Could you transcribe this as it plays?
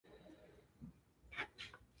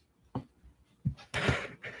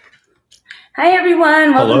Hi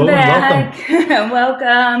everyone, welcome Hello back. and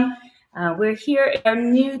Welcome. We're here in our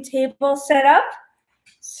new table setup.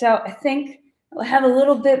 So I think we'll have a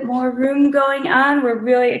little bit more room going on. We're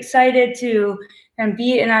really excited to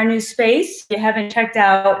be in our new space. If you haven't checked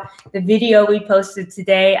out the video we posted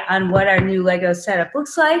today on what our new Lego setup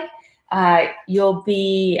looks like, I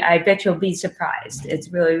bet you'll be surprised. It's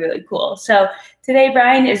really, really cool. So today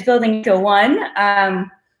Brian is building Ecto-1.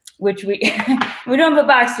 Which we we don't have a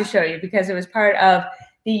box to show you because it was part of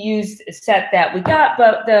the used set that we got,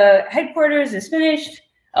 but the headquarters is finished.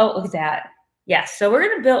 Oh, look at that. Yes, so we're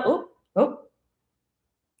gonna build,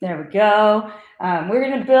 there we go. We're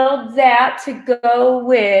gonna build that to go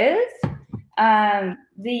with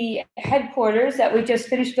the headquarters that we just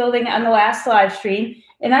finished building on the last live stream.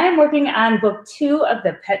 And I am working on book 2 of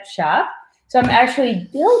the pet shop. So I'm actually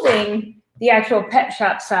building the actual pet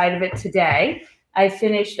shop side of it today. I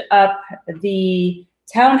finished up the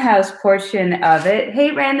townhouse portion of it.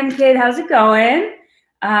 Hey, random kid, how's it going?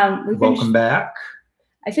 welcome back.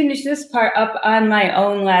 I finished this part up on my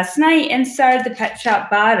own last night and started the pet shop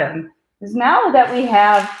bottom. Because now that we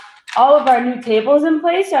have all of our new tables in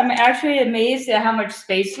place, I'm actually amazed at how much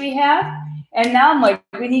space we have. And now I'm like,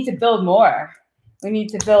 we need to build more. We need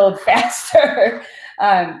to build faster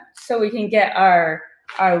so we can get our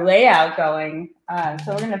layout going.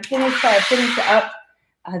 So we're going to finish up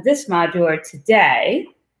this modular today.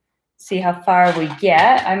 See how far we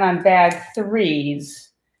get. I'm on bag 3s.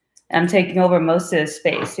 I'm taking over most of the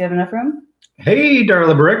space. Do you have enough room? Hey,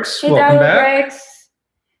 Darla Bricks. Hey, welcome Darla back. Bricks.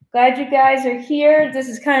 Glad you guys are here. This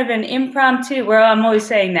is kind of an impromptu. Well, I'm always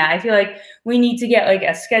saying that. I feel like we need to get like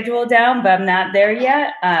a schedule down, but I'm not there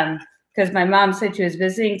yet because my mom said she was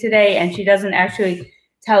visiting today and she doesn't actually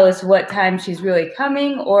tell us what time she's really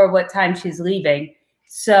coming or what time she's leaving.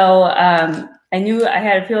 So I knew I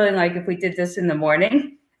had a feeling like if we did this in the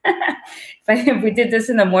morning, if we did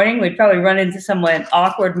this in the morning, we'd probably run into somewhat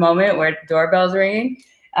awkward moment where the doorbell's ringing.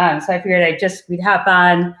 So I figured we'd hop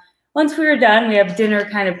on. Once we were done, we have dinner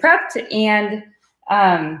kind of prepped, and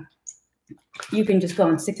you can just go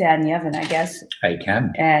and stick that in the oven, I guess. I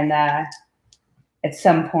can. And at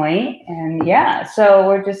some point, and yeah, so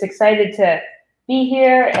we're just excited to be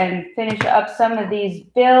here and finish up some of these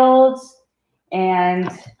builds and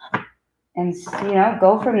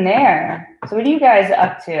go from there. So what are you guys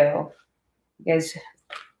up to? You guys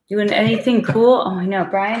doing anything cool? Oh, I know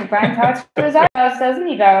Brian talks to his house, doesn't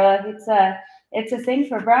he, Darla? It's a thing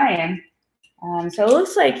for Brian. So it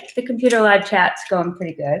looks like the computer lab chat's going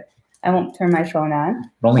pretty good. I won't turn my phone on.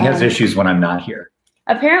 It only has issues when I'm not here.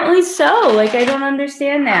 Apparently so. Like, I don't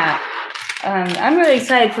understand that. I'm really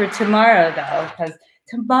excited for tomorrow, though, because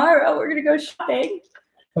tomorrow we're going to go shopping.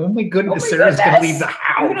 Oh my goodness, Sarah's going to leave the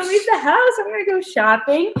house. I'm going to leave the house. I'm going to go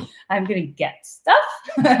shopping. I'm going to get stuff.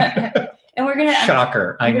 And we're going to...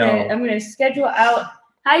 Shocker, I know. I'm going to schedule out...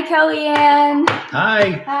 Hi, Kellyanne.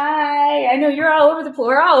 Hi. Hi. I know you're all over the place.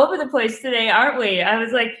 We're all over the place today, aren't we? I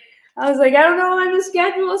was like, I don't know when to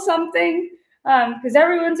schedule something because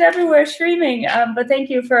everyone's everywhere streaming. But thank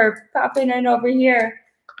you for popping in over here.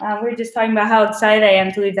 We were just talking about how excited I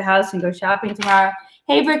am to leave the house and go shopping tomorrow.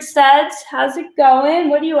 Hey, Bricksteads, how's it going?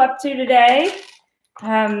 What are you up to today?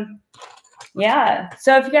 Yeah.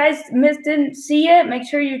 So if you guys didn't see it, make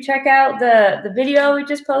sure you check out the video we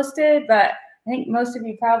just posted. But I think most of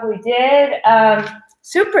you probably did.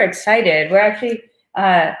 Super excited. We're actually,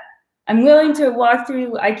 I'm willing to walk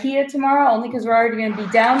through IKEA tomorrow only because we're already going to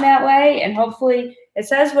be down that way. And hopefully it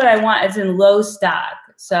says what I want is in low stock.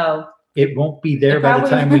 So it won't be there by the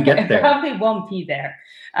time we get there. It probably won't be there.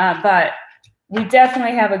 But we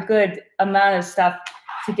definitely have a good amount of stuff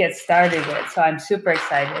to get started with. So I'm super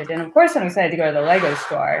excited. And of course, I'm excited to go to the Lego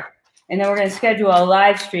store. And then we're going to schedule a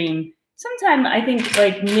live stream sometime, I think,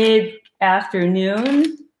 like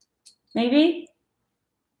mid-afternoon, maybe.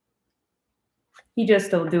 He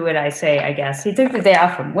just will do what I say, I guess. He took the day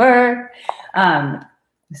off from work.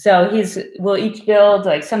 So we'll each build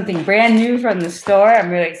like something brand new from the store. I'm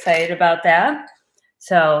really excited about that.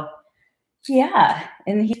 So yeah,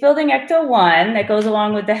 and he's building Ecto-1 that goes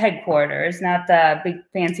along with the headquarters, not the big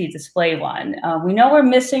fancy display one. We know we're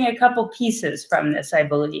missing a couple pieces from this, I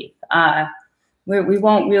believe. We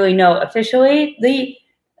won't really know officially.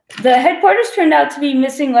 The headquarters turned out to be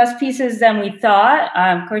missing less pieces than we thought.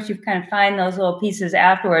 Of course, you kind of find those little pieces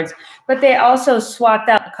afterwards, but they also swapped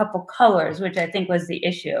out a couple colors, which I think was the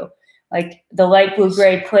issue. Like the light blue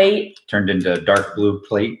gray plate turned into dark blue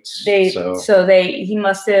plates. He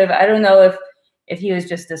must have, I don't know if he was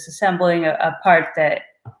just disassembling a part that,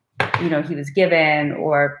 he was given,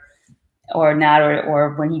 or or not,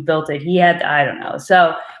 or when he built it, he had, I don't know.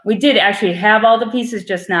 So we did actually have all the pieces,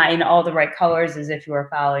 just not in all the right colors as if you were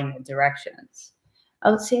following the directions.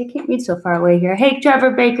 Oh, let's see, I can't read so far away here. Hey,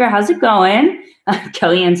 Trevor Baker, how's it going?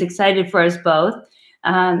 Kellyanne's excited for us both.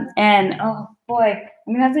 And oh boy,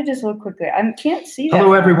 I'm gonna have to just look quickly. I can't see that.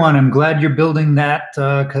 Hello, everyone. I'm glad you're building that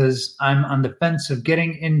because I'm on the fence of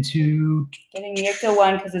getting the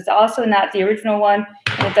Ecto-1 because it's also not the original one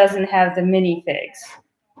and it doesn't have the minifigs.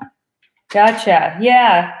 Gotcha.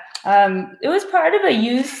 Yeah. It was part of a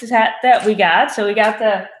used set that we got. So we got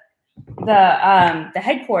the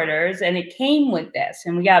headquarters and it came with this,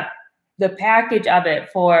 and we got the package of it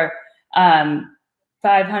for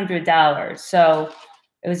 $500. So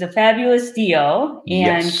it was a fabulous deal,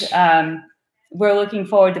 and Yes. we're looking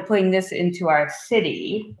forward to putting this into our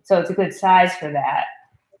city. So it's a good size for that.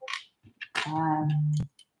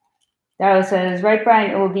 Darryl says, right,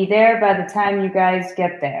 Brian, it will be there by the time you guys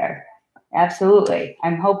get there. Absolutely.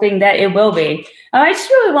 I'm hoping that it will be. I just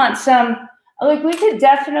really want some, like, we could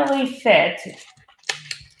definitely fit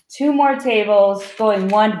 2 more tables going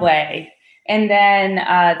one way. And then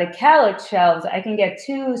the calyx shelves, I can get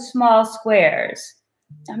 2 small squares.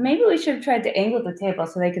 Maybe we should have tried to angle the table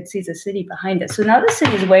so they could see the city behind us. So now the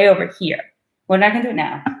city's way over here. We're not going to do it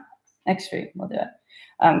now. Next stream, we'll do it.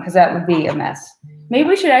 Because that would be a mess. Maybe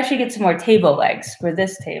we should actually get some more table legs for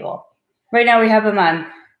this table. Right now we have them on,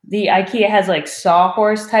 the IKEA has like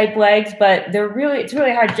sawhorse type legs, but it's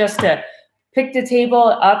really hard just to pick the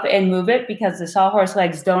table up and move it because the sawhorse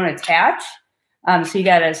legs don't attach. So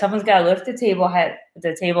someone's gotta lift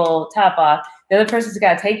the table top off. The other person's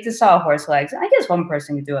gotta take the sawhorse legs. I guess one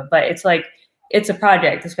person could do it, but it's a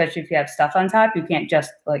project, especially if you have stuff on top. You can't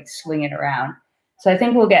just like swing it around. So I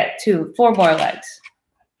think we'll get 4 more legs.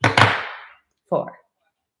 4.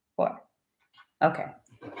 Okay.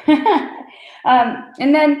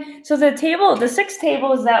 And then, so the 6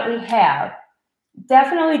 tables that we have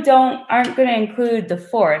definitely aren't going to include the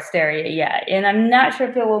forest area yet. And I'm not sure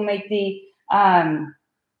if it will make the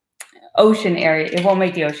ocean area. It won't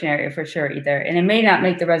make the ocean area for sure either. And it may not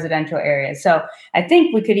make the residential area. So I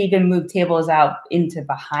think we could even move tables out into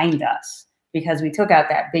behind us because we took out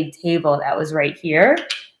that big table that was right here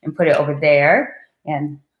and put it over there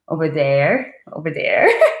and over there.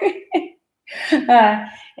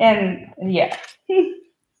 And yeah.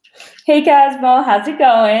 Hey Cosmo, how's it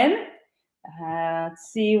going?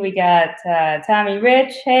 Let's see, we got Tommy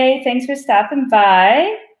Rich. Hey, thanks for stopping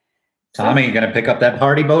by. Tommy, you gonna pick up that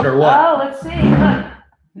party boat or what? Oh, let's see. Look,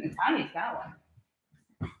 Tommy's got one.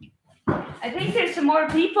 I think there's some more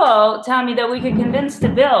people, Tommy, that we could convince to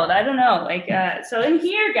build. I don't know. So in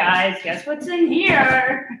here, guys, guess what's in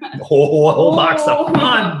here? Oh, a whole box of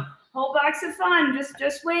fun. Whole box of fun.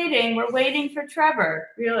 Just waiting. We're waiting for Trevor.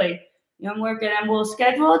 Really. I'm working, and we'll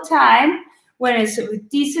schedule a time when it's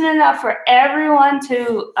decent enough for everyone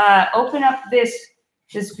to open up this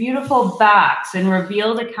beautiful box and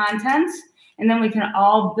reveal the contents, and then we can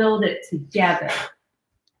all build it together.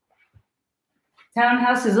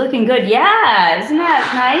 Townhouse is looking good. Yeah, isn't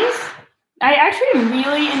that nice? I actually am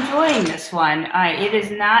really enjoying this one. It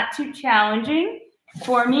is not too challenging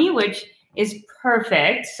for me, which is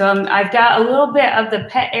perfect. So I've got a little bit of the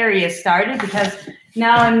pet area started because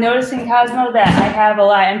now I'm noticing, Cosmo, that I have a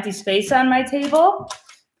lot of empty space on my table,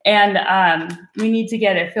 and we need to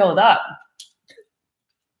get it filled up.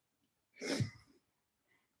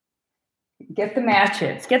 Get the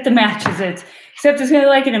matches. Except it's going to be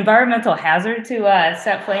like an environmental hazard to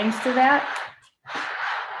set flames to that.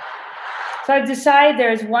 So I've decided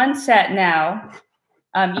there's one set now,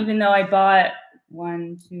 even though I bought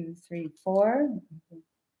 1, 2, 3, 4,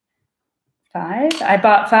 5. I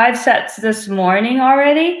bought 5 sets this morning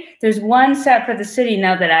already. There's one set for the city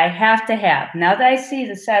now that I have to have. Now that I see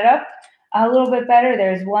the setup a little bit better,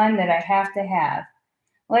 there's one that I have to have.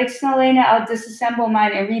 Like Snowlena, I'll disassemble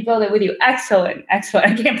mine and rebuild it with you. Excellent. I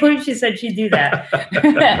can't believe she said she'd do that. So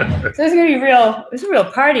it's gonna be it's a real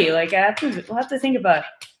party. Like we'll have to think about.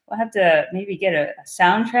 We'll have to maybe get a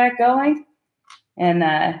soundtrack going, and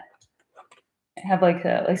have like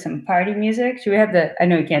some party music. Should we have I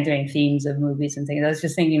know we can't do any themes of movies and things. I was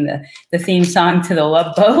just thinking the theme song to the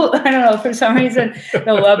Love Boat. I don't know, for some reason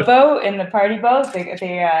the Love Boat and the Party Boat. They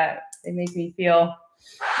make me feel.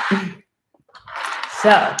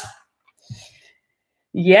 So,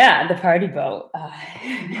 yeah, the party boat.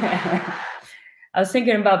 I was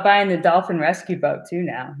thinking about buying the dolphin rescue boat too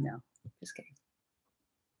now. No, just kidding.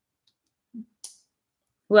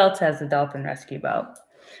 Who else has the dolphin rescue boat?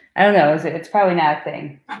 I don't know. It's probably not a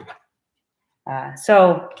thing.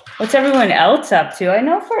 So what's everyone else up to? I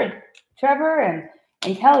know for Trevor and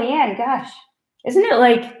Kellyanne, gosh, isn't it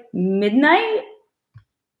like midnight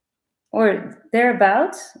or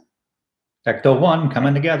thereabouts. Ecto-1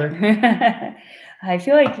 coming together. I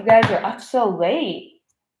feel like you guys are up so late.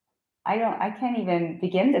 I can't even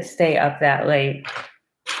begin to stay up that late.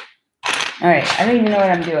 All right, I don't even know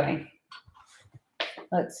what I'm doing.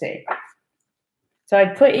 Let's see. So I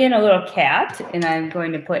put in a little cat, and I'm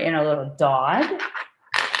going to put in a little dog.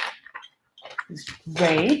 It's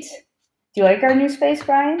great. Do you like our new space,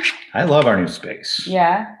 Brian? I love our new space.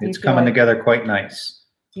 Yeah? It's coming together quite nice.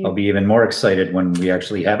 I'll be even more excited when we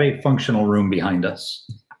actually have a functional room behind us.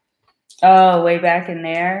 Oh, way back in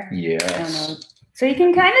there? Yes. So you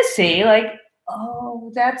can kind of see, like,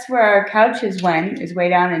 oh, that's where our couches went, is way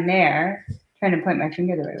down in there. Trying to point my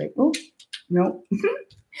finger the right way. Ooh, nope.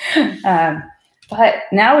 But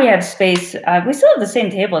now we have space. We still have the same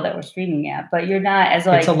table that we're streaming at, but you're not as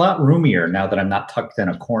like... It's a lot roomier now that I'm not tucked in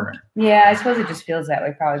a corner. Yeah, I suppose it just feels that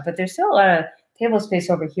way probably. But there's still a lot of table space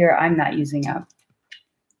over here I'm not using up.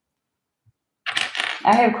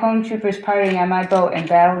 I have clone troopers partying on my boat and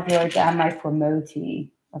battle droids on my Formoti,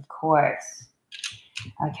 of course.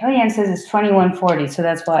 Kellyanne says it's 2140, so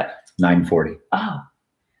that's what? 940. Oh.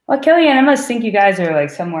 Well, Kellyanne, I must think you guys are like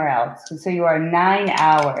somewhere else. So you are 9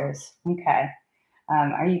 hours. Okay.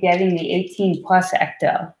 Are you getting the 18 plus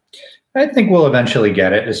Ecto? I think we'll eventually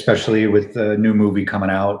get it, especially with the new movie coming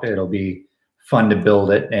out. It'll be fun to build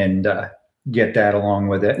it and get that along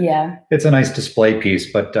with it. Yeah. It's a nice display piece,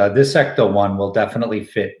 but this Ecto-1 will definitely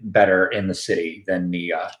fit better in the city than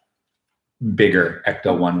the bigger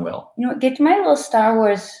Ecto-1 will. You know, get my little Star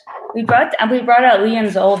Wars. We brought out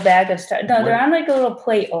Liam's old bag of Star. No, they're on like a little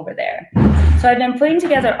plate over there. So I've been putting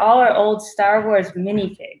together all our old Star Wars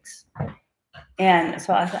minifigs. And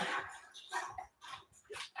so I thought,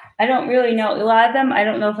 I don't really know a lot of them. I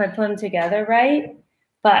don't know if I put them together right,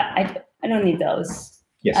 but I don't need those.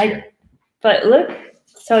 Yes. But look,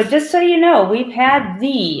 so just so you know, we've had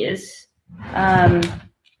these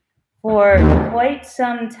for quite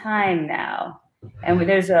some time now, and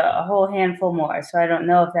there's a whole handful more. So I don't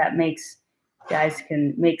know if that makes guys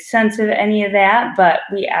can make sense of any of that, but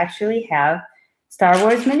we actually have Star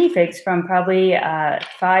Wars minifigs from probably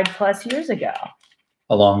 5+ years ago.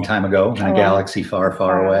 A long time ago in a galaxy far,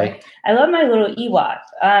 far away. I love my little Ewok.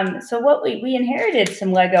 So what we inherited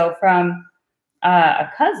some Lego from a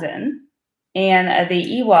cousin, and the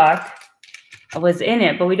Ewok was in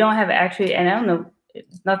it, but we don't have actually, and I don't know, we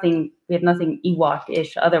have nothing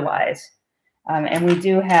Ewok-ish otherwise. And we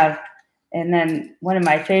do have, and then one of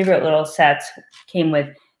my favorite little sets came with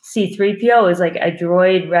C-3PO. It was like a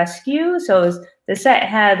droid rescue. So the set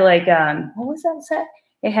had like, what was that set?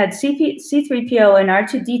 It had C-3PO and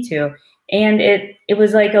R2-D2, and it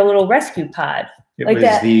was like a little rescue pod. It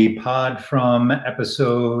was the pod from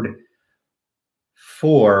episode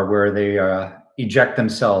 4 where they eject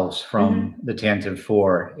themselves from the Tantive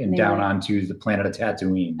 4 and down onto the planet of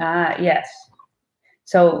Tatooine. Yes.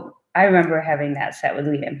 So I remember having that set with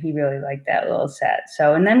Liam. He really liked that little set.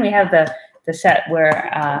 So, and then we have the set where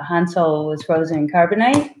Han Solo was frozen in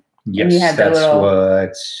carbonite. Yes, that's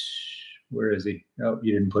what... Where is he? Oh,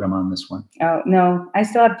 you didn't put him on this one. Oh, no. I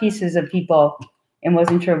still have pieces of people and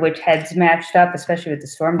wasn't sure which heads matched up, especially with the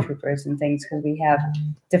stormtroopers and things, because we have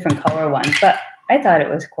different color ones. But I thought it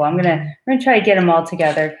was cool. We're gonna try to get them all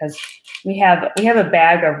together because we have a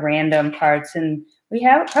bag of random parts, and we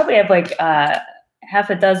probably have like half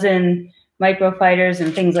a dozen microfighters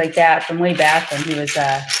and things like that from way back when he was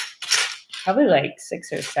probably like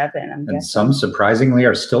 6 or 7. I'm guessing. Some surprisingly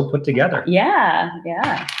are still put together. Yeah.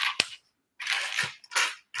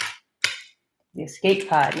 The escape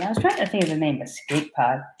pod. Yeah, I was trying to think of the name, escape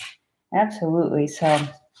pod. Absolutely. So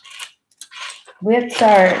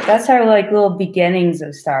that's our like little beginnings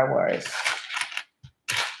of Star Wars.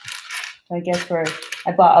 So I guess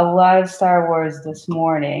I bought a lot of Star Wars this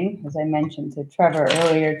morning, as I mentioned to Trevor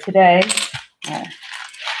earlier today.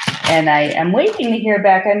 And I am waiting to hear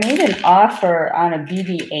back. I made an offer on a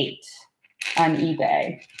BB-8 on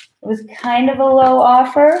eBay. It was kind of a low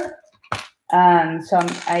offer. So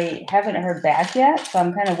I haven't heard back yet, so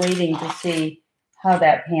I'm kind of waiting to see how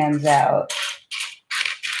that pans out.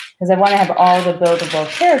 Because I want to have all the buildable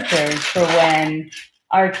characters for when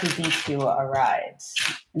R2-D2 arrives.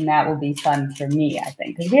 And that will be fun for me, I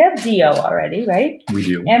think. Because we have Dio already, right? We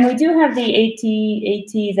do. And we do have the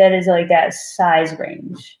AT that is like that size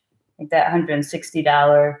range. Like that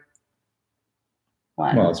 $160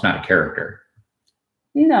 one. Well, it's not a character.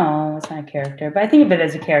 No, it's not a character, but I think of it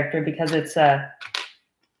as a character because it's a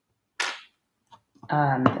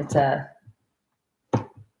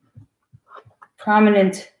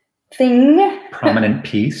prominent thing. Prominent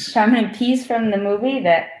piece. Prominent piece from the movie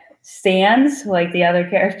that stands like the other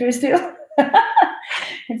characters do.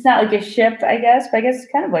 It's not like a ship, I guess, but I guess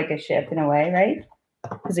it's kind of like a ship in a way, right?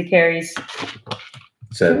 Because it carries.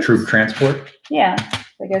 It's a troop transport. Yeah,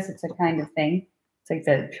 I guess it's a kind of thing. It's like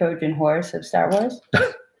the Trojan horse of Star Wars.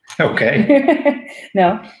 Okay.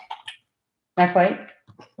 No, not quite.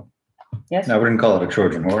 Yes. No, I wouldn't call it a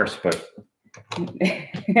Trojan horse, but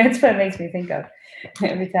That's what it makes me think of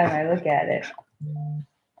every time I look at it.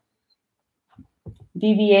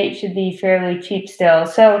 BB-8 should be fairly cheap still.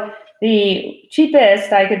 So the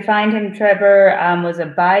cheapest I could find him, Trevor, was a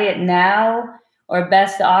buy it now or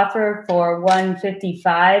best offer for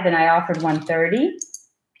 $155, and I offered $130.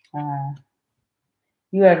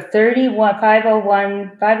 You have 31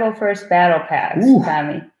 501 501st battle pass,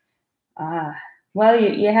 Tommy. Well,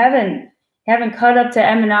 you haven't caught up to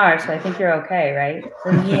M&R, so I think you're okay, right?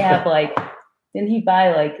 Didn't he have didn't he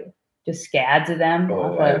buy just scads of them?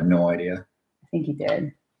 Oh, I have no idea. I think he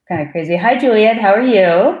did. Kind of crazy. Hi, Juliet. How are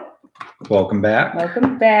you? Welcome back.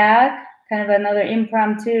 Welcome back. Kind of another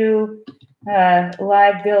impromptu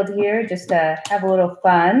live build here, just to have a little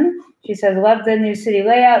fun. She says, love the new city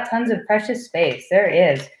layout. Tons of precious space. There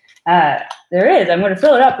is. There is. I'm going to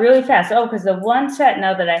fill it up really fast. Oh, because the one set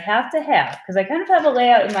now that I have to have, because I kind of have a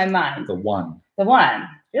layout in my mind. The one.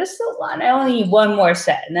 Just the one. I only need one more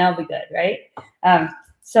set, and that'll be good, right?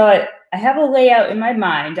 So I have a layout in my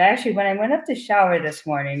mind. Actually, when I went up to shower this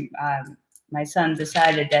morning, my son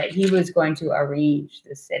decided that he was going to arrange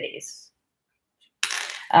the cities.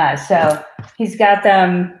 So he's got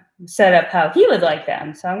them set up how he would like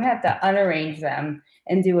them. So I'm going to have to unarrange them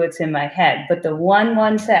and do what's in my head. But the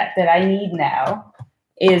one set that I need now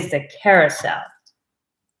is the carousel,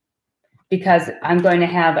 because I'm going to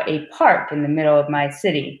have a park in the middle of my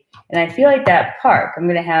city. And I feel like that park, I'm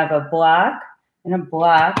going to have a block and a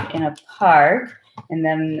block and a park, and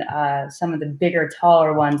then some of the bigger,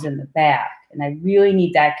 taller ones in the back. And I really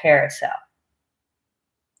need that carousel.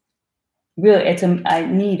 Really, I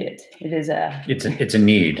need it. It's a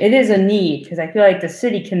need. It is a need, because I feel like the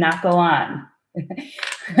city cannot go on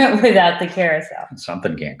without the carousel.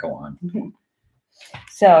 Something can't go on.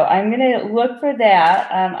 So I'm going to look for that.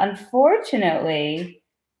 Unfortunately,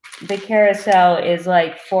 the carousel is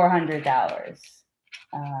like $400,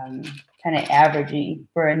 kind of averagey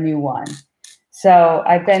for a new one. So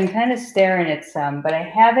I've been kind of staring at some, but I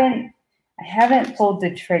haven't pulled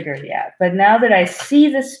the trigger yet. But now that I see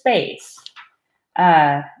the space,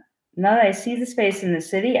 in the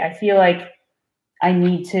city, I feel like I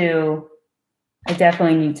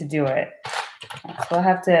definitely need to do it. So I'll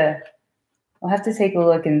have to take a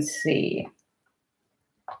look and see.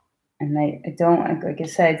 And I don't, like I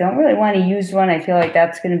said, I don't really want to use one. I feel like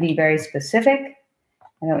that's going to be very specific.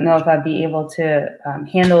 I don't know if I'd be able to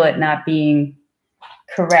handle it not being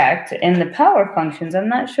correct. And the power functions, I'm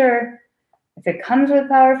not sure if it comes with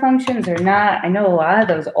power functions or not. I know a lot of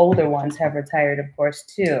those older ones have retired, of course,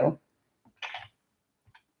 too.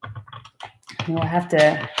 And we'll have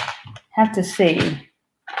to see.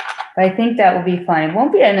 But I think that will be fun. It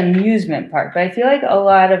won't be an amusement park, but I feel like a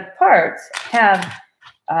lot of parks have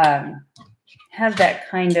that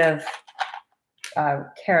kind of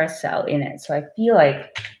carousel in it. So I feel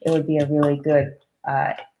like it would be a really good,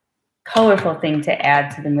 colorful thing to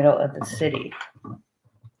add to the middle of the city.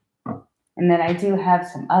 And then I do have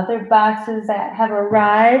some other boxes that have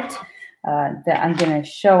arrived that I'm going to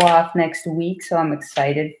show off next week. So I'm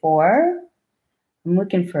excited for. I'm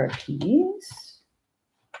looking for a piece.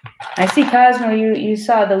 I see, Cosmo, you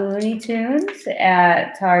saw the Looney Tunes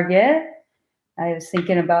at Target. I was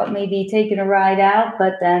thinking about maybe taking a ride out,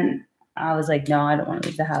 but then I was like, no, I don't want to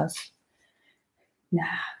leave the house. Nah.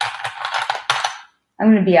 I'm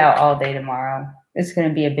going to be out all day tomorrow. It's going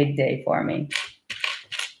to be a big day for me.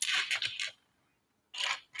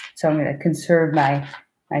 So I'm going to conserve my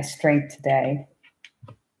strength today.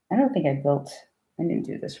 I don't think I didn't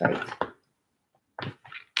do this right.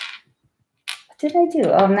 What did I do?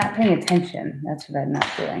 Oh, I'm not paying attention. That's what I'm not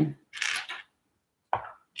doing.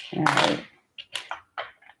 All right.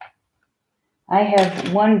 I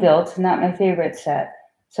have one built, not my favorite set.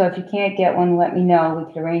 So if you can't get one, let me know.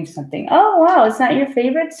 We could arrange something. Oh, wow. It's not your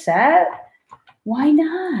favorite set? Why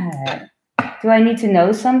not? Do I need to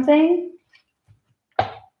know something?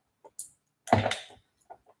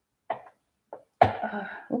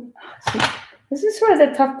 This is sort of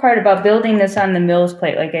the tough part about building this on the Mills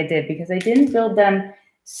plate like I did, because I didn't build them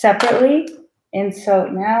separately. And so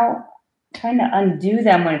now trying to undo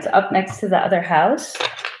them when it's up next to the other house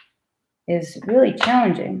is really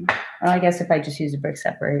challenging. Well, I guess if I just use a brick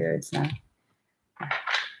separator, it's not.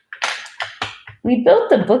 We built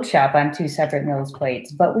the bookshop on 2 separate Mills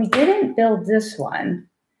plates, but we didn't build this one.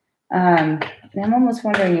 I'm almost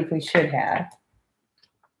wondering if we should have.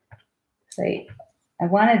 I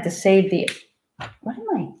wanted to save the, what am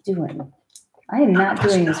I doing? I am not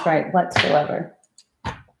doing this right whatsoever.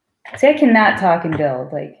 See, I cannot talk and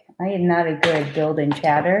build. Like, I am not a good build and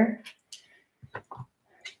chatter.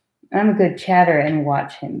 I'm a good chatter and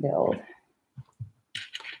watch him build.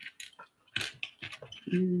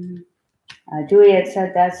 Juliet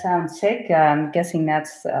said that sounds sick. I'm guessing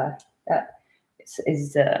that's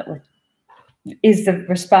is the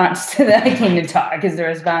response to that. I came to talk. Is the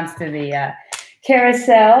response to the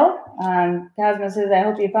carousel. Cosmo says, I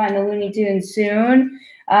hope you find the Looney Tunes soon.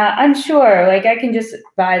 I'm sure. Like, I can just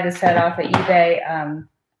buy the set off at eBay,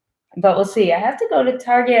 but we'll see. I have to go to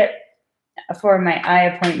Target for my eye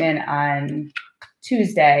appointment on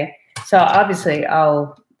Tuesday. So obviously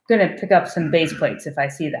I'll gonna pick up some base plates if I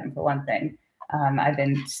see them, for one thing. I've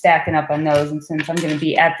been stacking up on those, and since I'm gonna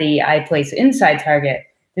be at the eye place inside Target,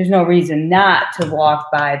 there's no reason not to walk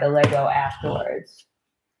by the Lego afterwards.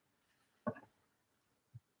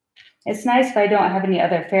 It's nice if I don't have any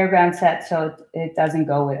other fairground sets, so it doesn't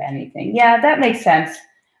go with anything. Yeah, that makes sense,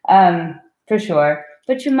 for sure.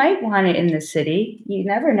 But you might want it in the city. You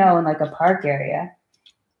never know in like a park area.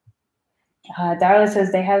 Darla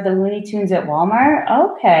says they have the Looney Tunes at Walmart.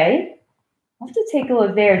 Okay. I'll have to take a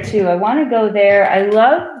look there too. I want to go there. I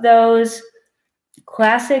love those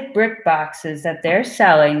classic brick boxes that they're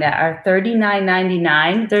selling that are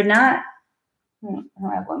 $39.99. They're not, I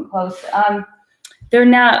don't have one close. They're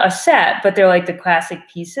not a set, but they're like the classic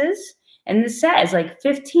pieces. And the set is like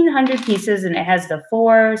 1,500 pieces, and it has the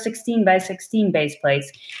 4 16x16 base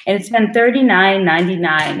plates. And it's been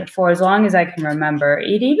 $39.99 for as long as I can remember.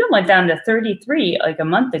 It even went down to $33 like a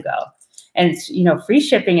month ago. And it's, you know, free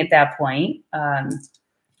shipping at that point.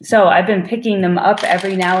 So I've been picking them up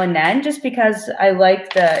every now and then just because I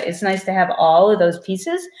like it's nice to have all of those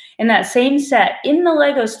pieces. And that same set in the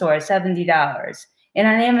Lego store is $70. And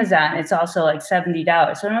on Amazon, it's also like $70.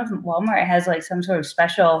 So I don't know if Walmart has like some sort of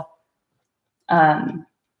special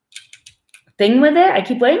thing with it. I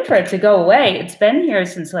keep waiting for it to go away. It's been here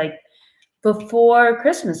since like before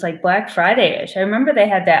Christmas, like Black Friday-ish. I remember they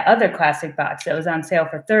had that other classic box that was on sale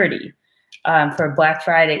for $30 for Black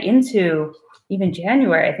Friday into even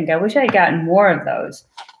January. I think I wish I had gotten more of those,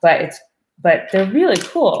 but they're really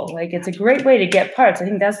cool. Like, it's a great way to get parts. I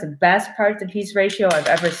think that's the best part to piece ratio I've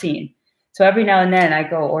ever seen. So every now and then I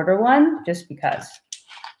go order one just because,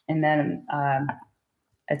 and then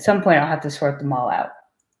at some point I'll have to sort them all out.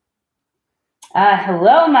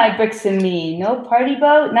 Hello, my bricks and me. No party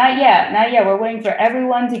boat? Not yet. Not yet. We're waiting for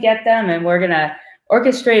everyone to get them, and we're going to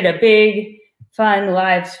orchestrate a big, fun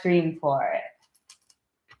live stream for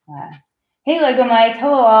it. Hey, Lego Mike.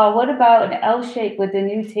 Hello, all. What about an L shape with the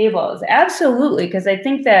new tables? Absolutely, because I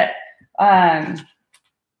think that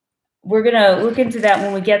we're going to look into that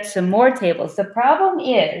when we get some more tables. The problem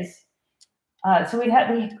is, so we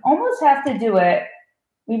almost have to do it.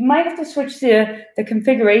 We might have to switch the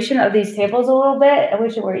configuration of these tables a little bit. I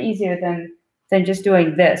wish it were easier than just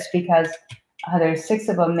doing this, because there's 6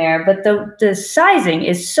 of them there. But the sizing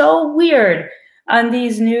is so weird on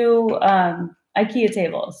these new IKEA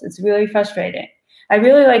tables. It's really frustrating. I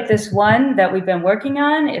really like this one that we've been working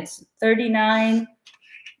on. It's 29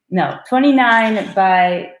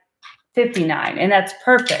 by 59, and that's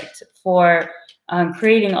perfect for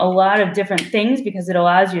creating a lot of different things, because it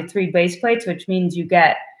allows you 3 base plates, which means you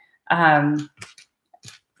get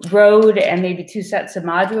road and maybe 2 sets of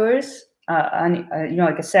modulars on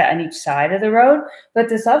like a set on each side of the road. But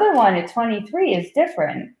this other one at 23 is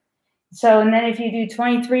different. So, and then if you do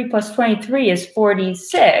 23 plus 23 is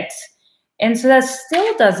 46, and so that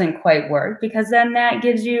still doesn't quite work, because then that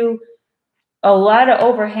gives you a lot of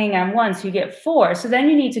overhang on one, so you get 4. So then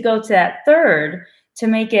you need to go to that third to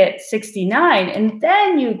make it 69, and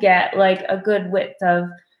then you get like a good width of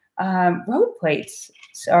road plates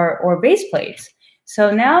or base plates.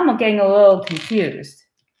 So now I'm getting a little confused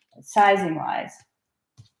sizing wise.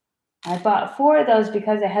 I bought 4 of those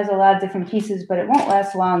because it has a lot of different pieces, but it won't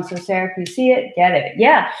last long. So Sarah, if you see it, get it.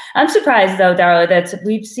 Yeah, I'm surprised though, Darla, that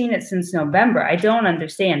we've seen it since November. I don't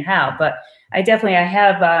understand how, but I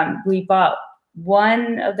have, we bought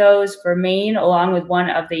 1 of those for Maine along with one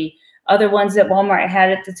of the other ones that Walmart had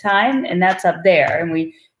at the time, and that's up there. And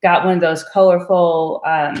we got one of those colorful,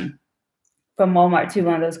 from Walmart too,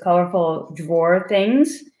 one of those colorful drawer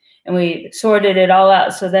things, and we sorted it all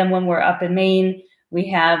out. So then when we're up in Maine, we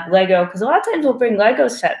have Lego, because a lot of times we'll bring Lego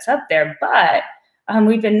sets up there, but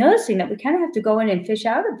we've been noticing that we kind of have to go in and fish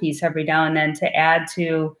out a piece every now and then to add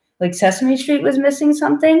to, like Sesame Street was missing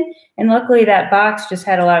something, and luckily that box just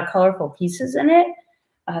had a lot of colorful pieces in it.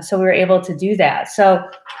 So we were able to do that. So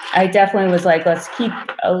I definitely was like, let's keep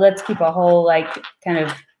a whole like kind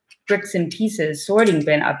of bricks and pieces sorting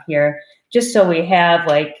bin up here, just so we have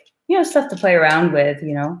like, stuff to play around with,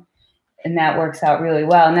 and that works out really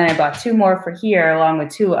well. And then I bought 2 more for here, along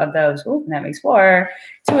with 2 of those. Oh, that makes 4.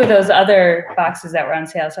 2 of those other boxes that were on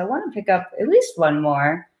sale. So I want to pick up at least 1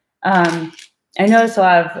 more. I noticed a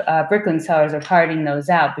lot of brickling sellers are parting those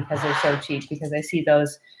out because they're so cheap. Because I see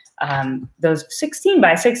those 16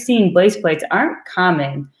 by 16 blaze plates aren't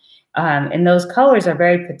common, and those colors are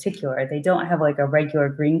very particular. They don't have like a regular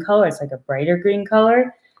green color. It's like a brighter green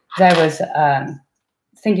color. I was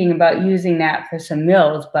thinking about using that for some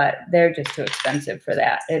mills, but they're just too expensive for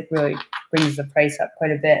that. It really brings the price up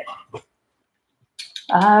quite a bit.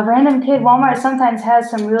 Random kid, Walmart sometimes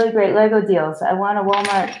has some really great Lego deals. Went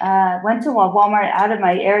to a Walmart out of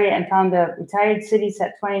my area and found a retired city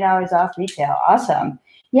set $20 off retail. Awesome.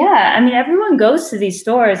 Yeah, I mean, everyone goes to these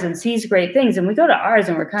stores and sees great things, and we go to ours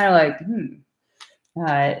and we're kind of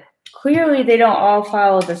like, clearly they don't all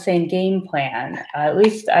follow the same game plan. At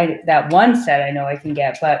least that one set I know I can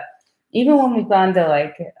get, but even when we've gone to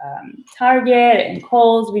like Target and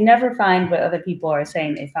Kohl's, we never find what other people are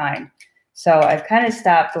saying they find. So I've kind of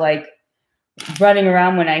stopped like running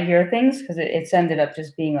around when I hear things, because it's ended up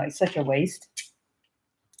just being like such a waste.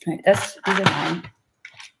 All right, these are mine.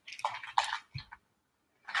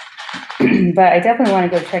 But I definitely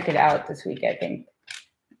want to go check it out this week, I think,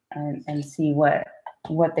 and see what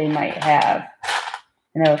they might have.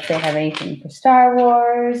 I know if they have anything for Star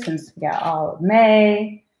Wars, since we got all of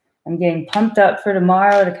May. I'm getting pumped up for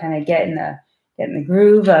tomorrow to kind of get in the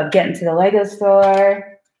groove of getting to the Lego store.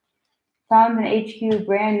 Found an HQ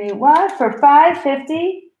brand new, what, for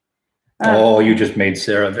 $5.50? Oh, you just made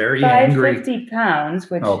Sarah very angry.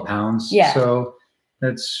 £550, which, pounds. Yeah. So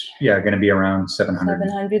that's going to be around 700.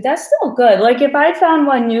 700. That's still good. Like if I found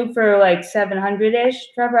one new for like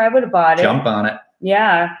 700-ish, Trevor, I would have bought it. Jump on it.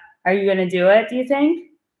 Yeah. Are you going to do it, do you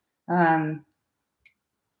think? I'll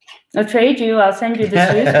trade you. I'll send you the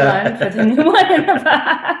Swiss one for the new one in the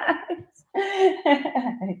box.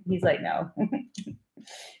 He's like, no.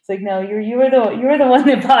 It's like, no, you were the one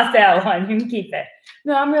that bought that one. You can keep it.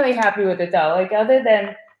 No, I'm really happy with it though. Like other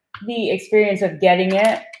than the experience of getting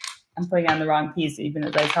it, I'm putting on the wrong piece even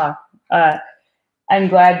as I talk. I'm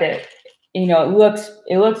glad that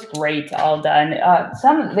it looks great, all done.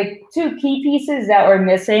 Some like 2 key pieces that were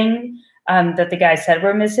missing, that the guy said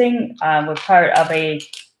were missing, were part of a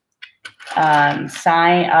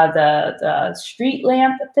sign of the street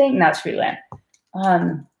lamp thing, not street lamp.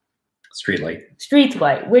 Street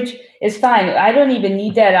light, which is fine. I don't even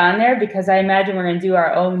need that on there because I imagine we're going to do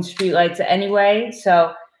our own street lights anyway.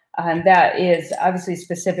 So that is obviously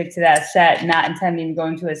specific to that set, not intending to go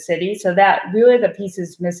into a city. So that really the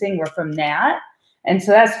pieces missing were from that. And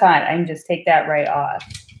so that's fine. I can just take that right off.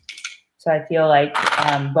 So I feel like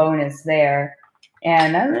bonus there.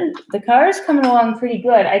 And the car is coming along pretty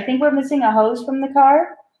good. I think we're missing a hose from the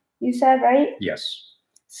car, you said, right? Yes.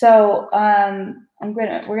 So we're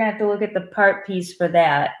gonna have to look at the part piece for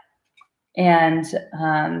that and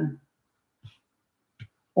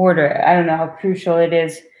order it. I don't know how crucial it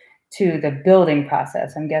is to the building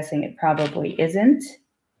process. I'm guessing it probably isn't.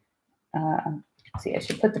 See, I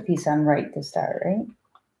should put the piece on right to start, right?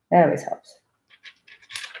 That always helps.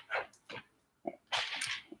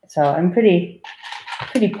 So I'm pretty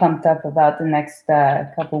pumped up about the next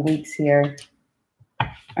couple weeks here.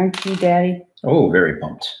 Aren't you, Daddy? Oh, very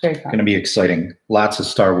pumped. Very pumped. Going to be exciting. Lots of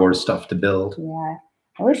Star Wars stuff to build. Yeah.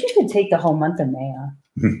 I wish you could take the whole month of May off.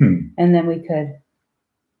 And then we could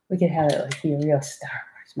have it like be a real Star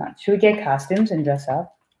Wars month. Should we get costumes and dress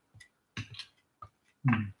up?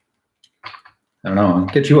 I don't know. I'll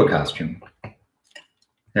get you a costume. I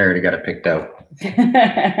already got it picked out.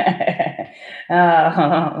 Oh,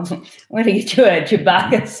 I'm going to get you a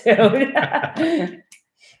Chewbacca suit.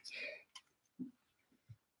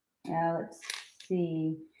 Let's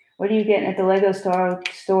see. What are you getting at the Lego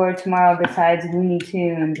store tomorrow besides Looney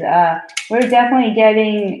Tunes? We're definitely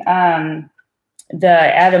getting the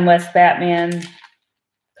Adam West Batman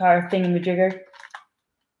car thingamajigger.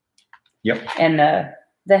 Yep. And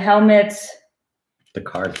the helmets. The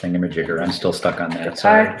car thingamajigger. I'm still stuck on that. The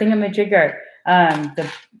car thingamajigger. The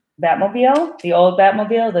Batmobile, the old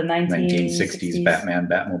Batmobile, the 1960s Batman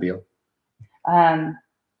Batmobile.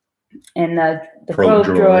 And the probe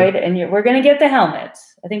droid, and we're going to get the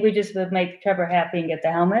helmets. I think we just would make Trevor happy and get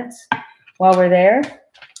the helmets while we're there.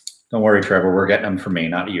 Don't worry, Trevor. We're getting them for me,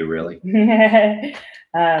 not you, really.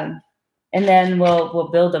 And then we'll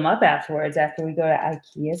build them up afterwards after we go to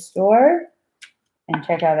IKEA store and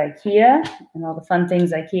check out IKEA and all the fun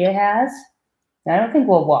things IKEA has. I don't think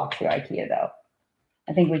we'll walk through IKEA though.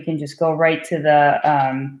 I think we can just go right to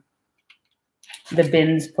the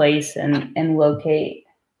bins place and locate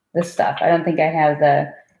the stuff. I don't think I have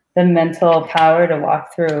the mental power to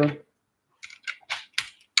walk through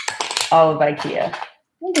all of IKEA. I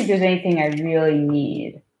don't think there's anything I really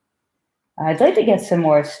need. I'd like to get some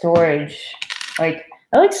more storage. Like,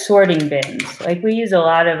 I like sorting bins. Like, we use a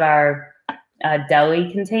lot of our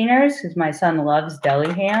deli containers because my son loves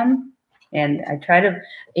deli ham. And I try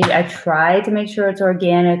to make sure it's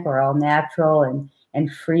organic or all natural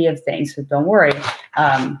and free of things. So don't worry.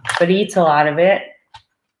 But he eats a lot of it.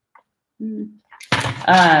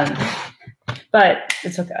 But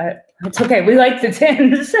it's okay. It's okay. We like the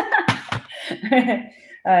tins.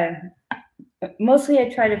 Mostly I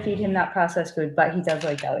try to feed him not processed food, but he does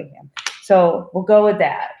like deli ham. So we'll go with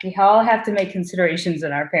that. We all have to make considerations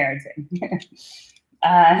in our parenting.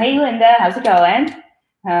 Hey, Linda, how's it going?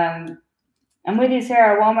 I'm with you,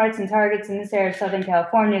 Sarah. Walmarts and Targets in this area of Southern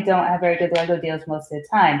California don't have very good Lego deals most of the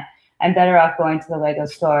time. I'm better off going to the Lego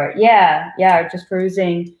store. Yeah, just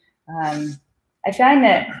perusing. I find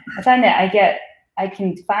that I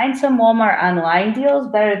can find some Walmart online deals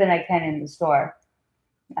better than I can in the store.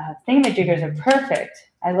 Thingamajiggers are perfect.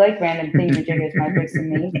 I like random thingamajiggers, my picks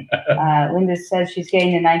and me. Linda says she's getting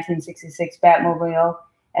the 1966 Batmobile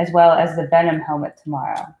as well as the Venom helmet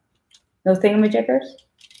tomorrow. No thingamajiggers?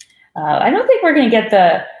 I don't think we're going to get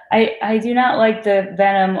I do not like the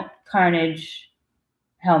Venom Carnage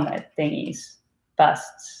helmet thingies.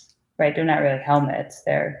 Busts, right? They're not really helmets.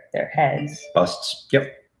 They're heads. Busts.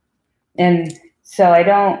 Yep. And so I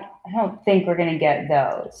don't think we're going to get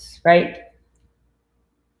those, right?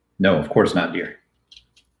 No, of course not, dear.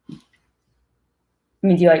 I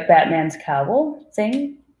mean, do you like Batman's cowl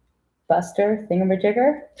thing? Buster,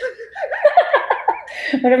 thingamajigger?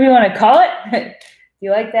 Whatever you want to call it. Do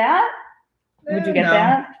you like that? Would you get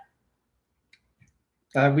that?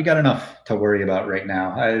 We got enough to worry about right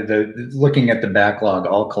now. Looking at the backlog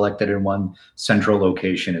all collected in one central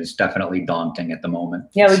location is definitely daunting at the moment.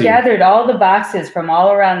 Yeah, we gathered all the boxes from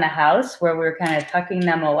all around the house where we were kind of tucking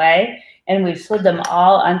them away, and we've slid them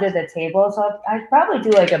all under the table. So I'd probably do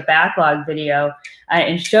like a backlog video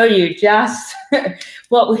and show you just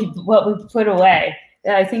what we put away.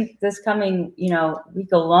 I think this coming,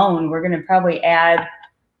 week alone, we're going to probably add,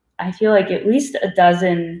 I feel like at least a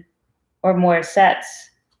dozen or more sets.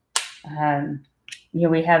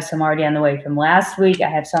 We have some already on the way from last week. I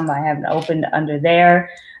have some I haven't opened under there.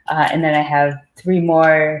 And then I have 3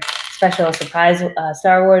 more special surprise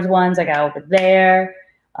Star Wars ones I got over there.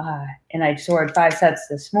 And I just ordered 5 sets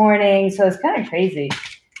this morning. So it's kind of crazy.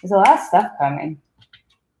 There's a lot of stuff coming.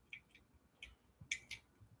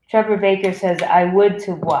 Trevor Baker says, I would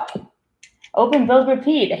to what? Open, build,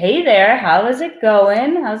 repeat. Hey there. How is it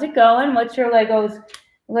going? How's it going? What's your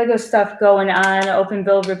Lego stuff going on? Open,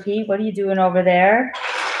 build, repeat. What are you doing over there?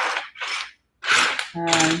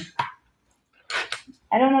 I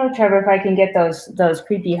don't know, Trevor, if I can get those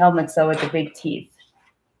creepy helmets, though, with the big teeth.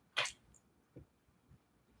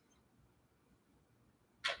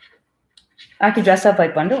 I could dress up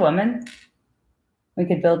like Wonder Woman. We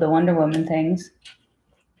could build the Wonder Woman things.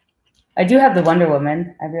 I do have the Wonder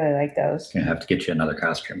Woman. I really like those. Gonna have to get you another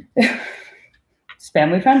costume. It's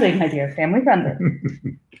family friendly, my dear. Family friendly.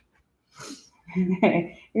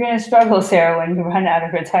 You're gonna struggle, Sarah, when you run out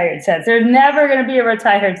of retired sets. There's never gonna be a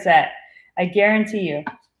retired set. I guarantee you.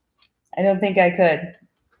 I don't think I could.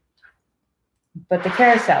 But the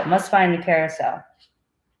carousel. Must find the carousel.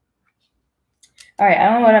 All right. I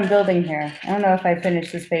don't know what I'm building here. I don't know if I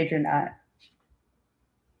finished this page or not.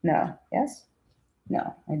 No. Yes?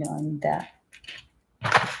 No, I know I need that.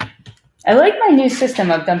 I like my new system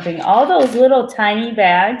of dumping all those little tiny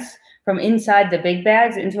bags from inside the big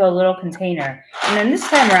bags into a little container. And then this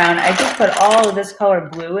time around, I just put all of this color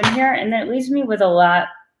blue in here, and then it leaves me with a lot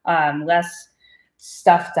less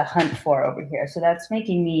stuff to hunt for over here. So that's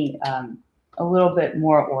making me a little bit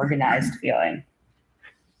more organized feeling.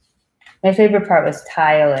 My favorite part was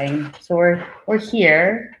tiling. So we're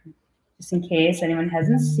here, just in case anyone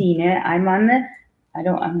hasn't seen it. I'm going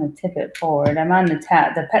to tip it forward. I'm on the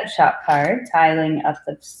pet shop card, tiling up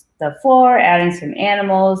the floor, adding some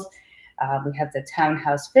animals. We have the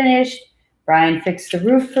townhouse finished. Brian fixed the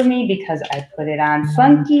roof for me because I put it on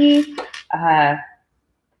funky. But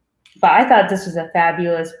I thought this was a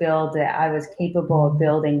fabulous build that I was capable of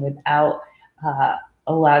building without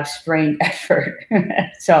a lot of strained effort.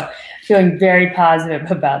 So feeling very positive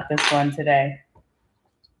about this one today.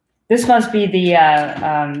 This must be the,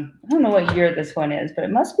 I don't know what year this one is, but it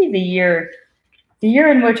must be the year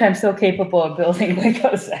in which I'm still capable of building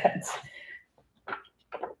Lego sets.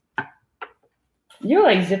 You're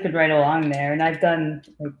like zipping right along there, and I've done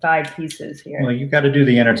like 5 pieces here. Well, you got to do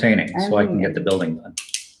the entertaining so I can get the building done.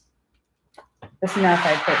 This is not if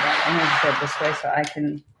I put that. I'm gonna put it this way so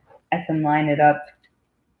I can line it up.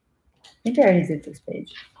 I think I already did this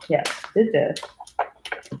page. Yes, did this.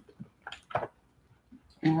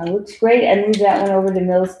 Looks great. I moved that one over to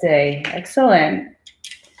Mills Day. Excellent.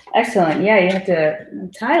 Excellent. Yeah, you have to.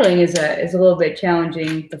 Tiling is a little bit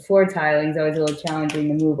challenging. The floor tiling is always a little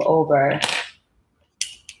challenging to move over.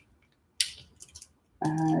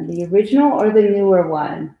 The original or the newer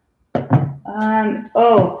one?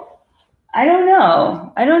 Oh, I don't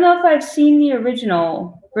know. I don't know if I've seen the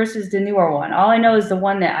original versus the newer one. All I know is the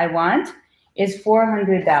one that I want is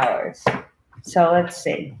 $400. So let's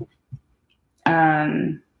see.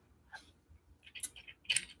 Gotta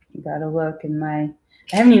look in my.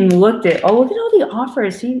 I haven't even looked at. Oh, look at all the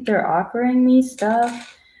offers. See, they're offering me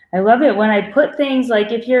stuff. I love it when I put things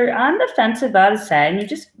like if you're on the fence about a set and you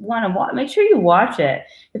just want to make sure you watch it.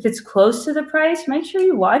 If it's close to the price, make sure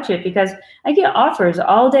you watch it because I get offers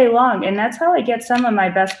all day long, and that's how I get some of my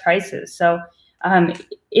best prices. So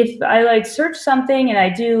if I like search something and I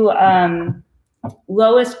do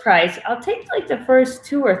lowest price, I'll take like the first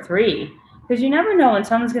 2 or 3 because you never know when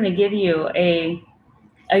someone's going to give you a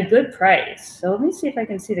good price. So let me see if I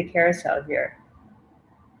can see the carousel here.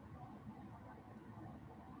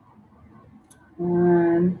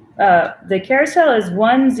 The carousel is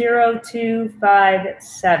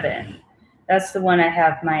 10257. That's the one I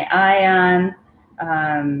have my eye on.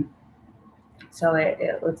 So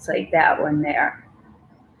it looks like that one there.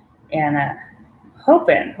 And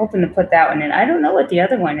hoping to put that one in. I don't know what the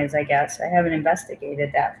other one is, I guess. I haven't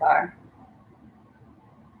investigated that far.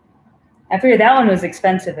 I figured that one was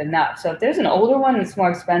expensive enough. So if there's an older one that's more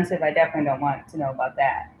expensive, I definitely don't want to know about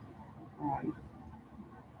that.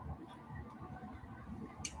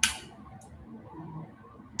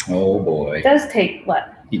 Oh boy. It does take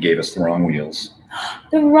what? He gave us the wrong wheels.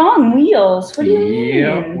 The wrong wheels? What do you mean?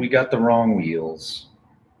 Yeah, we got the wrong wheels.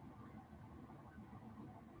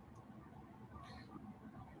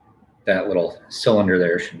 That little cylinder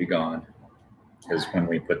there should be gone. Because when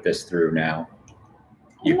we put this through now,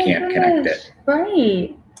 you can't connect it.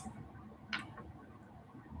 Right.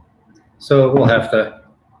 So we'll have to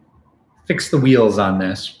fix the wheels on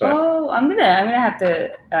this. But oh, I'm gonna have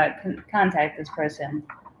to contact this person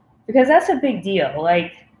because that's a big deal.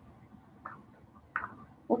 Like,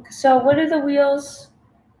 so what are the wheels?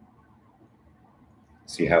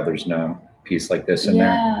 See how there's no piece like this in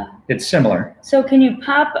there? It's similar. So can you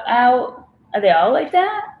pop out? Are they all like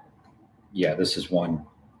that? Yeah, this is one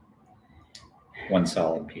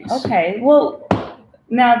solid piece. Okay. Well,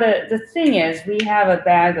 now the thing is, we have a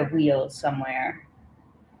bag of wheels somewhere.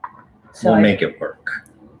 So we'll make it work.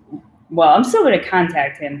 Well, I'm still going to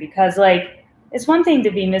contact him because, like, it's one thing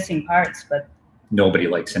to be missing parts, but nobody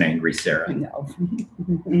likes an angry Sarah. No.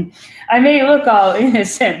 I may look all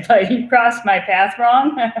innocent, but he crossed my path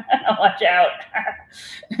wrong. Watch out.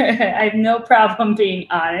 I have no problem being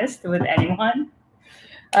honest with anyone.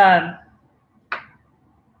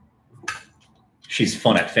 She's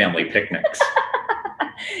fun at family picnics.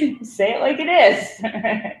 Say it like it is.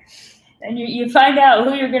 And you find out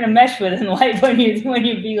who you're going to mesh with in life when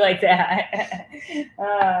you be like that.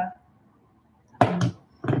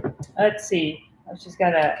 Let's see. I've just got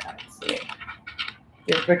to see.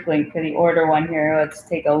 There's Bricklink for the order one here. Let's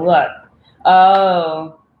take a look.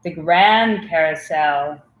 Oh, the grand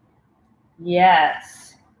carousel.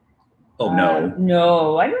 Yes. Oh, no.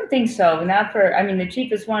 No, I don't think so. Not for, I mean, the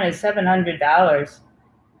cheapest one is $700.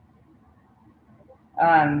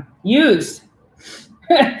 Used.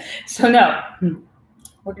 So no,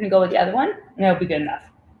 we're going to go with the other one. And it'll be good enough.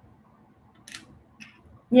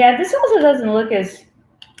 Yeah, this also doesn't look as,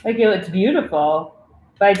 like, it's beautiful,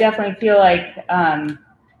 but I definitely feel like, I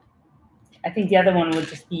think the other one would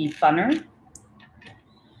just be funner.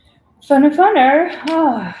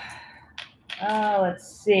 Funner. Oh, let's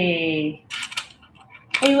see.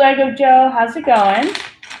 Hey, Lego Joe, how's it going?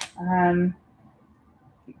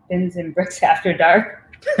 Bins and Bricks After Dark.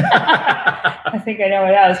 I think I know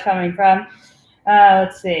where that was coming from.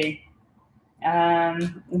 Let's see.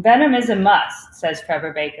 Venom is a must, says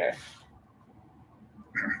Trevor Baker.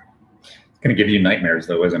 It's going to give you nightmares,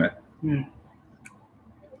 though, isn't it?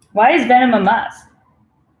 Why is Venom a must?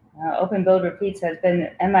 Open Build Repeats has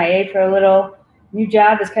been MIA for a little. New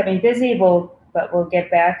job has kept me busy, but we'll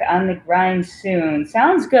get back on the grind soon.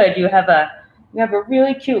 Sounds good. You have a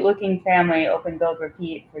really cute looking family. Open Build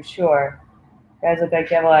Repeat for sure. You guys look like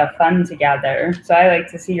you have a lot of fun together. So I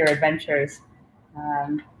like to see your adventures.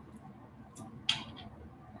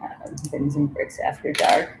 Bins and Bricks After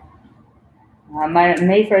Dark.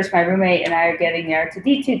 May 1st, my roommate and I are getting the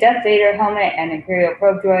R2-D2 Death Vader helmet and Imperial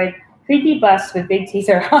probe droid. Creepy busts with big teeth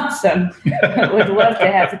are awesome. Would love to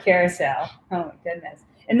have the carousel. Oh my goodness.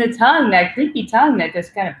 And the tongue, that creepy tongue that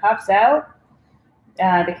just kind of pops out.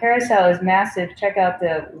 The carousel is massive. Check out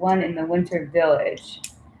the one in the Winter Village.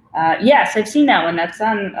 Yes, I've seen that one. That's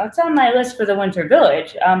on my list for the Winter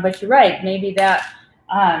Village. But you're right. Maybe that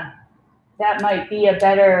might be a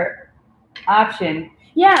better option.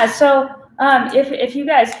 Yeah. So if you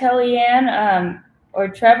guys, Kellyanne or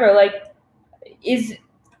Trevor, like,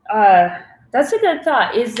 that's a good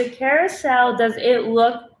thought. Is the carousel, does it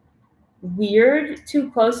look weird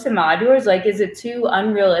too close to Modulars? Like, is it too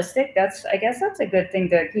unrealistic? I guess that's a good thing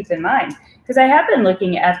to keep in mind, because I have been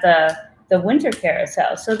looking at the winter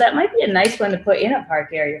carousel, so that might be a nice one to put in a park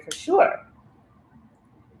area for sure.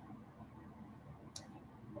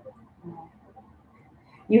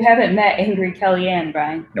 You haven't met Angry Kellyanne,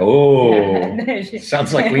 Brian. Oh,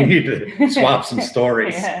 sounds like we need to swap some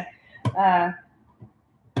stories.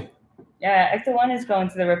 Yeah. Ecto-1 is going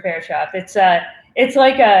to the repair shop. It's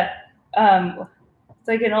like an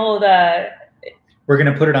old. We're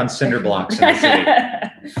gonna put it on cinder blocks in the city.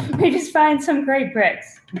 We just find some great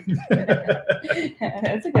bricks.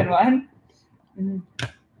 That's a good one.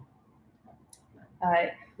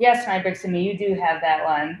 Yes, my bricks and me. You do have that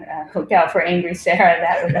one. Look out for Angry Sarah.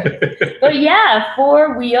 That would. But yeah,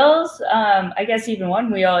 4 wheels. I guess even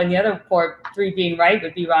 1 wheel, and the other 3 being right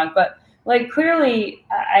would be wrong. But like, clearly,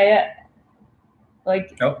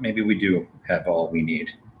 like. Oh, maybe we do have all we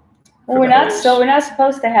need. Well, we're not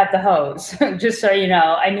supposed to have the hose. Just so you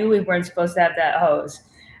know, I knew we weren't supposed to have that hose.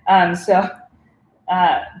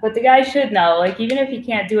 But the guy should know. Like, even if he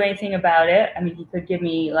can't do anything about it, I mean, he could give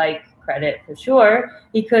me like credit for sure.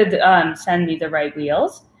 He could send me the right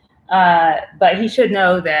wheels. But he should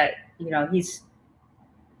know that, you know, he's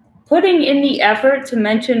putting in the effort to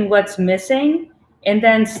mention what's missing and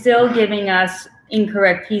then still giving us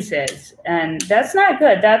incorrect pieces, and that's not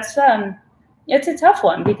good. That's it's a tough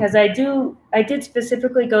one, because I did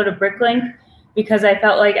specifically go to Bricklink because I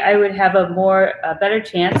felt like I would have a better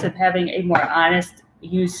chance of having a more honest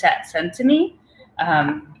used set sent to me.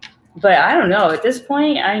 But I don't know, at this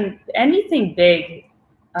point, anything big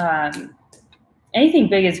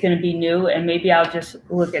is going to be new, and maybe I'll just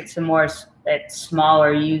look at some more at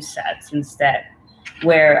smaller used sets instead,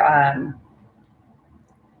 where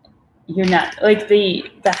you're not like the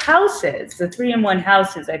houses, the 3-in-1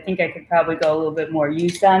 houses. I think I could probably go a little bit more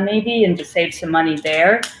used on maybe, and to save some money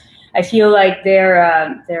there. I feel like they're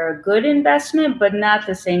a good investment, but not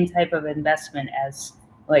the same type of investment as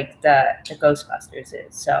like the Ghostbusters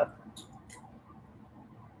is. So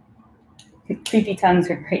creepy tongues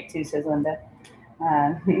are great too, says Linda.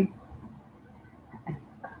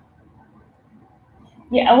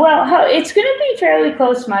 Yeah, well, it's going to be fairly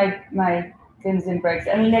close. My Thins and Bricks.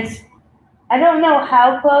 I mean, I don't know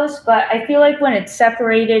how close, but I feel like when it's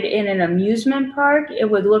separated in an amusement park,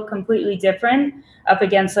 it would look completely different up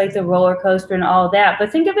against like the roller coaster and all that.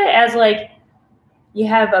 But think of it as like you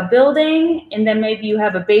have a building, and then maybe you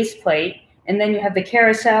have a base plate, and then you have the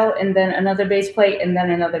carousel, and then another base plate, and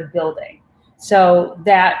then another building. So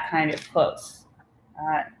that kind of close.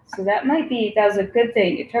 So that was a good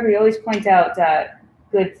thing. Trevor, you always point out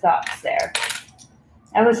good thoughts there.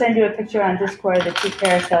 I will send you a picture on Discord of the 2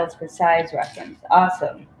 carousels for size reference.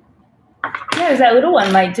 Awesome. Yeah, because that little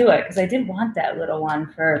one might do it, because I did want that little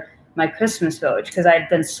one for my Christmas Village, because I've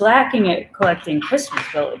been slacking at collecting Christmas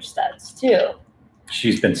Village sets too.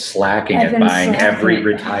 She's been slacking at buying every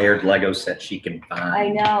retired Lego set she can find. I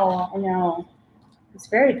know. It's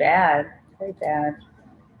very bad. Very bad.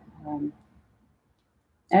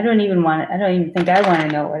 I don't even think I want to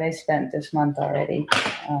know what I spent this month already.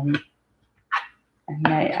 And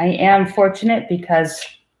I am fortunate because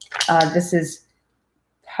this is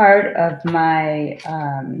part of my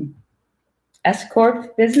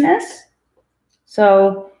S-Corp business.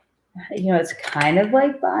 So, you know, it's kind of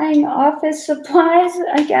like buying office supplies,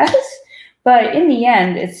 I guess. But in the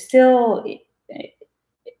end, it's still,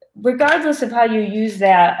 regardless of how you use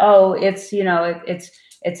that, it's, you know, it's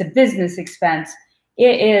a business expense.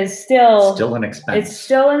 It is still an expense. It's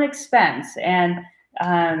still an expense. And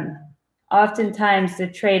oftentimes the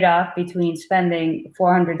trade-off between spending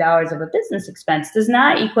 $400 of a business expense does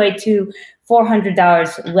not equate to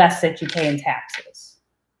 $400 less that you pay in taxes.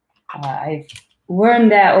 I've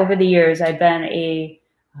learned that over the years. I've been a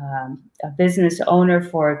business owner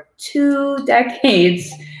for 2 decades.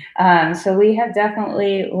 So we have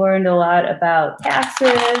definitely learned a lot about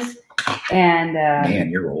taxes. And man,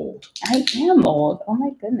 you're old. I am old. Oh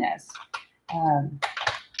my goodness.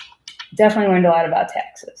 Definitely learned a lot about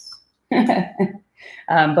taxes.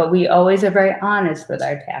 But we always are very honest with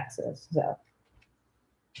our taxes. So,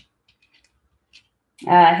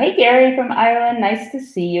 hey, Gary from Ireland. Nice to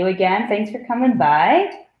see you again. Thanks for coming by.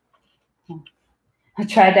 I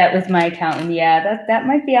tried that with my accountant. Yeah, that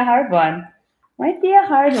might be a hard one. Might be a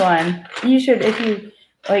hard one. You should, if you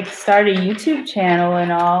like start a YouTube channel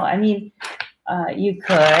and all. I mean, you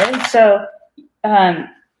could. So,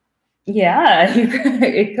 yeah,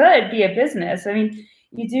 it could be a business. I mean,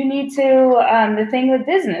 you do need to, the thing with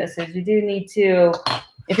business is you do need to,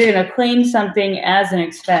 if you're going to claim something as an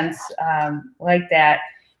expense like that,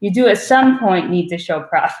 you do at some point need to show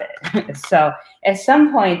profit. So at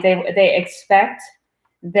some point they expect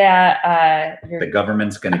that the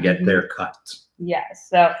government's going to get their cut. Yes.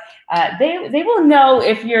 So they will know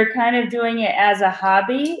if you're kind of doing it as a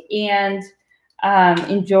hobby and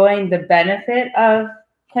enjoying the benefit of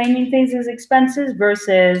claiming things as expenses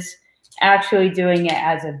versus actually doing it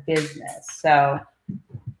as a business. So,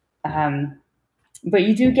 but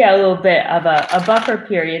you do get a little bit of a buffer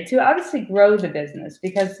period to obviously grow the business,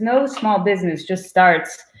 because no small business just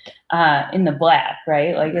starts in the black,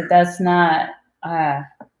 right? Like that's not,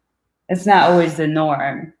 it's not always the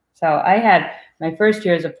norm. So I had my first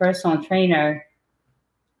year as a personal trainer.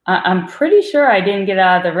 I'm pretty sure I didn't get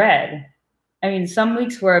out of the red. I mean, some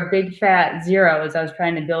weeks were a big fat zero as I was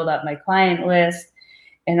trying to build up my client list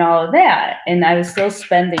and all of that. And I was still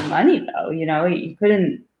spending money though, you know, you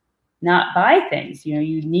couldn't not buy things, you know,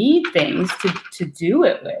 you need things to do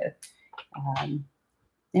it with,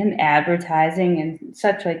 and advertising and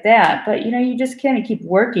such like that. But, you know, you just kind of keep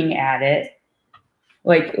working at it,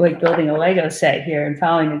 like building a Lego set here and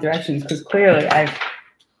following the directions, because clearly I've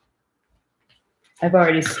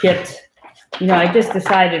already skipped. You know, I just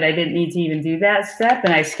decided I didn't need to even do that step,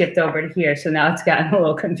 and I skipped over to here. So now it's gotten a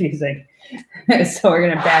little confusing. So we're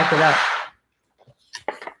going to back it up.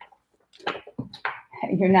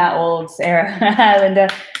 You're not old, Sarah. Linda,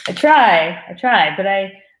 I try, but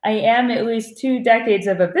I am at least 2 decades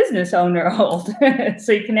of a business owner old.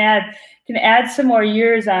 So you can add some more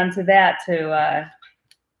years onto that to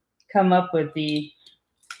come up with the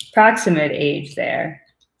approximate age there.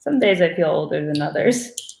 Some days I feel older than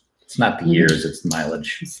others. It's not the years, it's the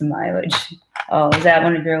mileage. It's the mileage. Oh, is that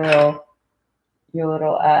one of your little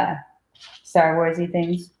Star Warsy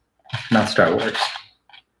things? Not Star Wars.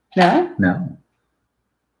 No? No.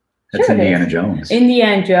 That's sure Indiana Jones.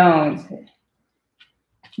 Indiana Jones.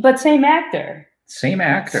 But same actor. Same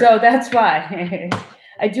actor. So that's why.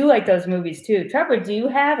 I do like those movies too. Trevor, do you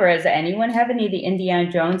have, or does anyone have any of the Indiana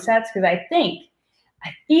Jones sets? Because I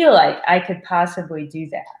feel like I could possibly do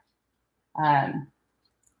that.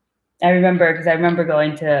 I remember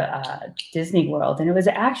going to Disney World, and it was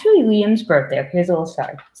actually Liam's birthday. Here's a little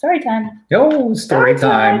story time. Oh, story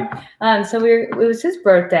time. So it was his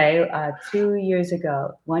birthday 1 year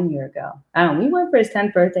ago. We went for his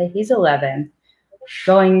 10th birthday. He's 11,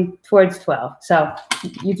 going towards 12. So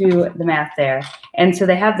you do the math there. And so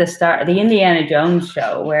they have the Indiana Jones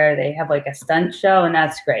show, where they have like a stunt show, and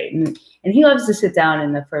that's great. And he loves to sit down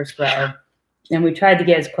in the first row. And we tried to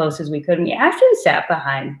get as close as we could. And we actually sat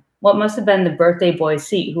behind what must have been the birthday boy's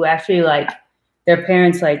seat, who actually, like, their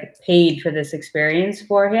parents like paid for this experience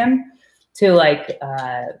for him to, like,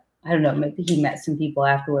 I don't know, maybe he met some people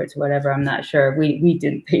afterwards or whatever. I'm not sure. We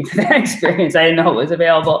didn't pay for that experience. I didn't know it was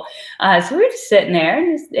available. So we were just sitting there,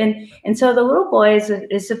 and so the little boy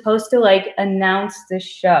is supposed to like announce the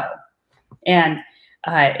show, and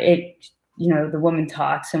the woman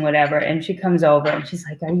talks and whatever, and she comes over and she's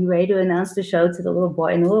like, "Are you ready to announce the show to the little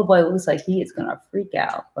boy?" And the little boy looks like he is gonna freak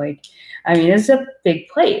out. Like, I mean, it's a big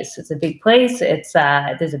place. It's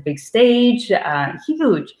there's a big stage,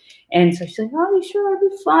 huge. And so she's like, "Oh, you sure it'll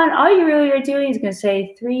be fun? All you really are doing is gonna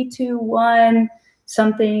say 3, 2, 1,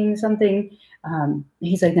 something."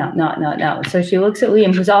 He's like, no. So she looks at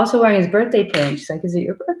Liam, who's also wearing his birthday pin. She's like, "Is it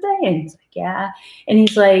your birthday?" And he's like, "Yeah." And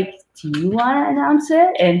he's like, "Do you want to announce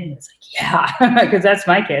it?" And he's like, "Yeah," because that's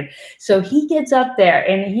my kid. So he gets up there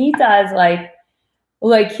and he does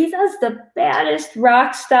like he does the baddest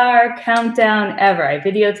rock star countdown ever. I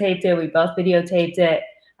videotaped it. We both videotaped it.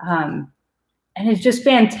 And it's just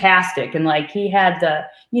fantastic. And like he had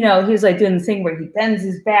he was like doing the thing where he bends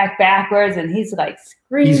his back backwards and he's like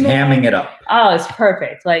screaming. He's hamming it up. Oh, it's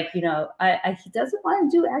perfect. Like, he doesn't want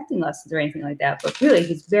to do acting lessons or anything like that, but really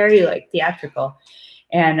he's very like theatrical.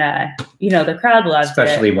 And, the crowd loves it.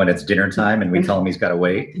 Especially when it's dinner time and we tell him he's got to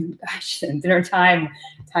wait. Gosh, dinner time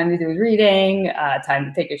to do his reading, time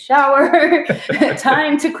to take a shower,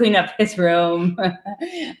 time to clean up his room.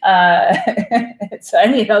 So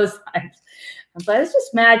any of those times. But it's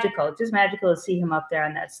just magical. It's just magical to see him up there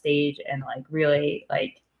on that stage and like really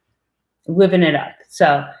like living it up.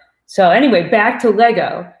 So anyway, back to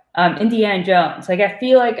Lego. Indiana Jones. Like, I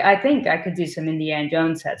think I could do some Indiana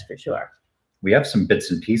Jones sets for sure. We have some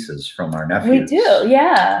bits and pieces from our nephews. We do,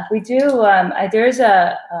 yeah, we do. There's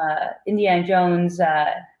a Indiana Jones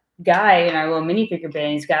guy in our little minifigure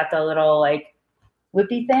band. He's got the little like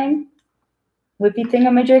whippy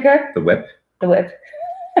thingamajigger. The whip. The whip.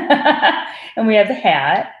 And we have the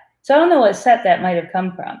hat. So I don't know what set that might have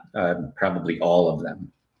come from. Probably all of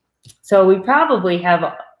them. So we probably have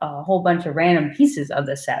a whole bunch of random pieces of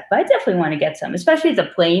the set, but I definitely want to get some, especially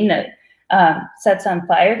the plane that sets on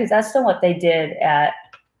fire, because that's still what they did at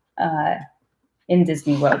in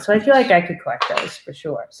Disney World. So I feel like I could collect those for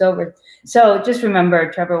sure. So just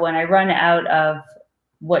remember, Trevor, when I run out of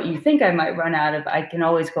what you think I might run out of, I can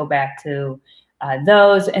always go back to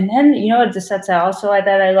those. And then, you know, the sets that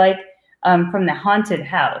I like from the haunted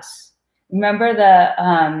house. Remember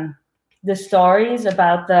the stories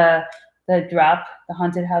about the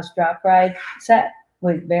haunted house drop ride set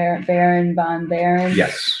with Baron von Baron?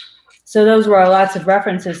 Yes. So those were lots of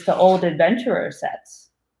references to old adventurer sets,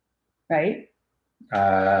 right?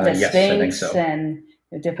 The yes, Sphinx I think so. And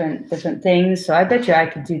the different things. So I bet you I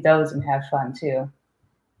could do those and have fun too.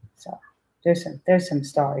 So there's some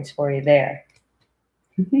stories for you there.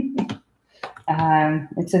 It's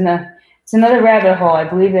another rabbit hole. I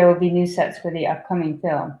believe there will be new sets for the upcoming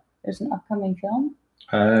film. There's an upcoming film?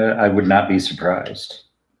 I would not be surprised.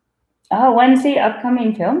 Oh, when's the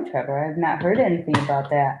upcoming film, Trevor? I've not heard anything about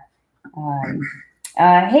that.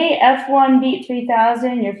 Hey, F1 Beat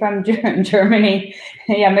 3000, you're from Germany.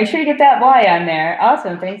 Yeah, make sure you get that Y on there.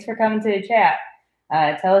 Awesome. Thanks for coming to the chat.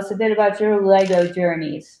 Tell us a bit about your Lego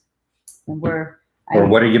journeys. And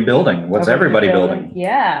what are you building? What's everybody building?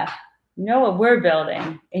 Yeah. You know what we're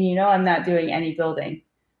building, and you know I'm not doing any building.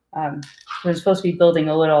 We're supposed to be building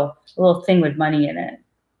a little thing with money in it.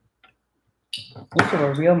 Wish it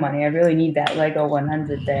were real money. I really need that Lego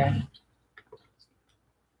 100 there.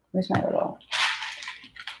 Where's my little?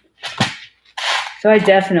 So I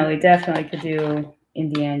definitely could do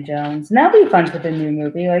Indiana Jones. And that'll be fun for the new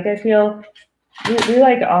movie. Like, I feel we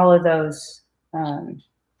like all of those.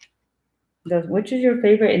 Which is your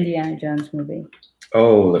favorite Indiana Jones movie?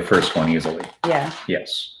 Oh, the first one easily. Yeah.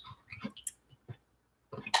 Yes.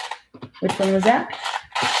 Which one was that?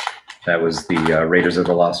 That was the Raiders of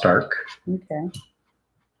the Lost Ark. Okay.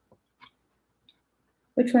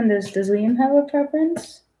 Which one does Liam have a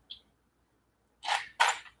preference?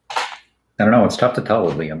 I don't know. It's tough to tell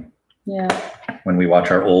with Liam. Yeah. When we watch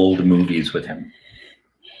our old movies with him.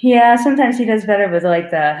 Yeah, sometimes he does better with like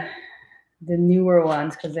the newer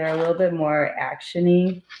ones because they're a little bit more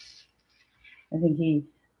action-y. I think he,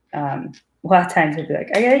 a lot of times he'll be like,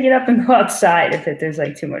 I gotta get up and go outside if there's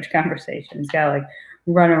like too much conversation. He's gotta like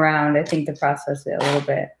run around, I think, to process it a little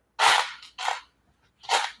bit.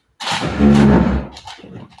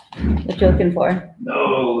 What you looking for?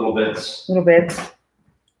 No, little bits. Little bits.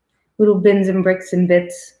 Little bins and bricks and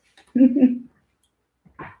bits.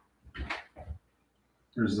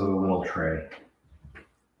 There's the little tray.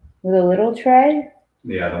 With a little tray?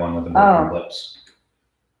 Yeah, the one with the broken lips.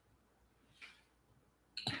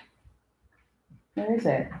 Where is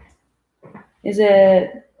it? Is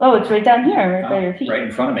it? Oh, it's right down here, right by your feet. Right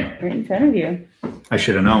in front of me. Right in front of you. I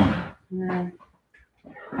should have known.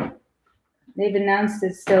 They've announced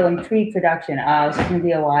it's still in pre-production. It's going to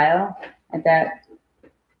be a while. I bet.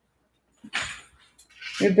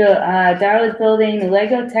 Darla's building the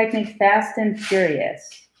Lego Technic Fast and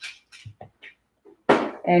Furious.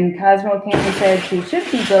 And Cosmo Candy said she should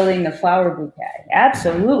be building the flower bouquet.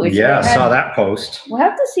 Absolutely. Yeah, I saw that post. We'll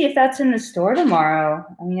have to see if that's in the store tomorrow.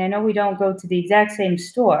 I mean, I know we don't go to the exact same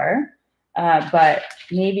store, but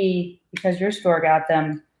maybe because your store got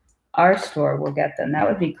them, our store will get them. That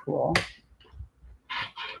would be cool.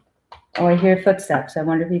 Oh, I hear footsteps. I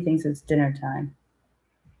wonder if he thinks it's dinner time.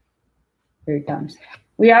 Here he comes.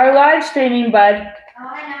 We are live streaming, bud. Oh,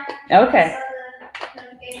 I know. Okay.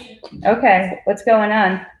 Okay. What's going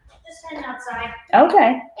on? Just heading outside.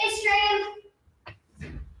 Okay. Hey, stream.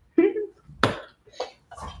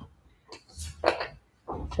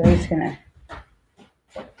 So he's gonna.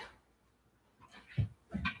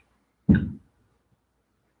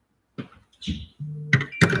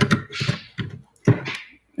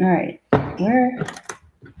 All right. Where?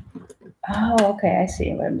 Oh, okay. I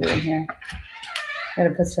see what I'm doing here.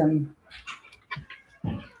 Gotta put some.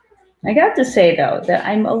 I got to say though that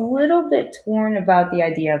I'm a little bit torn about the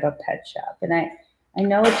idea of a pet shop, and I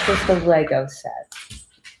know it's just a Lego set,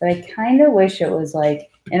 but I kind of wish it was like,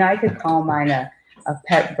 and I could call mine a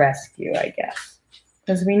pet rescue, I guess,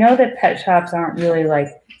 because we know that pet shops aren't really like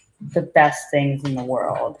the best things in the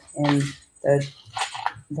world in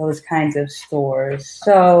those kinds of stores.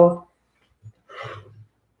 So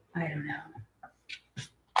I don't know.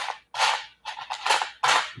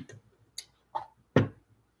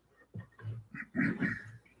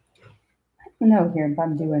 I don't know here if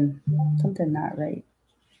I'm doing something not right.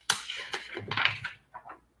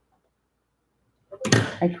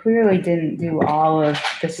 I clearly didn't do all of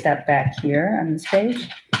the step back here on this page,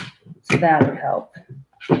 so that would help.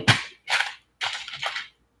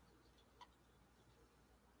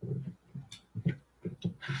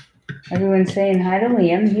 Everyone's saying hi to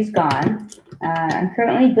Liam. He's gone. I'm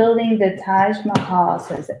currently building the Taj Mahal,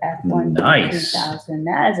 says F1 Nice. 3000.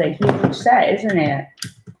 That is a huge set, isn't it?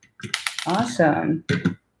 Awesome.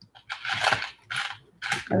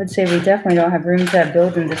 I would say we definitely don't have room to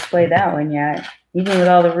build and display that one yet. Even with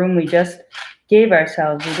all the room we just gave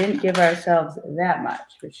ourselves, we didn't give ourselves that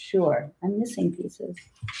much, for sure. I'm missing pieces.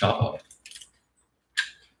 Uh-oh.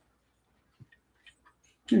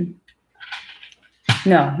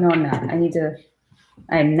 No, I'm not.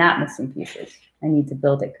 I am not missing pieces. I need to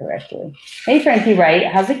build it correctly. Hey, Frankie Wright,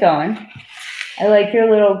 how's it going? I like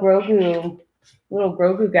your little Grogu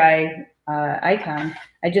guy icon.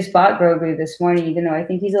 I just bought Grogu this morning, even though I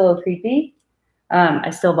think he's a little creepy. I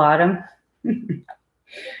still bought him.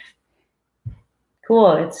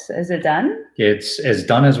 Cool. Is it done? It's as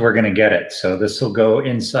done as we're going to get it. So this will go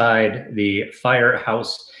inside the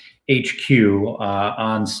Firehouse HQ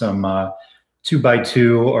on some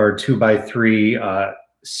 2x2 or 2x3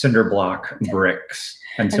 cinder block bricks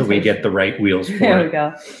until we get the right wheels for it. There we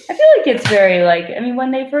go. I feel like it's very when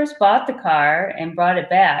they first bought the car and brought it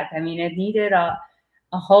back, it needed a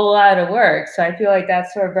whole lot of work. So I feel like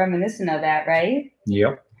that's sort of reminiscent of that, right?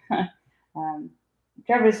 Yep.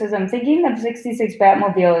 Trevor says, I'm thinking the 66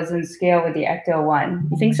 Batmobile is in scale with the Ecto-1.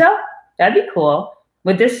 You think so? That'd be cool.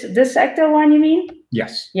 With this Ecto-1, you mean?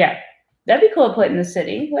 Yes. Yeah. That'd be cool to put in the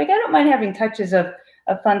city. I don't mind having touches of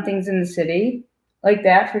fun things in the city. Like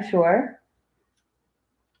that, for sure.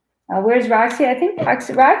 Where's Roxy? I think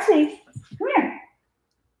Roxy, come here.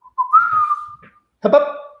 Hop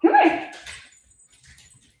up. Come here.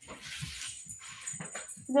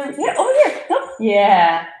 Yeah, over here. Oh,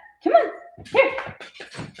 yeah. Come on. Here.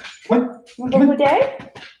 Come on. You want to go with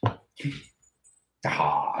Dad?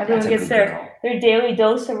 Oh, Everyone gets their daily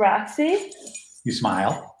dose of Roxy. You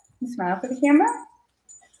smile. You smile for the camera.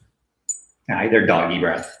 They're doggy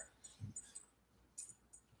breath.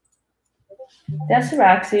 That's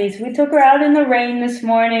Roxy's. We took her out in the rain this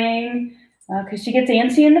morning because she gets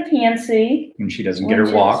antsy in the pantsy. And she doesn't get her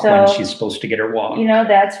walk when she's supposed to get her walk.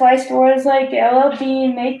 That's why stores like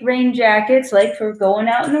LLB make rain jackets, for going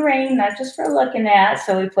out in the rain, not just for looking at.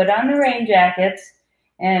 So we put on the rain jackets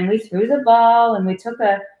and we threw the ball and we took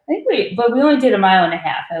but we only did 1.5 miles.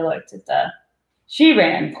 I looked at she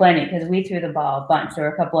ran plenty because we threw the ball a bunch. There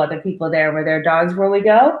were a couple other people there where their dogs where we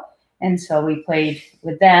go. And so we played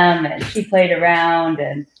with them and she played around.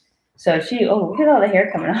 And so look at all the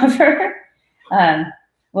hair coming off her.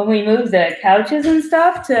 When we moved the couches and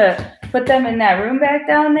stuff to put them in that room back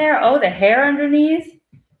down there, the hair underneath.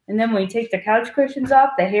 And then when we take the couch cushions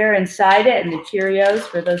off, the hair inside it and the Cheerios,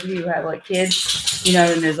 for those of you who have kids,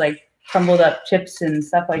 and there's crumbled up chips and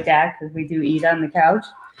stuff like that because we do eat on the couch.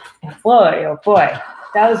 Boy, oh boy,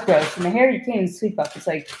 that was gross. And the hair you can't even sweep up. It's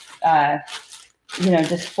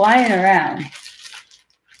just flying around.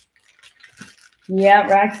 Yeah,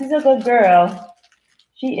 Roxy's a good girl.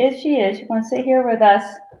 She is. She wants to sit here with us.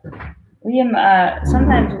 Liam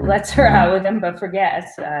sometimes lets her out with him, but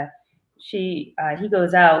forgets. He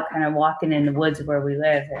goes out kind of walking in the woods where we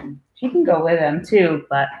live, and she can go with him too,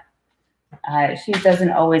 but she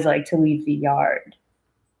doesn't always like to leave the yard.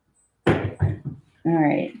 All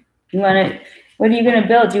right. What are you going to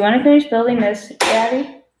build? Do you want to finish building this,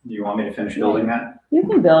 Daddy? Do you want me to finish building that? You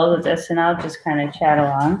can build with this, and I'll just kind of chat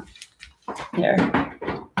along. Here.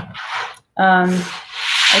 I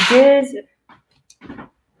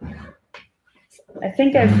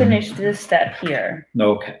think I finished this step here.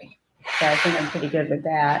 Okay. So I think I'm pretty good with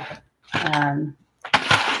that. I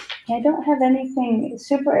don't have anything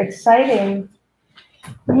super exciting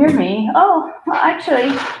near me. Oh, well,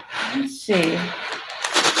 actually, let's see.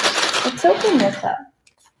 Let's open this up.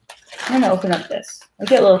 I'm going to open up this. I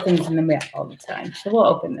get little things in the mail all the time, so we'll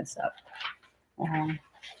open this up.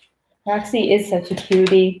 Roxy is such a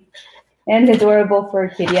cutie and adorable for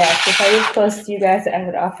a kid. Yes, if I was close to you guys, I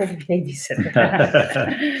would offer to babysit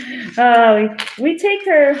her. We take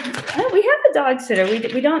her. We have a dog sitter. We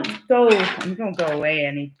don't go. We don't go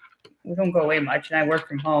away We don't go away much, and I work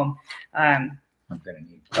from home. I'm gonna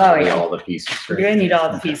need all the pieces. You're gonna need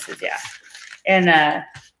all the pieces, yeah. And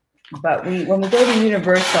But when we go to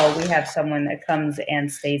Universal, we have someone that comes and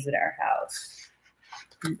stays at our house.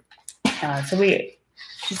 So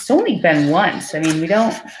it's only been once. I mean, we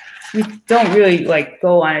don't really like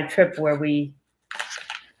go on a trip where we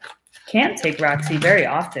can't take Roxy very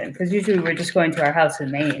often, because usually we're just going to our house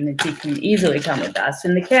in Maine and she can easily come with us.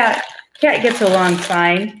 And the cat gets along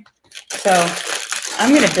fine. So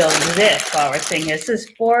I'm going to build this while we're sitting here. This is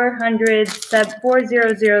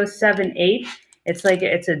 40078. It's like,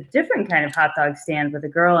 it's a different kind of hot dog stand with a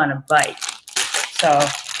girl on a bike. So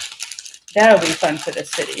that'll be fun for the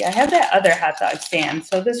city. I have that other hot dog stand.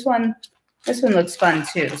 So this one looks fun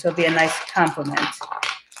too. So it'll be a nice compliment.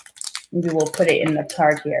 Maybe we'll put it in the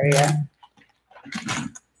park area.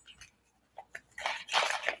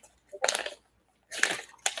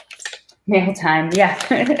 Mail time, yeah.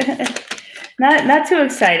 Not too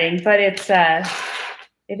exciting, but it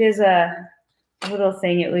is a little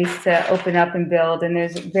thing at least to open up and build. And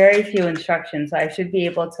there's very few instructions. So I should be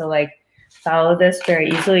able to like follow this very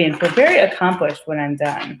easily and feel very accomplished when I'm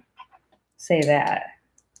done. Say that.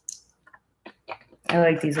 I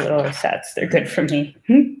like these little sets. They're good for me.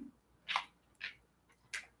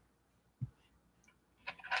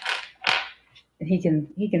 He can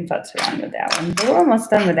futz around with that one. But we're almost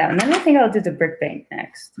done with that one. Then I think I'll do the brick bank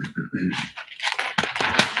next.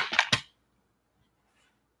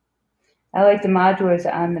 I like the modulars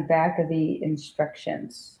on the back of the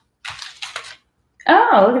instructions.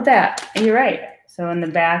 Oh, look at that. You're right. So in the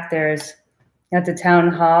back, there's at the town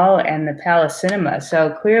hall and the Palace Cinema.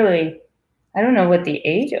 So clearly, I don't know what the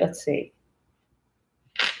age, let's see.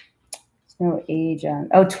 There's no age on,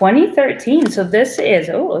 2013. So this is,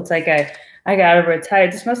 it's like I got to retire.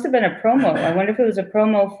 This must have been a promo. I wonder if it was a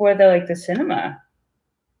promo for the cinema.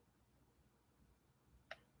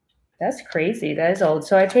 That's crazy. That is old.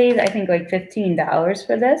 So I paid, I think, like $15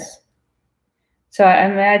 for this. So I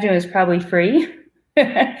imagine it was probably free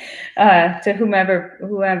to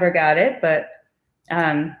whomever got it. But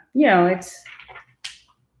you know, it's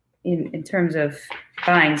in terms of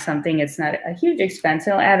buying something, it's not a huge expense.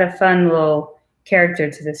 It'll add a fun little character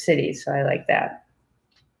to the city. So I like that.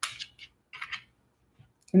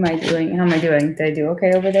 How am I doing? Did I do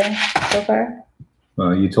okay over there so far?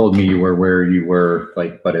 Well, you told me you were where you were,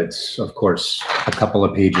 but it's, of course, a couple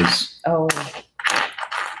of pages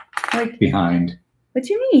behind. What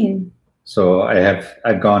do you mean? So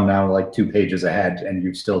I've gone now like 2 pages ahead, and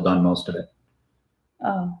you've still done most of it.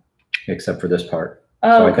 Oh. Except for this part.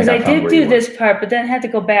 Oh, because I did do this part, but then I had to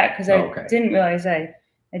go back because I didn't realize I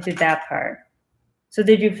did that part. So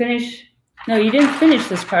did you finish? No, you didn't finish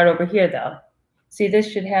this part over here, though. See,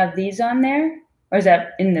 this should have these on there, or is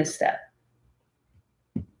that in this step?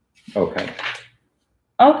 Okay.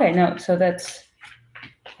 Okay, no, so that's,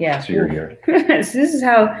 yeah. So you're here. So this is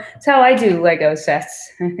how I do Lego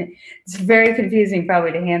sets. It's very confusing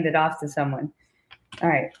probably to hand it off to someone. All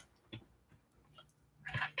right.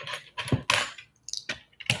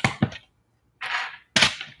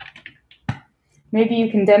 Maybe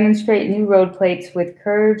you can demonstrate new road plates with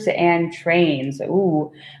curves and trains.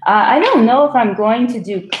 Ooh, I don't know if I'm going to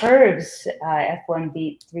do curves, F1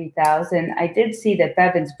 Beat 3000. I did see that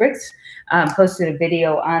Bevan's Bricks posted a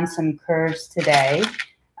video on some curves today.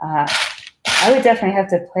 I would definitely have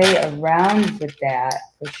to play around with that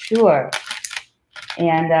for sure.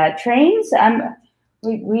 And trains,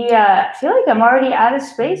 we feel like I'm already out of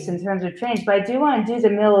space in terms of trains, but I do want to do the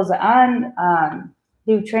mills on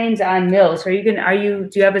do trains on mills. Do you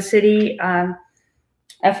have a city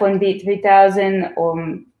F1 Beat 3000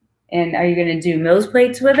 and are you going to do mills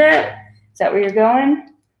plates with it? Is that where you're going?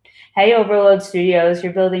 Hey, Overload Studios,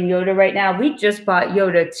 you're building Yoda right now. We just bought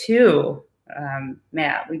Yoda too,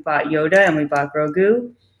 Matt. We bought Yoda and we bought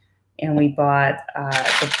Grogu and we bought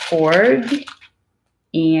the Porg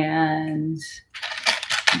and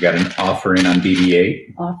you got an offering on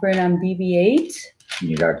BB-8. Offering on BB-8.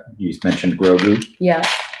 You mentioned Grogu. Yeah.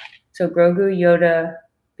 So Grogu, Yoda,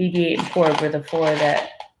 BB-8, and Porg were the 4 that.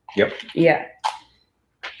 Yep. Yeah.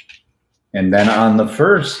 And then on the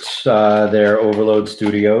first, there, Overload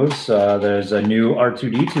Studios, there's a new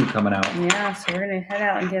R2-D2 coming out. Yeah, so we're gonna head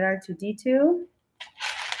out and get R2-D2.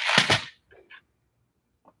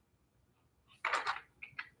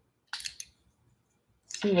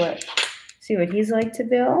 See what he's like to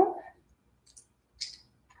build.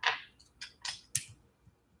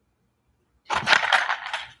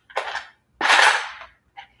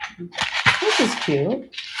 This is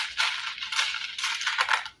cute.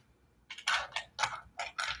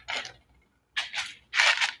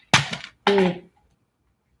 The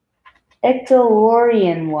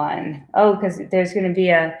Ecto-1 one. Oh, because there's going to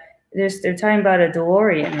be they're talking about a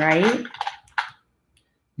DeLorean, right?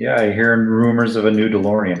 Yeah, I hear rumors of a new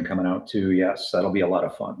DeLorean coming out too. Yes, that'll be a lot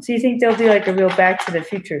of fun. So you think there'll be like a real Back to the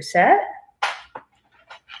Future set?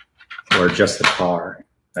 Or just the car.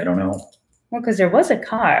 I don't know. Well, because there was a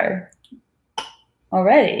car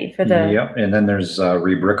already for the. Yep, and then there's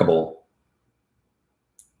rebrickable.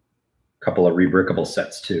 A couple of rebrickable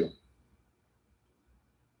sets too.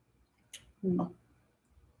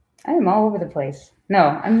 I am all over the place.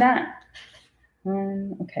 No, I'm not.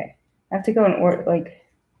 Okay, I have to go in order. Like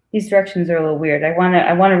these directions are a little weird. I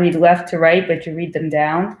wanna read left to right, but you read them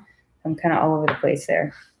down. I'm kind of all over the place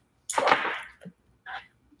there.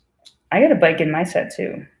 I got a bike in my set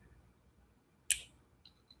too.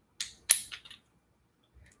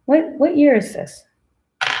 What year is this?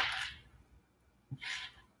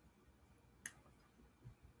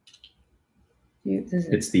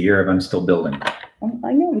 It's the year of I'm still building. Oh,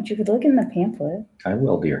 I know, but you could look in the pamphlet. I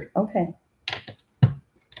will, dear. Okay.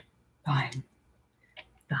 Fine.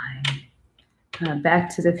 Back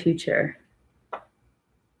to the Future.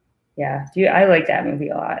 Yeah, I like that movie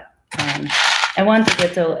a lot. I wanted to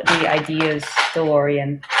get to the Ideas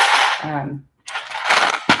DeLorean. Come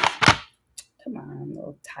on,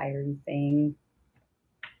 little tired thing.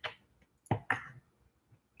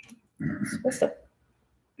 Supposed to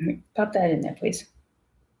pop that in there, please.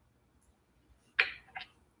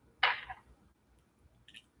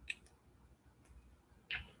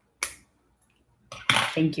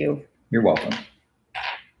 Thank you. You're welcome.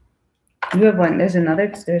 You have one. There's another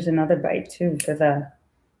bite too for the.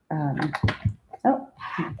 Oh,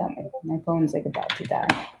 I thought my phone's like about to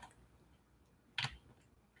die.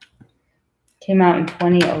 Came out in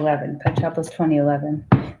 2011. Pet Shop was 2011.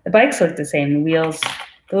 The bikes look the same. The wheels,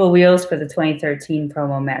 the little wheels for the 2013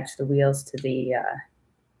 promo match the wheels to the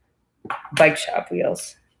bike shop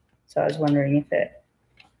wheels. So I was wondering if it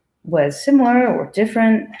was similar or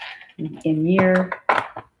different in year.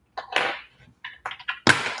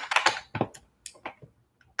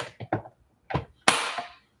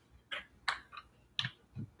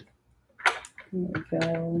 There we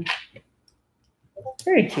go.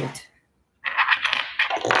 Very cute.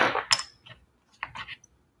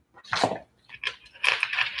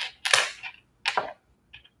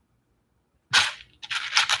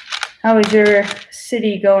 How is your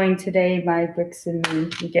city going today, my bricks and me?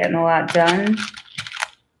 You getting a lot done?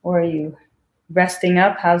 Or are you resting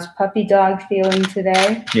up? How's puppy dog feeling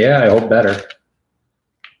today? Yeah, I hope better.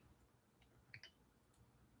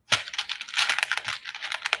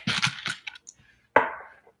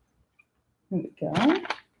 There we go.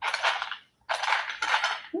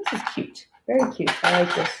 This is cute. Very cute. I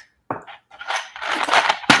like this.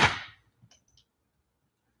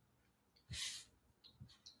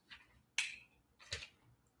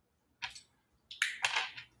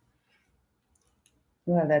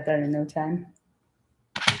 We'll have that done in no time.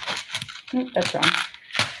 Nope, that's wrong.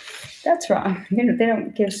 That's wrong. They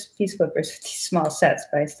don't give piece clippers with these small sets,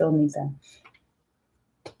 but I still need them.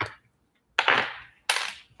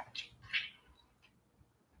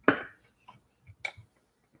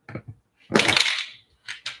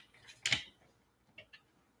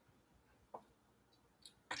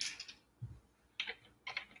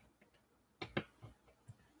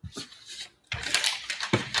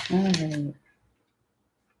 All right.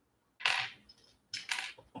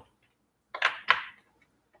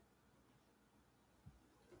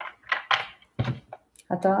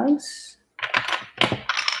 Hot dogs.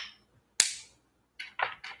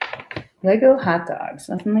 Lego hot dogs.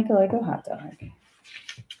 Nothing like a Lego hot dog.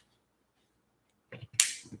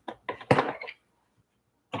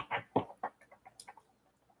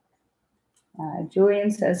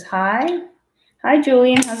 Julian says hi. Hi,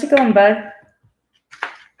 Julian. How's it going, bud?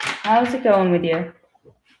 How's it going with you?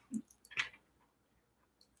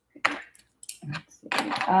 Let's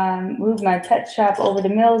see. Moved my pet shop over to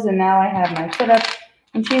Mills, and now I have my foot up.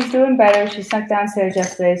 And she's doing better. She snuck downstairs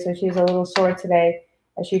yesterday, so she's a little sore today,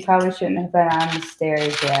 as she probably shouldn't have been on the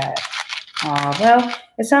stairs yet. Oh, well,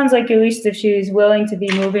 it sounds like at least if she's willing to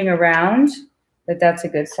be moving around, that's a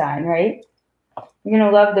good sign, right? You're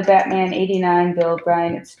going to love the Batman 89 build,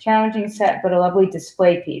 Brian. It's a challenging set, but a lovely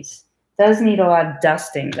display piece. Does need a lot of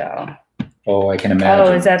dusting, though. Oh, I can imagine.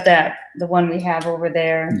 Oh, is that the one we have over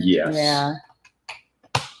there? Yes. Yeah.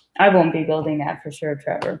 I won't be building that for sure,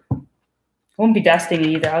 Trevor. Won't be dusting it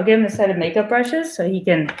either. I'll give him a set of makeup brushes so he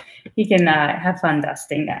can have fun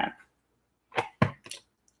dusting that.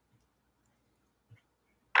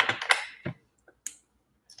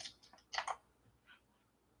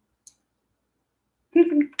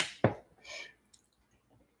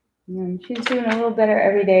 She's doing a little better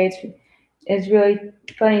every day. It's really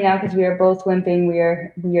funny now because we are both limping. We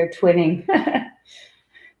are twinning.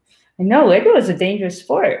 I know Lego is a dangerous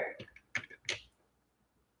sport.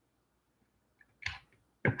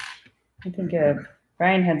 I think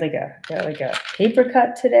Brian had got a paper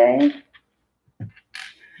cut today.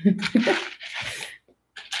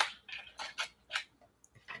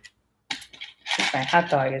 My hot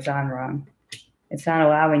dog is on wrong. It's not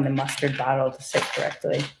allowing the mustard bottle to sit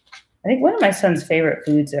correctly. I think one of my son's favorite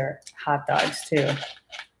foods are hot dogs too.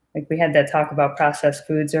 Like we had that talk about processed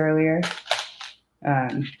foods earlier.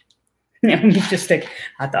 We just stick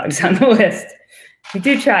hot dogs on the list. We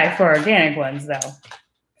do try for organic ones though.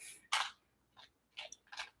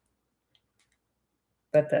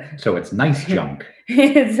 But so it's nice junk.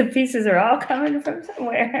 The pieces are all coming from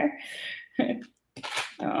somewhere.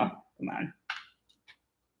 Oh, come on.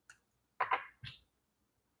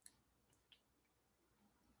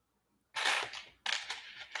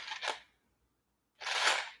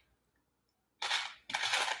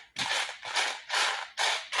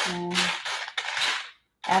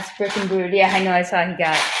 Ask Brick and Brood. Yeah, I know. I saw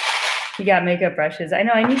he got makeup brushes. I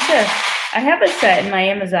know. I have a set in my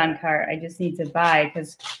Amazon cart. I just need to buy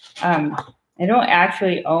because I don't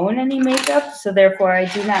actually own any makeup, so therefore I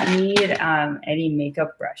do not need any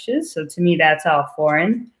makeup brushes. So to me, that's all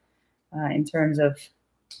foreign in terms of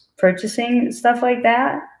purchasing stuff like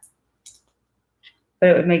that. But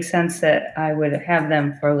it would make sense that I would have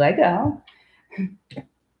them for Lego.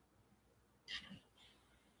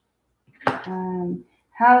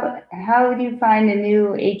 How do you find a new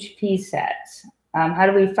HP set? How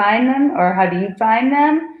do we find them, or how do you find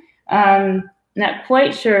them? Not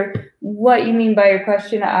quite sure what you mean by your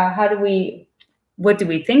question. What do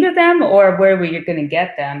we think of them, or where we're going to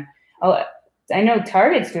get them? Oh, I know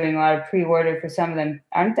Target's doing a lot of pre-order for some of them,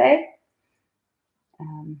 aren't they?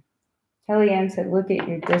 Kellyanne said, look at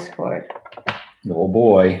your Discord. Oh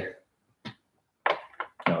boy.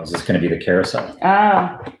 Oh, is this going to be the carousel?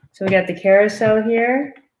 Oh, so we got the carousel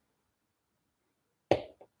here.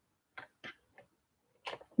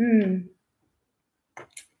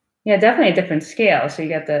 Yeah, definitely a different scale. So you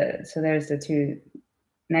got so there's the two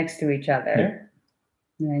next to each other.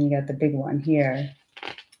 Yeah. And then you got the big one here.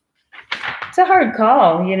 It's a hard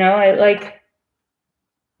call, you know. At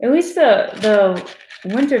least the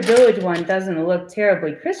Winter Village one doesn't look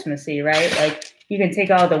terribly Christmassy, right? Like you can take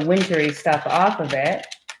all the wintry stuff off of it.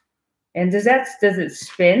 And does it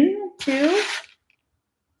spin too?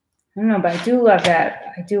 I don't know, but I do love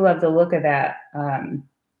that. I do love the look of that.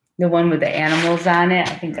 The one with the animals on it.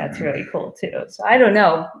 I think that's really cool too. So I don't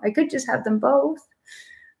know. I could just have them both.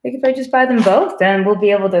 Like if I just buy them both, then we'll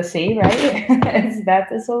be able to see, right? Is that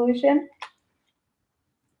the solution?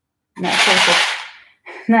 Not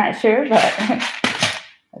sure, but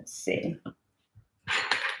let's see.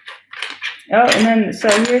 Oh, and then so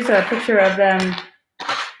here's a picture of them.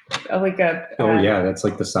 Oh, yeah, that's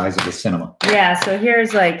like the size of the cinema. Yeah, so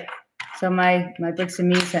here's so my Bricks and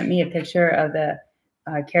Me sent me a picture of the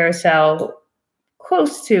carousel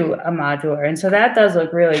close to a modular, and so that does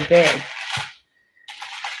look really big.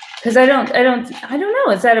 Because I don't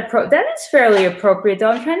know. Is that that is fairly appropriate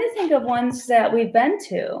though? I'm trying to think of ones that we've been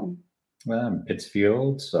to.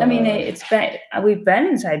 Pittsfield. I mean, we've been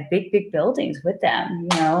inside big buildings with them.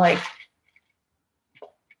 You know, like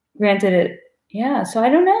granted yeah. So I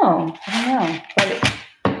don't know. But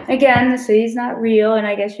again, the city's not real, and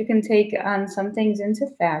I guess you can take on some things into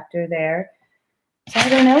factor there. So I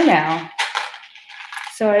don't know now.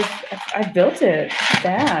 So I built it.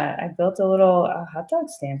 I built a little hot dog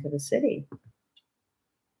stand for the city.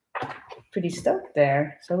 Pretty stoked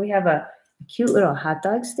there. So we have a cute little hot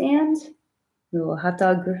dog stand, little hot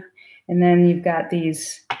dog, and then you've got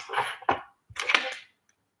these.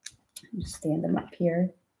 Just stand them up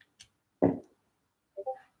here.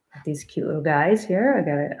 These cute little guys here. I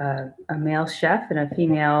got a male chef and a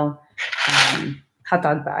female hot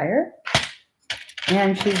dog buyer.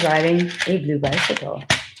 And she's riding a blue bicycle.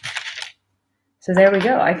 So there we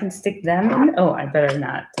go. I can stick them in. Oh, I better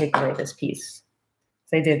not take away this piece.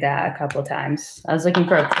 So I did that a couple times. I was looking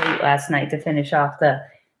for a plate last night to finish off the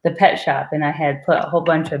pet shop, and I had put a whole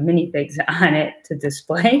bunch of minifigs on it to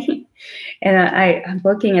display. And I'm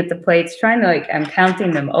looking at the plates, trying to I'm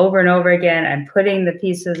counting them over and over again. I'm putting the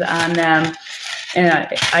pieces on them, and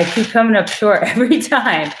I keep coming up short every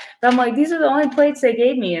time. But I'm like, these are the only plates they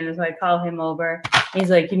gave me. And so I call him over.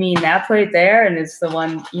 He's like, you mean that plate there? And it's the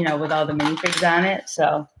one, with all the minifigs on it.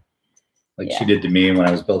 So. Yeah. She did to me when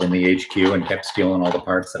I was building the HQ and kept stealing all the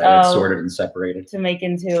parts that I had sorted and separated. To make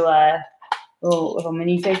into little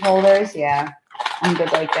minifig holders. Yeah, I'm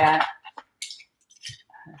good like that.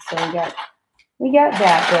 So we got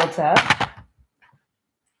that built up.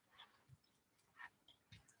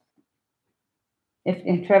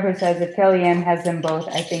 If Trevor says if Kellyanne has them both,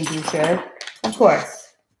 I think you should. Of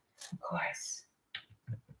course. Of course.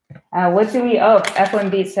 What do we,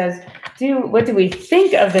 F1 Beat says, what do we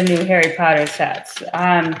think of the new Harry Potter sets?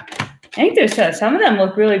 I think there's some of them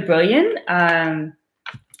look really brilliant.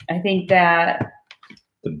 I think that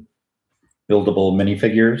the buildable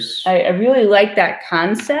minifigures. I really like that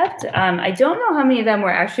concept. I don't know how many of them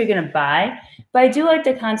we're actually going to buy, but I do like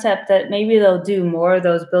the concept that maybe they'll do more of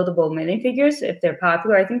those buildable minifigures if they're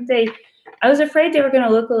popular. I was afraid they were going to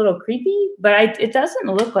look a little creepy, but it doesn't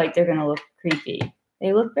look like they're going to look creepy.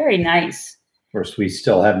 They look very nice. Of course, we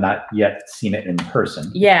still have not yet seen it in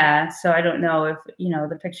person. Yeah, so I don't know if,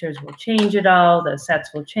 the pictures will change at all, the sets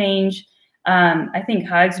will change. I think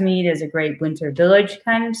Hogsmeade is a great Winter Village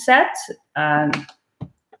kind of set. And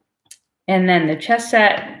then the chess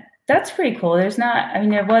set, that's pretty cool. There was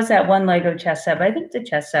that one Lego chess set, but I think the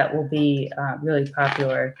chess set will be really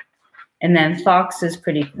popular. And then Fox is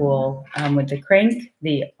pretty cool with the crank,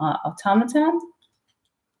 the automaton,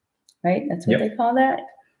 right? That's what they call that.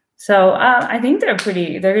 So I think they're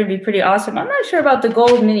going to be pretty awesome. I'm not sure about the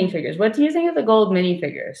gold minifigures. What do you think of the gold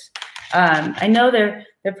minifigures? I know they're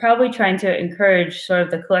probably trying to encourage sort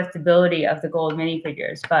of the collectability of the gold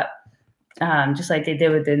minifigures, but just like they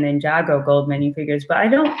did with the Ninjago gold minifigures. But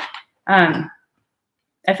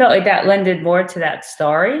I felt like that lended more to that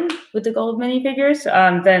story with the gold minifigures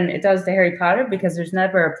than it does to Harry Potter, because there's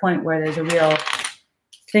never a point where there's a real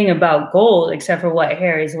thing about gold except for what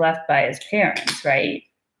Harry's left by his parents, right?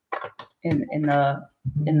 In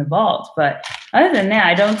the vault. But other than that,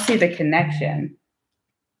 I don't see the connection.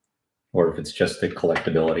 Or if it's just the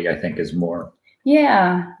collectability, I think is more.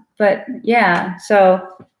 Yeah, but yeah, so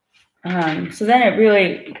then it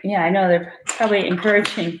really, I know they're probably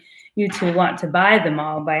encouraging you to want to buy them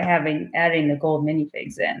all by adding the gold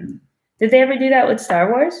minifigs in. Did they ever do that with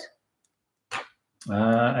Star Wars?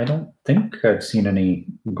 I don't think I've seen any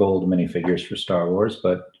gold minifigures for Star Wars,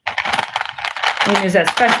 but there's that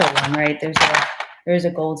special one, right? There's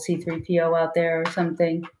a gold C-3PO out there or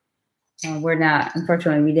something. We're not,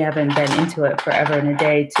 unfortunately, we haven't been into it forever and a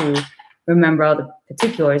day to remember all the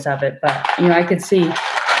particulars of it. But I could see,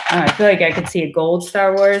 I feel like I could see a gold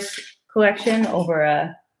Star Wars collection over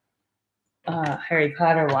a Harry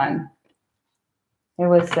Potter one. There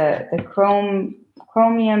was the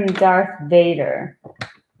chromium Darth Vader.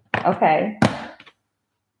 Okay.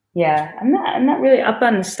 Yeah, I'm not really up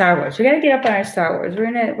on the Star Wars. We got to get up on our Star Wars.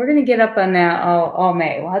 We're gonna get up on that all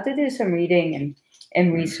May. We'll have to do some reading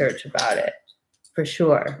and research about it for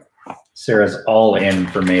sure. Sarah's all in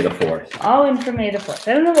for May the 4th. All in for May the 4th.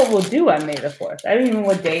 I don't know what we'll do on May the 4th. I don't even know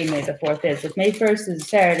what day May the 4th is. If May 1st is a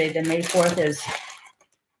Saturday, then May 4th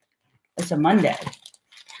it's a Monday,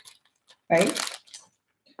 right?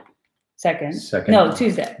 Second. No,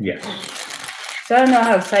 Tuesday. Yes. So I don't know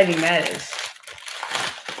how exciting that is.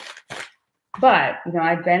 But,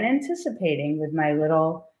 I've been anticipating with my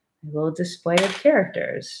little display of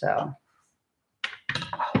characters, so.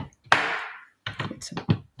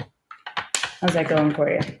 How's that going for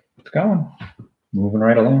you? It's going. Moving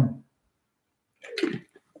right along.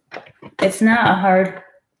 It's not a hard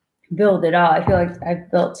build at all. I feel like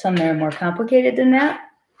I've built some that are more complicated than that.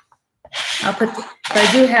 But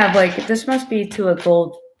I do have, this must be to a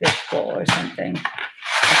goldfish bowl or something,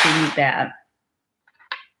 if you need that.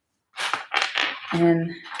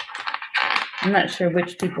 And I'm not sure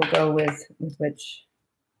which people go with which.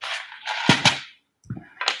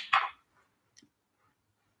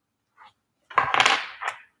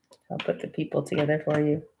 I'll put the people together for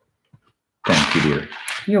you. Thank you, dear.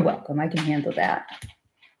 You're welcome. I can handle that.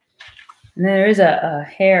 And then there is a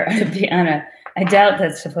hair on a. I doubt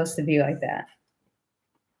that's supposed to be like that.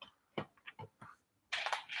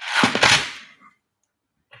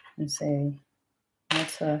 Let's say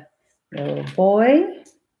that's a little boy.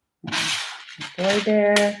 A boy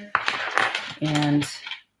there. And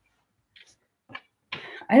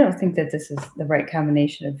I don't think that this is the right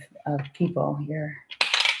combination of people here.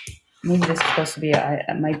 Maybe this is supposed to be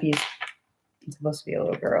it's supposed to be a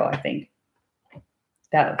little girl, I think.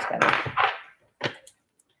 That looks better.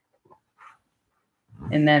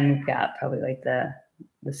 And then we've got probably the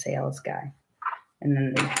sales guy. And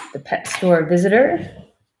then the pet store visitor.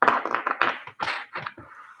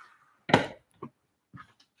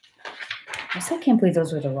 I still can't believe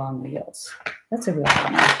those were the wrong wheels. That's a real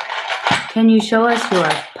bummer. Can you show us your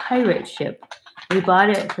pirate ship? We bought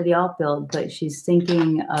it for the alt build, but she's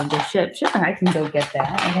thinking of the ship. Sure, I can go get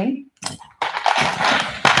that, okay?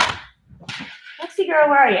 Lexi girl,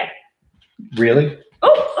 where are you? Really?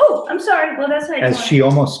 Oh, I'm sorry. Well, that's right. As she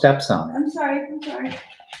almost steps on it. I'm sorry.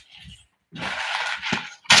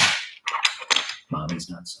 Mommy's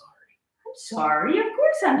not sorry. I'm sorry. Of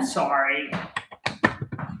course I'm sorry.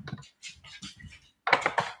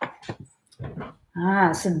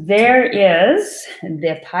 So there is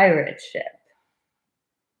the pirate ship.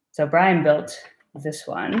 So Brian built this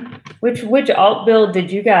one. Which alt build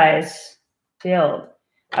did you guys build?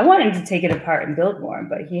 I want him to take it apart and build more,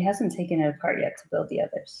 but he hasn't taken it apart yet to build the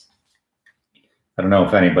others. I don't know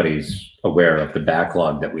if anybody's aware of the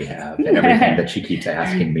backlog that we have and everything that she keeps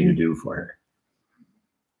asking me to do for her.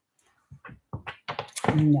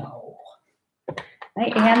 No,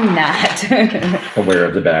 I am not. Aware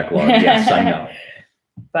of the backlog, yes, I know.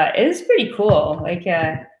 But it is pretty cool. Like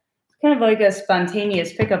kind of like a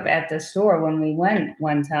spontaneous pickup at the store when we went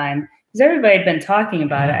one time. Because everybody had been talking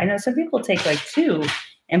about it. I know some people take like 2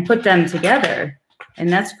 and put them together. And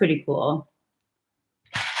that's pretty cool.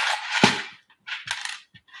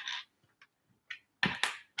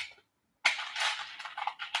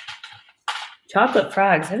 Chocolate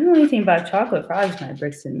frogs. I don't know anything about chocolate frogs, my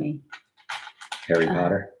bricks and me. Harry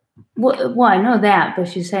Potter. Well, I know that, but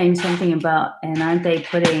she's saying something about, and aren't they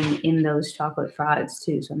putting in those chocolate frogs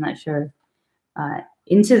too? So I'm not sure.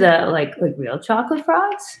 Into the like real chocolate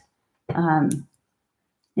frogs.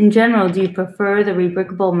 In general, do you prefer the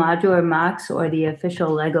rebrickable modular mocks or the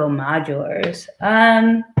official Lego modulars?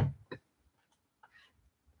 Kind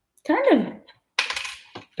of.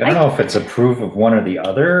 I don't know if it's a proof of one or the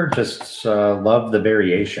other. Just love the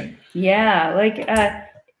variation. Yeah, like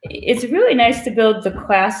it's really nice to build the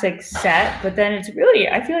classic set, but then it's really,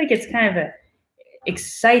 I feel like it's kind of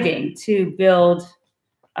exciting to build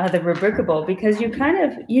the rebrickable because you kind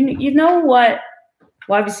of, you know what,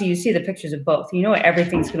 well, obviously you see the pictures of both. You know what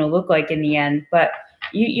everything's going to look like in the end, but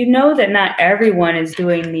you know that not everyone is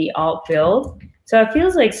doing the alt build. So it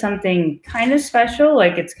feels like something kind of special,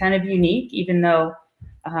 like it's kind of unique, even though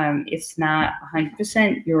it's not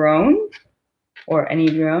 100% your own or any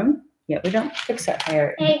of your own. Yeah, we don't fix our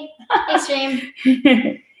hair. Hey, stream.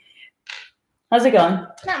 How's it going?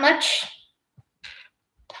 Not much.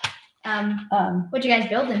 What you guys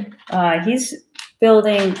building? He's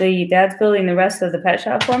building dad's building the rest of the pet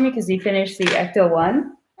shop for me because he finished the Ecto-1.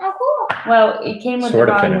 Oh, cool. Well, it came with Sort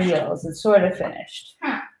the of wrong finished. wheels. It's sort of finished.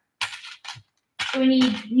 Do we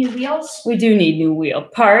need new wheels? We do need new wheel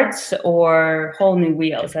parts or whole new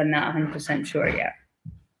wheels. I'm not 100% sure yet.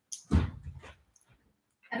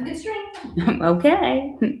 Have a good stream.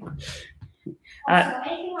 Okay. Also,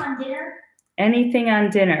 anything on dinner? Anything on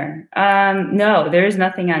dinner? No, there is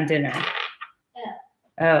nothing on dinner.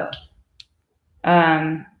 Oh.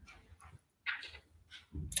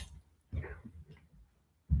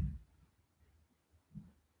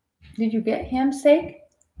 Did you get ham steak?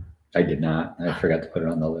 I did not. I forgot to put it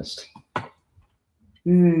on the list. So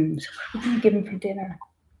what are we gonna give him for dinner?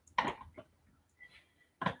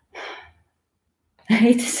 I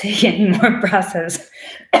hate to say any more processed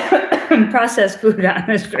food on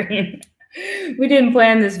the stream. We didn't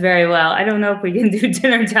plan this very well. I don't know if we can do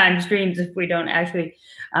dinner time streams if we don't actually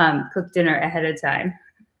cook dinner ahead of time.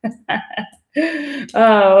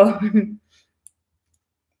 Oh,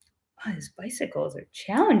 these bicycles are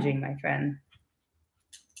challenging, my friend.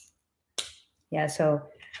 Yeah, so.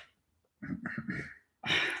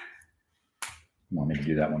 Want me to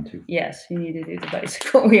do that one too? Yes, you need to do the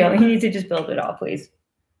bicycle wheel. You need to just build it all, please.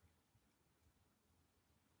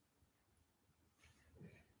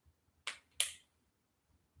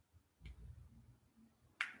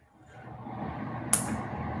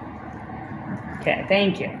 Okay,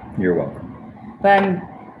 thank you. You're welcome. But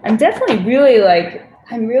I'm definitely really like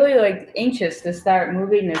anxious to start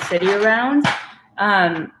moving the city around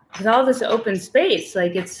with all this open space.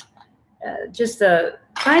 Like it's just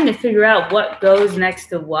trying to figure out what goes next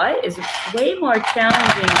to what is way more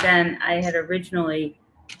challenging than I had originally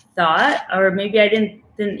thought, or maybe I didn't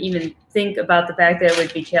even think about the fact that it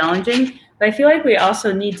would be challenging. But I feel like we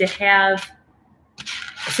also need to have,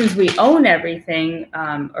 since we own everything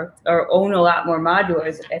or own a lot more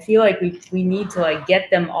modulars, I feel like we need to like get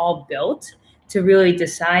them all built to really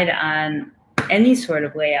decide on any sort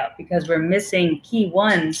of layout because we're missing key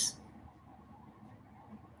ones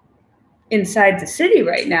inside the city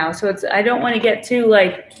right now. So I don't want to get too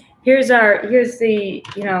like, here's the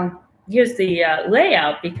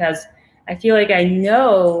layout because I feel like I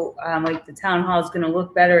know like the town hall is going to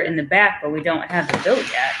look better in the back, but we don't have it built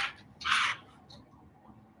yet.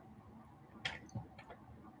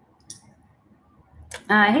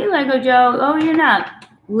 Hey, Lego Joe. Oh, you're not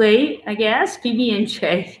late, I guess.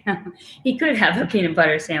 PB&J. He could have a peanut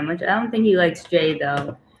butter sandwich. I don't think he likes J,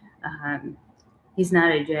 though. He's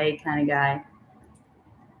not a J kind of guy.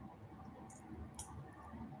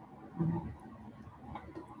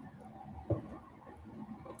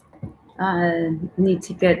 Need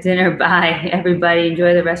to get dinner. Bye, everybody.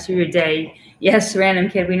 Enjoy the rest of your day. Yes, random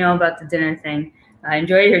kid, we know about the dinner thing.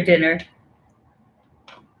 Enjoy your dinner.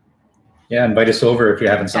 Yeah, invite us over if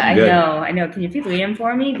you're having something good. I know. Can you feed Liam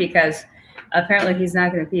for me? Because apparently he's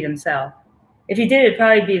not going to feed himself. If he did, it'd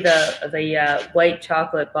probably be the white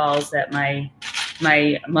chocolate balls that my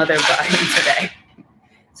mother brought him today.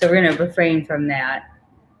 So we're going to refrain from that.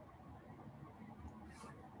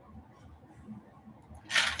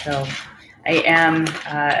 So I am.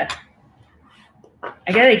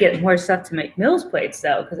 I got to get more stuff to make Mills plates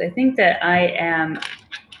though, because I think that I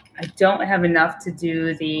don't have enough to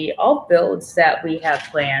do the alt builds that we have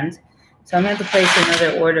planned. So I'm going to have to place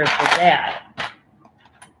another order for that.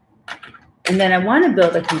 And then I want to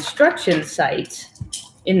build a construction site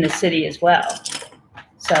in the city as well.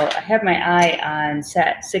 So I have my eye on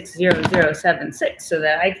set 60076 so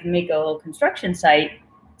that I can make a little construction site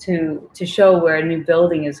to show where a new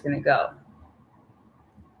building is going to go.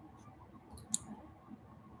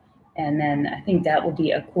 And then I think that will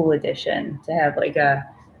be a cool addition to have like a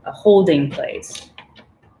holding place.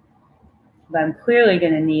 But I'm clearly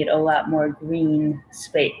going to need a lot more green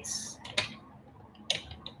space.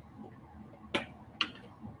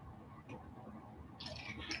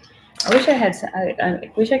 I wish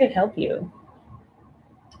I wish I could help you.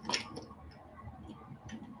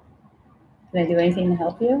 Can I do anything to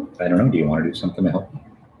help you? I don't know. Do you want to do something to help me?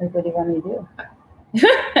 Like, what do you want me to do?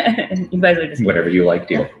 You guys are just whatever you like,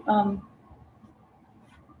 dear. I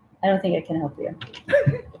don't think I can help you.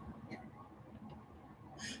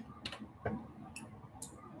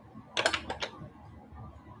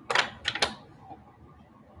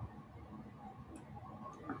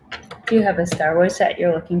 Do you have a Star Wars set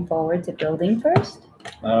you're looking forward to building first?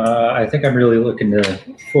 I think I'm really looking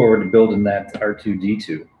forward to building that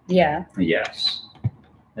R2-D2. Yeah. Yes.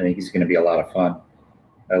 I think he's going to be a lot of fun.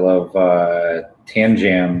 I love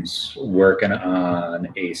Tanjam's working on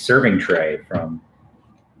a serving tray from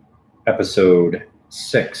episode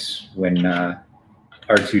 6 when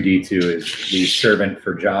R2-D2 is the servant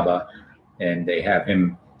for Jabba, and they have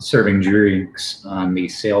him serving drinks on the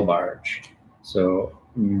sail barge. So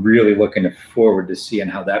I'm really looking forward to seeing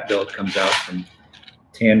how that build comes out from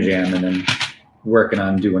Tanjam, and then working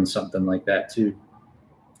on doing something like that too.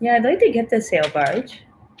 Yeah, I'd like to get the sail barge.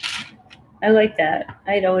 I like that.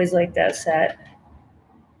 I'd always liked that set.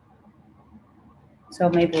 So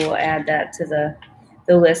maybe we'll add that to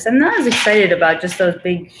the list. I'm not as excited about just those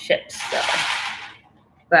big ships though.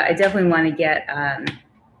 But I definitely want to get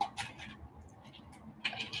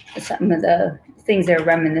some of the things that are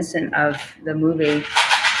reminiscent of the movie.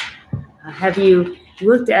 Have you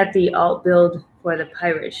looked at the alt build for the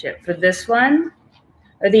pirate ship? For this one?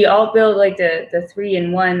 Or the alt build like the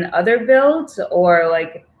 3-in-1 other builds, or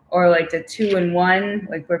like the 2-in-1,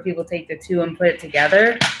 like where people take the two and put it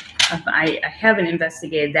together? I haven't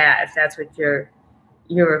investigated that, if that's what you're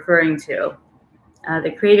referring to.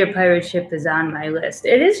 The Creator pirate ship is on my list.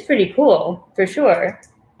 It is pretty cool, for sure.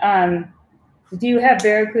 Do you have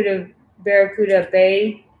Barracuda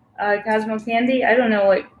Bay Cosmo Candy? I don't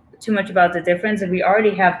know too much about the difference. And we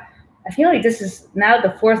already have, I feel like this is now the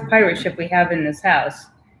 4th pirate ship we have in this house.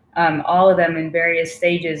 All of them in various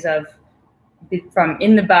stages of, from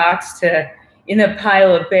in the box to in a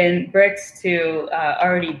pile of bricks to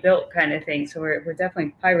already built kind of thing. So we're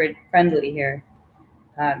definitely pirate friendly here.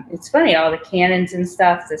 It's funny, all the cannons and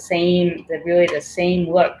stuff, really the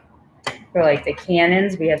same look for like the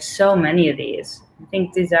cannons. We have so many of these. I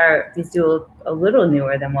think these do look a little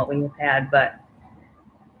newer than what we have had, but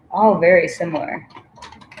all very similar.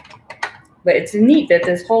 But it's neat that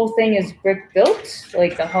this whole thing is brick built,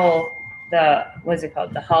 like what's it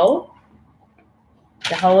called? The hull.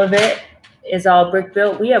 The hull of it is all brick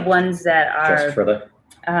built. We have ones that are just for the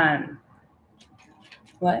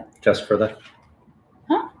what? Just for the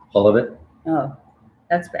hull of it. Oh,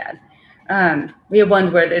 that's bad. We have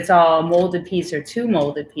ones where it's all molded piece or 2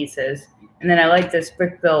 molded pieces. And then I like this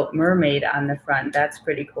brick built mermaid on the front. That's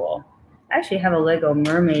pretty cool. I actually have a Lego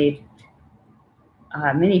mermaid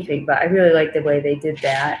minifig, but I really like the way they did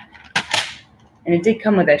that. And it did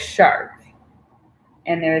come with a shark.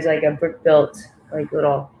 And there's like a brick built like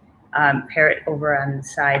little parrot over on the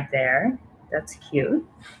side there. That's cute.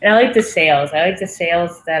 And I like the sails. I like the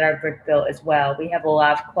sails that are brick built as well. We have a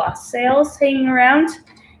lot of cloth sails hanging around,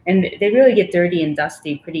 and they really get dirty and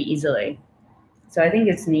dusty pretty easily. So I think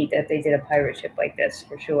it's neat that they did a pirate ship like this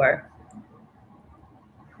for sure.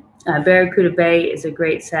 Barracuda Bay is a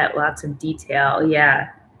great set, lots of detail. Yeah.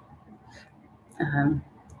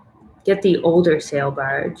 Get the older sail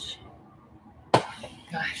barge.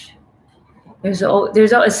 Gosh.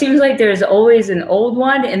 It seems like there's always an old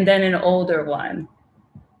one and then an older one.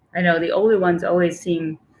 I know the older ones always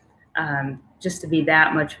seem just to be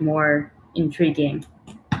that much more intriguing.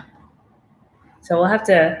 So we'll have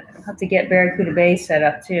to get Barracuda Bay set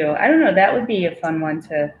up too. I don't know. That would be a fun one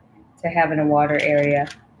to have in a water area.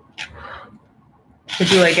 To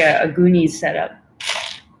do like a Goonies setup.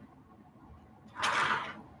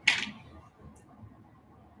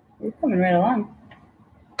 We're coming right along.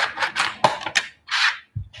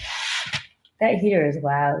 That heater is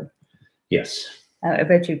loud. Yes. I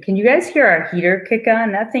bet you. Can you guys hear our heater kick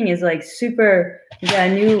on? That thing is like super. We got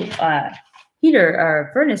a new heater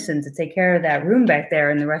or furnace in to take care of that room back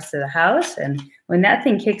there and the rest of the house. And when that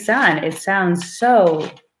thing kicks on, it sounds so.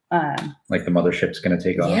 Like the mothership's going to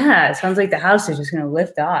take off. Yeah, it sounds like the house is just going to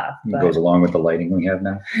lift off. It goes along with the lighting we have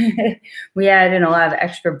now. We added in a lot of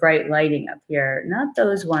extra bright lighting up here. Not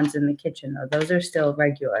those ones in the kitchen, though. Those are still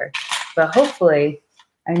regular. But hopefully,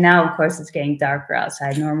 and now, of course, it's getting darker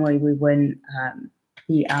outside. Normally, we wouldn't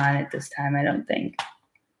be on at this time, I don't think.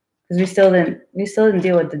 Because we still didn't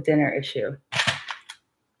deal with the dinner issue.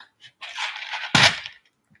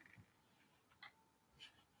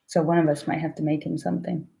 So one of us might have to make him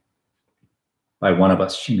something. By one of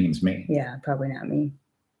us, she means me. Yeah, probably not me.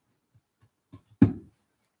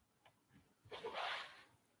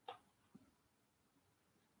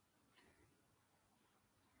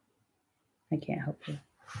 I can't help you.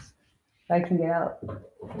 If I can get out.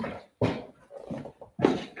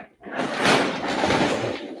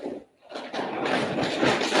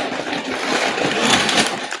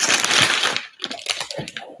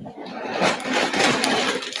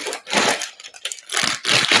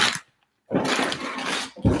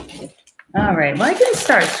 All right, well, I can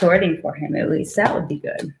start sorting for him at least. That would be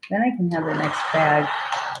good. Then I can have the next bag.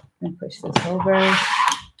 And push this over.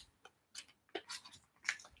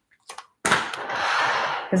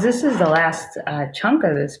 Because this is the last chunk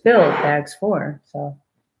of this build, bags 4. So.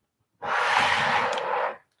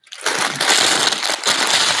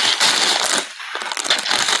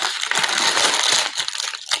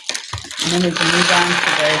 And then we can move on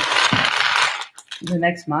to the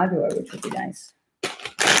next modular, which would be nice.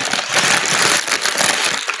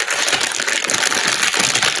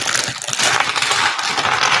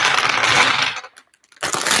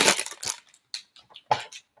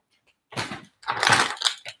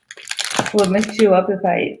 Will it mix you up if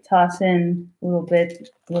I toss in little bins,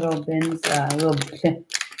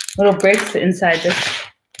 little bricks inside this?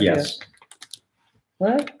 Yes.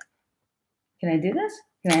 What? Can I do this?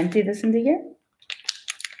 Can I empty this into here?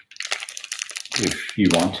 If you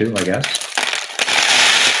want to, I guess.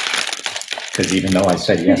 Because even though I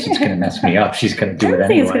said yes, it's going to mess me up. She's going to do it anyway. I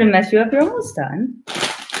think it's going to mess you up. You're almost done.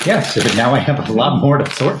 Yes, but now I have a lot more to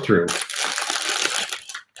sort through.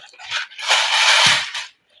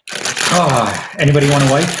 Oh, anybody want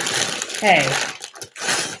a wipe? Hey.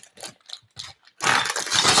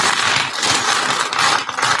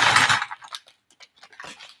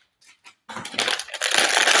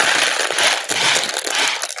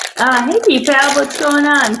 Hey, P-Fab, what's going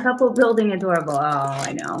on? Couple building adorable. Oh,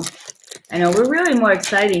 I know. I know. We're really more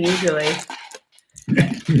exciting usually.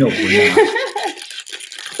 No, we're not.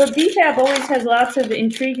 But B-Fab always has lots of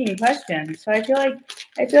intriguing questions. So I feel like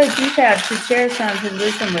B-Fab should share some of his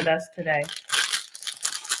wisdom with us today.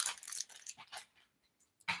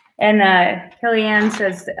 And Kellyanne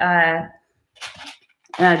says,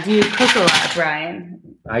 do you cook a lot, Brian?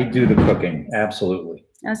 I do the cooking, absolutely.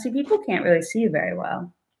 Now, see, people can't really see you very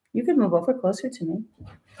well. You could move over closer to me.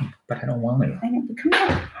 But I don't want to. I know, but come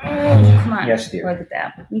on. Oh, come on. Yes, dear. Look at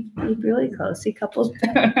that. You really close. See, couples.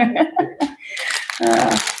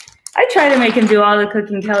 I try to make him do all the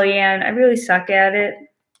cooking, Kellyanne. I really suck at it.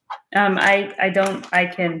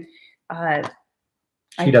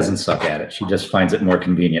 She doesn't suck at it. She just finds it more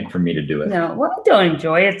convenient for me to do it. No, well, I don't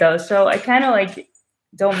enjoy it though. So I kind of like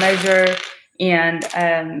don't measure and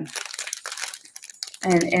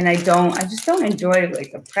I just don't enjoy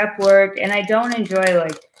like the prep work, and I don't enjoy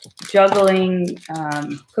like juggling,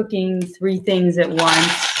 cooking 3 things at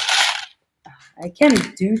once. I can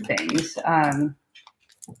do things,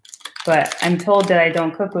 but I'm told that I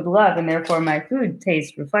don't cook with love, and therefore my food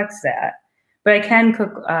taste reflects that. But I can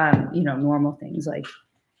cook, normal things like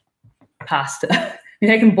pasta. I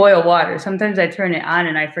mean, I can boil water. Sometimes I turn it on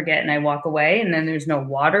and I forget and I walk away, and then there's no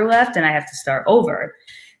water left and I have to start over.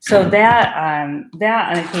 So that on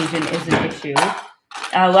occasion is an issue.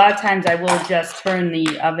 A lot of times I will just turn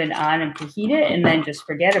the oven on and preheat it and then just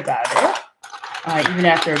forget about it, even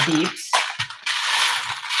after it beeps.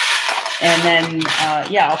 And then,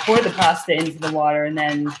 I'll pour the pasta into the water and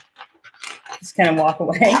then just kind of walk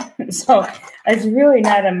away. So it's really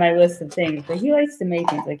not on my list of things, but he likes to make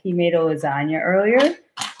things. Like he made a lasagna earlier.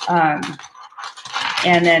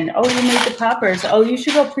 And then, oh, you made the poppers. Oh, you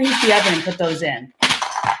should go preheat the oven and put those in.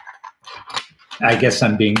 I guess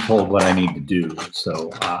I'm being told what I need to do. So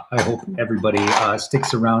I hope everybody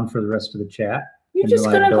sticks around for the rest of the chat. You're just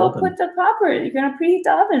going to go put the popper. You're going to preheat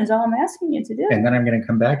the oven is all I'm asking you to do. And then I'm going to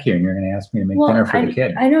come back here and you're going to ask me to make dinner for the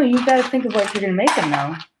kid. I know. You've got to think of what you're going to make him,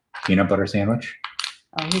 though. Peanut butter sandwich?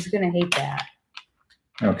 Oh, he's going to hate that.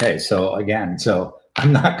 Okay. So again,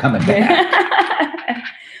 I'm not coming back.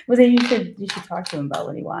 Well, then you should talk to him about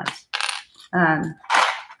what he wants.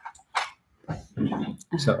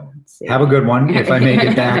 So have a good one. If I make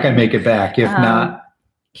it back, I make it back. If not,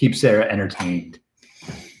 keep Sarah entertained.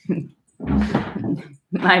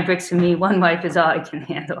 My bricks and me, one wife is all I can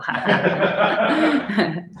handle.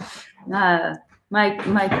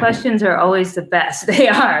 My questions are always the best. They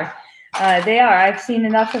are. I've seen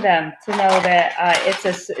enough of them to know that it's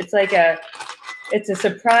a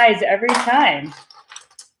surprise every time.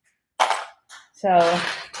 So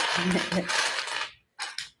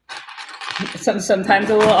sometimes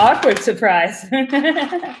a little awkward surprise, but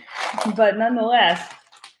nonetheless.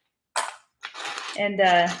 And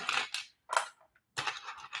I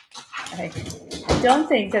don't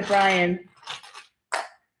think that Brian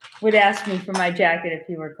would ask me for my jacket if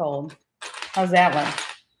he were cold. How's that one?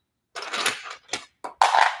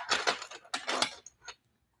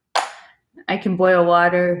 I can boil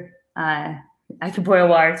water. I can boil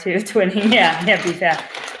water too, twinning. Yeah, be fat.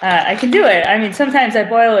 I can do it. I mean, sometimes I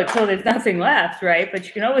boil it till there's nothing left, right? But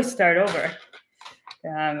you can always start over.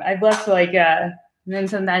 I've left and then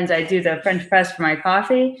sometimes I do the French press for my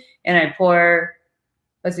coffee, and I pour.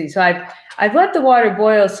 Let's see. So I've let the water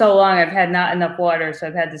boil so long. I've had not enough water, so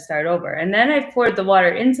I've had to start over. And then I've poured the water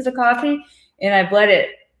into the coffee, and I've let it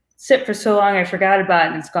sit for so long I forgot about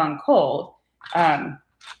it, and it's gone cold.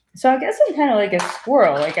 So I guess I'm kind of like a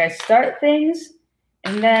squirrel. Like I start things,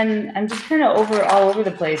 and then I'm just kind of all over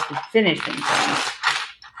the place with finishing things.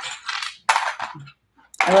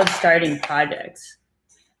 I love starting projects.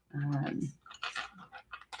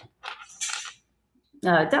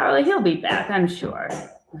 Darla, he'll be back, I'm sure.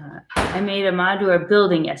 I made a modular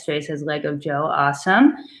building yesterday, says Lego Joe.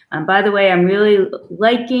 Awesome. By the way, I'm really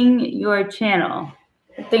liking your channel.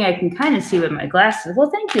 I think I can kind of see with my glasses. Well,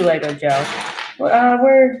 thank you, Lego Joe.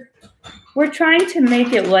 We're trying to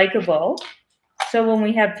make it likable. So when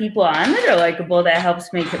we have people on that are likable, that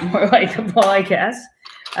helps make it more likable, I guess.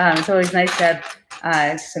 It's always nice to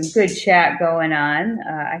have some good chat going on.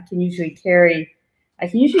 I can usually carry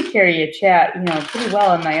a chat, pretty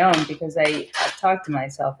well on my own because I talk to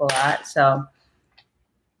myself a lot. So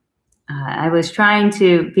I was trying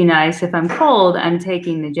to be nice. If I'm cold, I'm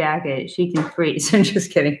taking the jacket. She can freeze. I'm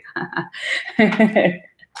just kidding.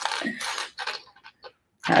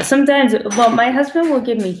 Sometimes, my husband will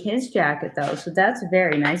give me his jacket though, so that's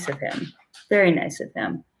very nice of him. Very nice of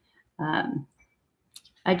him.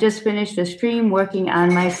 I just finished a stream working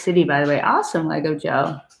on my city, by the way. Awesome, Lego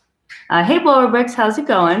Joe. Hey, Blower Bricks, how's it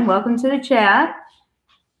going? Welcome to the chat.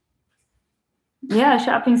 Yeah,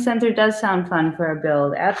 shopping center does sound fun for a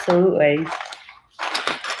build. Absolutely.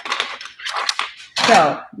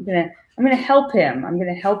 So I'm gonna help him. I'm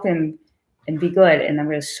gonna help him and be good, and I'm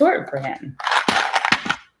gonna sort for him.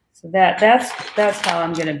 So that's how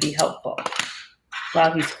I'm gonna be helpful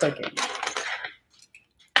while he's cooking.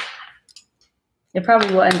 It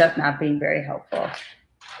probably will end up not being very helpful.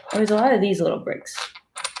 There's a lot of these little bricks.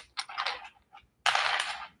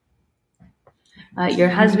 Your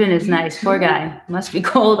husband is nice. Poor guy. Must be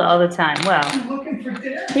cold all the time. Well,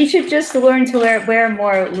 he should just learn to wear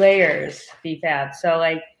more layers, BFAB. So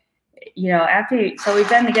so we've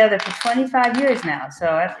been together for 25 years now.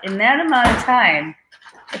 So in that amount of time,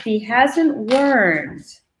 if he hasn't learned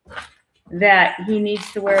that he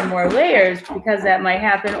needs to wear more layers because that might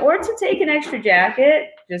happen, or to take an extra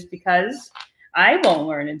jacket just because I won't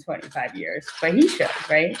learn in 25 years, but he should,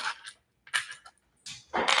 right?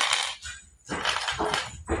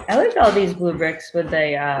 I like all these blue bricks with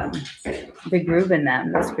the big groove in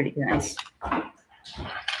them. That's pretty nice.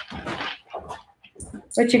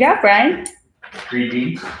 What you got, Brian? Green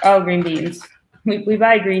beans. Oh, green beans. We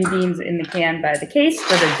buy green beans in the can by the case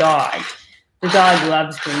for the dog. The dog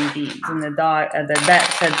loves green beans, and the vet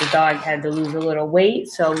said the dog had to lose a little weight,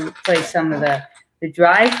 so we replaced some of the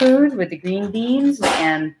dry food with the green beans,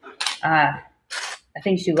 and I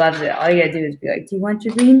think she loves it. All you gotta do is be like, "Do you want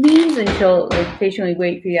your green beans?" And she'll patiently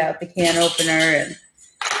wait for you out the can opener, and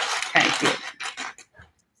it's kind of cute.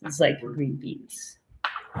 It's like green beans.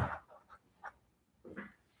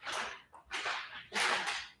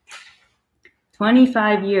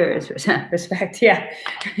 25 years, respect, yeah.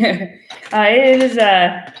 It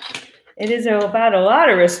is about a lot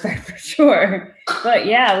of respect for sure. But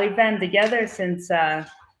yeah, we've been together since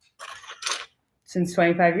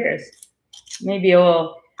 25 years. Maybe a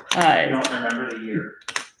little. I don't remember the year.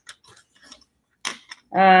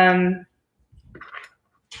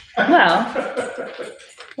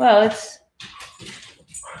 Well, it's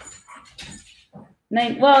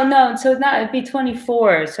well, no, so not, it'd be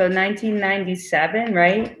 24, so 1997,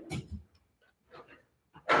 right?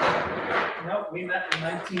 No, we met in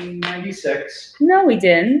 1996. No, we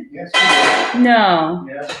didn't. Yes, we did. No.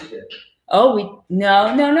 Yes, we did. Oh,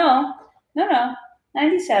 no,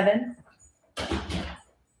 97.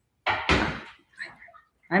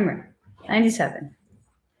 I'm right, 97.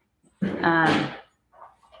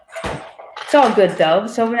 It's all good though.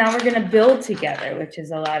 So now we're gonna build together, which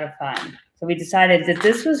is a lot of fun. So we decided that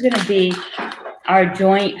this was gonna be our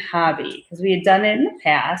joint hobby because we had done it in the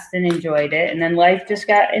past and enjoyed it, and then life just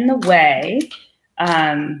got in the way.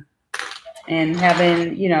 And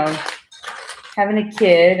having a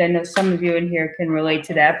kid, I know some of you in here can relate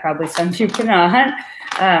to that. Probably some of you cannot,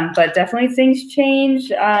 but definitely things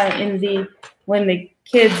change when the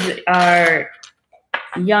kids are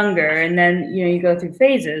younger, and then you go through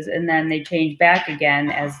phases, and then they change back again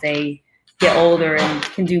as they get older and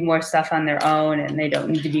can do more stuff on their own, and they don't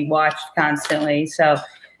need to be watched constantly. So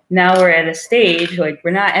now we're at a stage, like, we're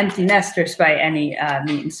not empty nesters by any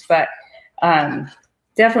means, but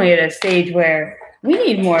definitely at a stage where we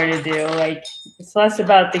need more to do. Like, it's less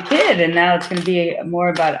about the kid, and now it's going to be more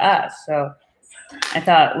about us. So I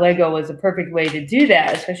thought Lego was a perfect way to do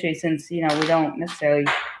that, especially since we don't necessarily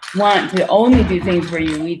want to only do things where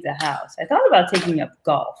you leave the house. I thought about taking up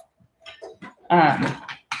golf.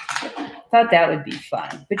 Thought that would be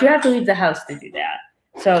fun, but you have to leave the house to do that.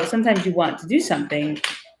 So sometimes you want to do something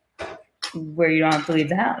where you don't have to leave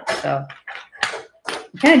the house. So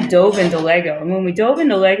we kind of dove into Lego. And when we dove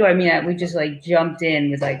into Lego, I mean, we just like jumped in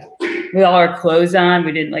with all our clothes on.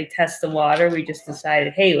 We didn't test the water. We just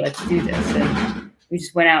decided, hey, let's do this. And we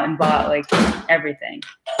just went out and bought everything.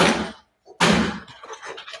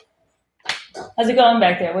 How's it going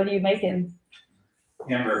back there? What are you making?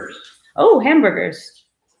 Hamburgers. Oh, hamburgers.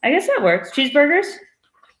 I guess that works. Cheeseburgers?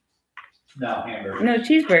 No, hamburgers. No,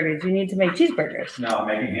 cheeseburgers. You need to make cheeseburgers. No, I'm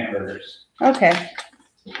making hamburgers. Okay.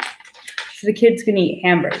 So the kids can eat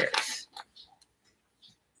hamburgers.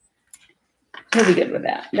 He'll be good with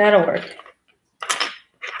that. That'll work.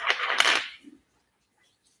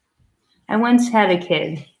 I once had a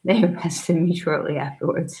kid. They arrested me shortly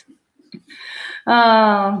afterwards.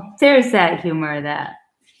 Oh, there's that humor that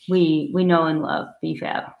we know and love,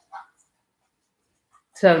 BFAB.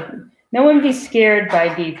 So no one be scared by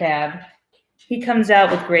BFAB. He comes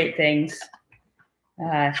out with great things.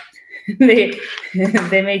 They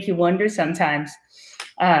make you wonder sometimes.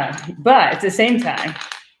 But at the same time,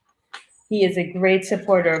 he is a great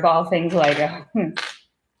supporter of all things Lego.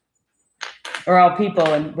 Or all people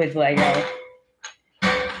with Lego.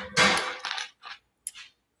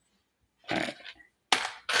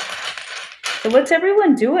 So what's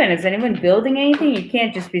everyone doing? Is anyone building anything? You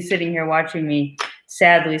can't just be sitting here watching me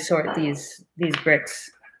sadly sort these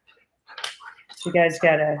bricks. So you guys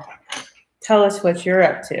gotta tell us what you're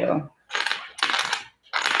up to.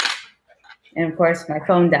 And of course, my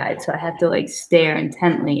phone died, so I have to stare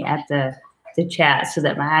intently at the chat so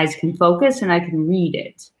that my eyes can focus and I can read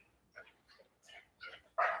it.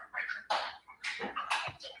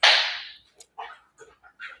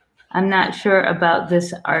 I'm not sure about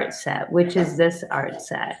this art set. Which is this art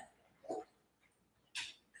set?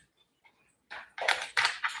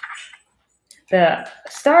 The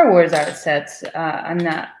Star Wars art sets, I'm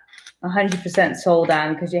not 100% sold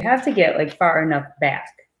on because you have to get far enough back.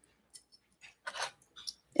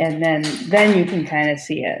 And then you can kind of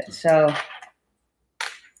see it. So,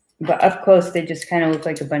 but up close, they just kind of look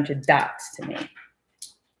like a bunch of dots to me.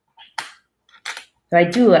 So I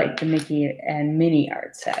do like the Mickey and Minnie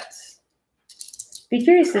art sets. Be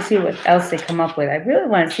curious to see what else they come up with. I really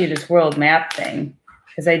want to see this world map thing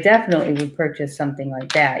because I definitely would purchase something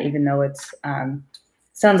like that, even though it's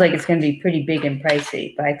sounds like it's going to be pretty big and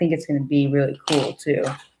pricey, but I think it's going to be really cool too.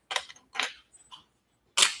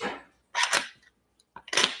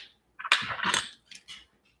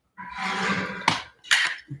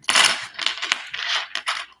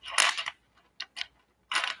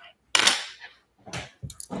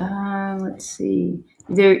 Let's see.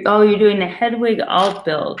 You're doing the Hedwig alt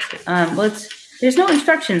build. There's no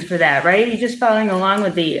instructions for that, right? You're just following along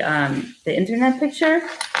with the internet picture.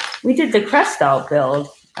 We did the crest alt build,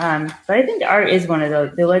 but I think art is one of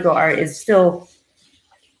those. The Lego art is still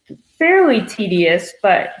fairly tedious,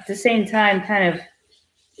 but at the same time, kind of,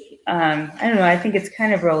 I don't know, I think it's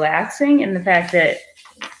kind of relaxing in the fact that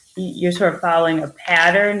you're sort of following a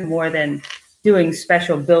pattern more than doing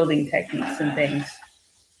special building techniques and things.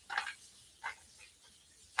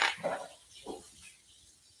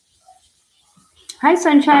 Hi,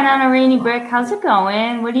 Sunshine on a Rainy Brick. How's it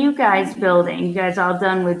going? What are you guys building? You guys all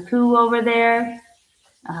done with poo over there?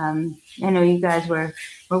 I know you guys were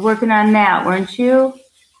working on that, weren't you?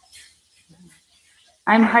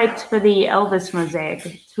 I'm hyped for the Elvis mosaic.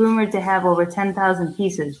 It's rumored to have over 10,000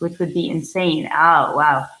 pieces, which would be insane. Oh,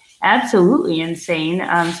 wow. Absolutely insane.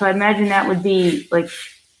 So I imagine that would be like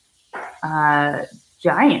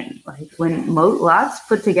giant, like when lots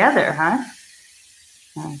put together, huh?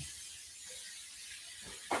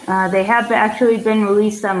 They have actually been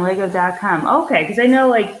released on Lego.com. Okay, because I know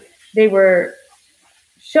like they were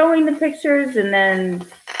showing the pictures and then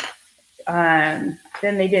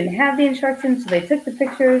they didn't have the instructions, so they took the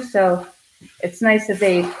pictures. So it's nice that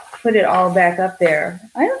they put it all back up there.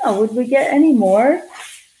 I don't know, would we get any more?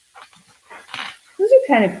 Those are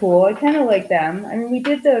kind of cool. I kind of like them. I mean, we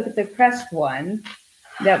did the crest one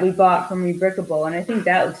that we bought from Rebrickable, and I think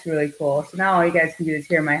that looks really cool. So now all you guys can do is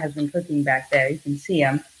hear my husband cooking back there. You can see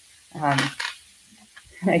him.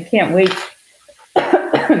 I can't wait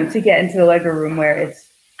to get into the Lego room where it's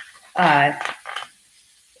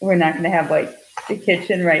we're not going to have like the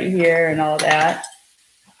kitchen right here and all that.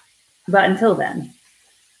 But until then,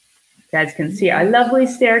 you guys can see our lovely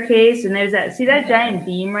staircase, and there's that. See that giant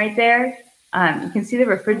beam right there? You can see the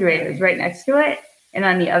refrigerator is right next to it. And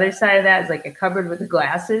on the other side of that is like a cupboard with the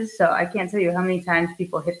glasses. So I can't tell you how many times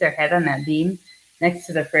people hit their head on that beam next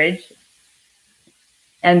to the fridge.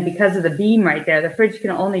 And because of the beam right there, the fridge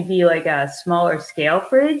can only be like a smaller scale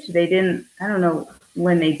fridge. They didn't, I don't know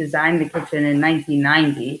when they designed the kitchen in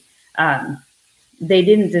 1990. They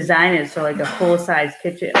didn't design it so like a full-size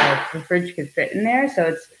kitchen, the fridge could fit in there.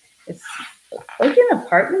 So it's like an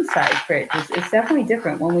apartment-size fridge. It's definitely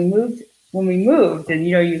different. When we moved, and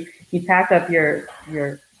you know, you pack up your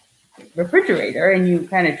refrigerator and you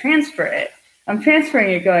kind of transfer it. I'm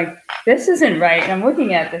transferring it going, this isn't right. And I'm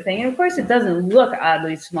looking at the thing. And of course it doesn't look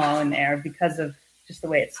oddly small in there because of just the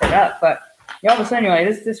way it's set up. But all of a sudden you're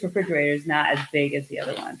like, this refrigerator is not as big as the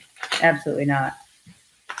other one. Absolutely not.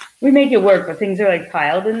 We make it work, but things are like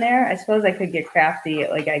piled in there. I suppose I could get crafty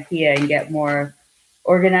at like IKEA and get more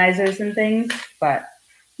organizers and things, but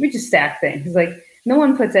we just stack things. Like no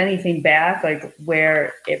one puts anything back like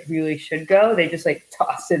where it really should go. They just like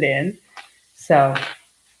toss it in. So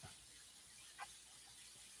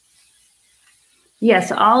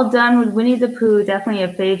yes, all done with Winnie the Pooh. Definitely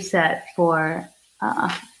a fave set for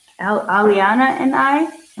Aliana and I.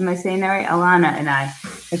 Am I saying that right? Alana and I.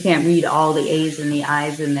 I can't read all the A's and the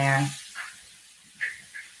I's in there.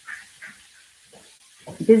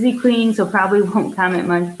 Busy queen, so probably won't comment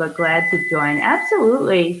much, but glad to join.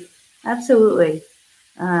 Absolutely. Absolutely.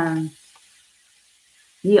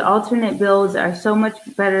 The alternate builds are so much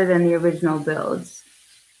better than the original builds.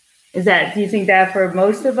 Do you think that for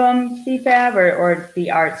most of them, CFAB, or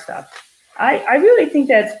the art stuff? I really think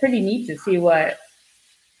that's pretty neat to see what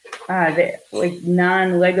the like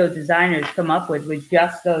non-Lego designers come up with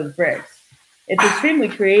just those bricks. It's extremely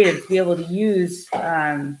creative to be able to use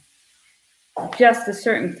just a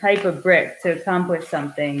certain type of brick to accomplish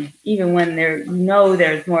something, even when there's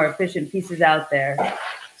more efficient pieces out there.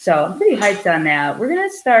 So I'm pretty hyped on that. We're gonna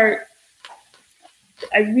start.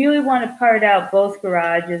 I really want to part out both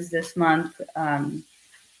garages this month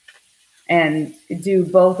and do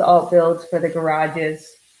both alt builds for the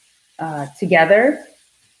garages together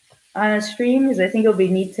on a stream, because I think it'll be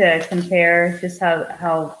neat to compare just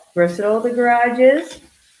how versatile the garage is.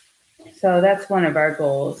 So that's one of our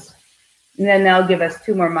goals. And then they'll give us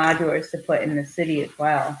 2 more modulars to put in the city as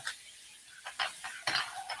well.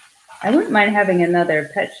 I wouldn't mind having another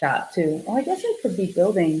pet shop too. Oh, I guess I could be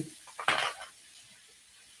building.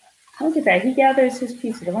 Look at that. He gathers his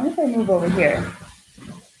pieces. I wonder if I move over here.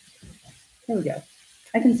 There we go.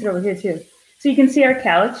 I can sit over here too. So you can see our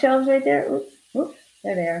calyx shelves right there. Oops, oops,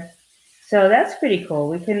 there they are. So that's pretty cool.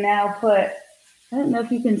 We can now put, I don't know if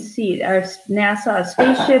you can see, our NASA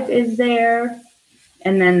spaceship is there.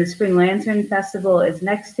 And then the Spring Lantern Festival is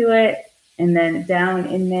next to it. And then down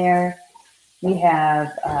in there, we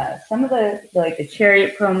have some of the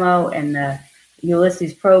Chariot promo and the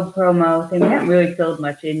Ulysses Probe promo thing. We haven't really filled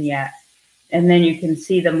much in yet. And then you can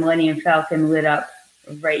see the Millennium Falcon lit up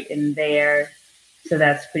right in there. So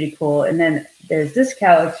that's pretty cool. And then there's this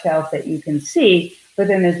calyx shelf that you can see, but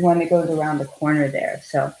then there's one that goes around the corner there.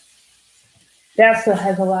 So that still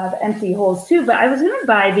has a lot of empty holes too. But I was going to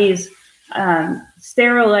buy these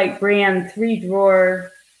Sterilite brand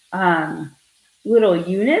 3-drawer little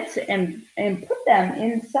units and put them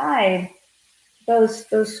inside those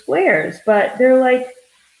squares, but they're like,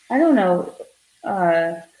 I don't know,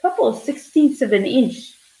 a couple of 16ths of an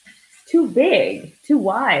inch too big, too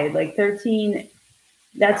wide, like 13.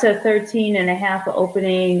 That's a 13 and a half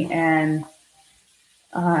opening, and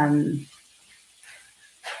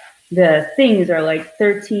the things are like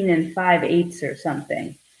 13 and 5/8 or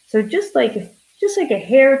something. So just like a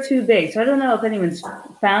hair too big. So I don't know if anyone's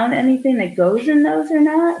found anything that goes in those or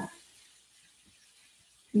not.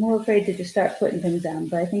 I'm more afraid to just start putting things down,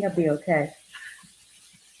 but I think I'll be okay.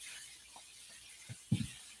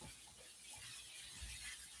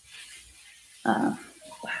 Wow.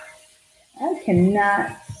 I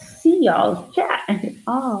cannot see y'all's chat at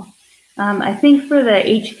all. I think for the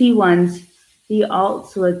HP ones, the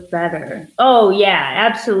alts look better. Oh yeah,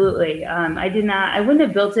 absolutely. I wouldn't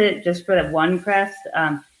have built it just for the one crest.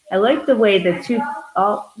 I like the way the two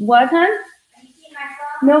what, hon?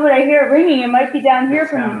 No, but I hear it ringing. It might be down here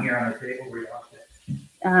from down here on the table where you lost it.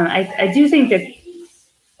 I do think that.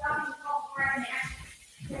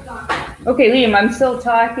 Okay, Liam, I'm still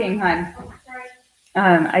talking, hon.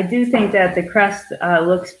 I do think that the crest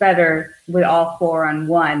looks better with all 4 on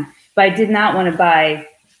one, but I did not want to buy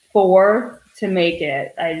 4 to make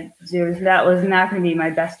it. That was not going to be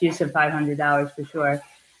my best use of $500 for sure.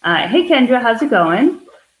 Hey, Kendra, how's it going?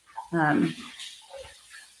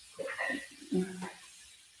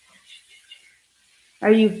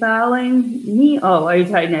 Are you following me? Oh, are you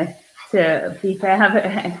trying to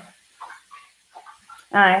PFAB?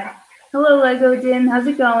 Hello, Lego Din. How's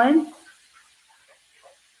it going?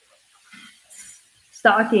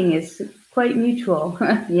 Stalking is quite mutual.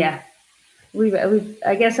 Yeah.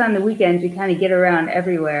 I guess on the weekends, we kind of get around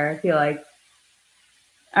everywhere, I feel like.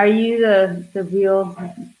 Are you the real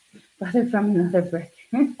brother from another brick?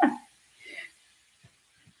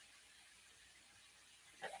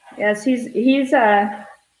 Yes, he's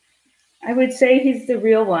I would say he's the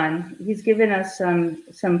real one. He's given us some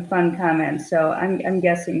fun comments, so I'm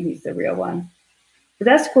guessing he's the real one. But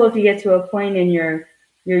that's cool if you get to a point in your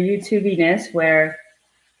YouTubiness where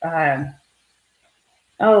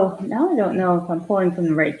oh, now I don't know if I'm pulling from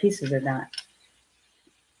the right pieces or not.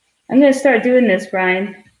 I'm going to start doing this,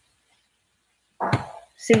 Brian.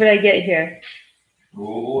 See what I get here.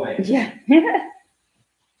 Oh boy. Yeah.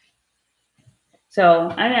 So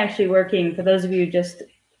I'm actually working, for those of you just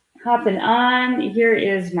hopping on, here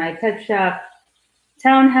is my pet shop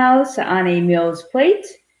townhouse on a Mills plate.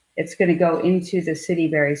 It's going to go into the city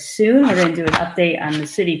very soon. We're going to do an update on the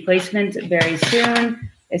city placement very soon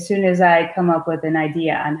as I come up with an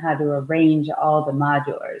idea on how to arrange all the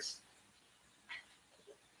modulars.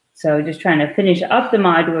 So just trying to finish up the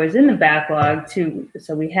modulars in the backlog too,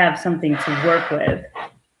 so we have something to work with.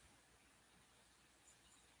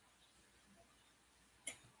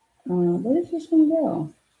 Where does this one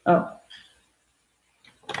go? Oh,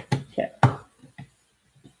 okay.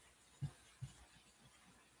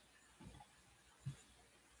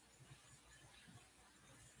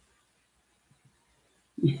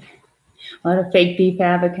 A lot of fake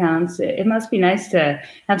BFAB accounts. It must be nice to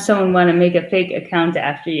have someone want to make a fake account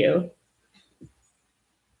after you.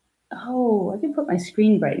 Oh, I can put my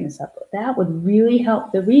screen brightness up. That would really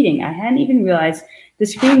help the reading. I hadn't even realized the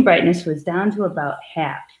screen brightness was down to about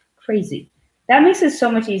half. Crazy. That makes it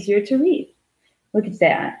so much easier to read. Look at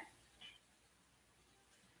that.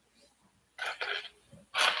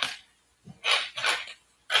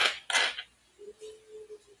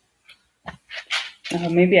 Oh,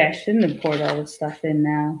 maybe I shouldn't have poured all this stuff in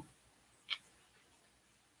now.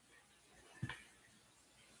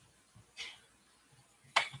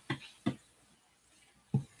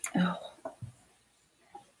 Oh.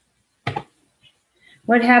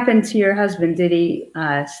 What happened to your husband? Did he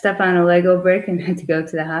step on a Lego brick and had to go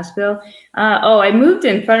to the hospital? Oh, I moved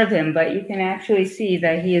in front of him, but you can actually see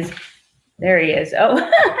that he is, there he is. Oh,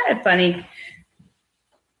 funny.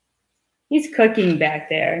 He's cooking back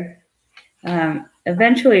there.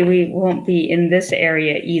 Eventually, we won't be in this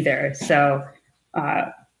area either, so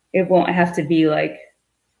it won't have to be like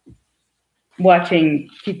watching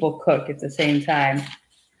people cook at the same time. I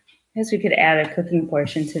guess we could add a cooking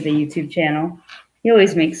portion to the YouTube channel. He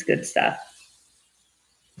always makes good stuff.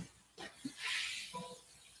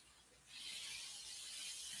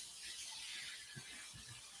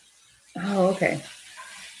 Oh, okay.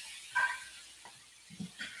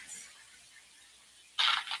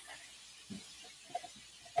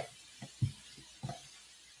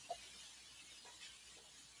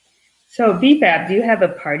 So, BFAB, do you have a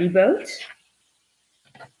party boat?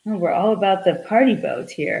 Oh, we're all about the party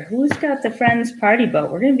boats here. Who's got the Friends party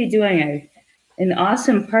boat? We're going to be doing an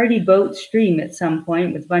awesome party boat stream at some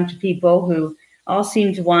point with a bunch of people who all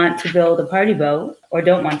seem to want to build a party boat, or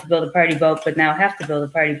don't want to build a party boat, but now have to build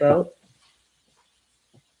a party boat.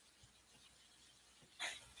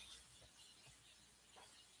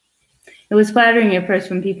 It was flattering at first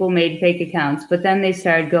when people made fake accounts, but then they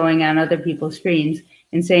started going on other people's streams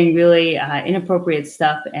and saying really inappropriate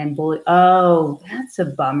stuff and bully. Oh, that's a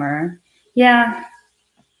bummer. Yeah.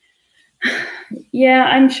 Yeah,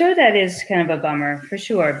 I'm sure that is kind of a bummer for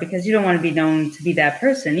sure, because you don't want to be known to be that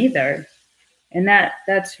person either. And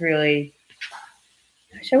that's really,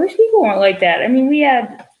 gosh, I wish people weren't like that. I mean, we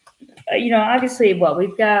had, obviously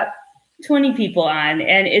we've got 20 people on,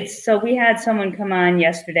 and so we had someone come on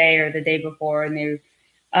yesterday or the day before, and they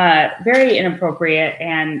were very inappropriate.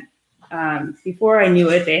 And before I knew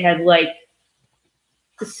it, they had like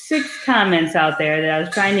 6 comments out there that I was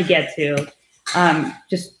trying to get to,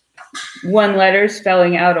 just one letter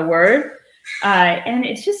spelling out a word. And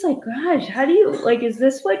it's just like, gosh, how do you, like, is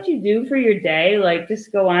this what you do for your day? Like,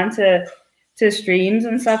 just go on to streams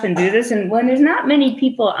and stuff and do this? And when there's not many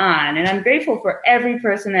people on, and I'm grateful for every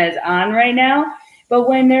person that is on right now, but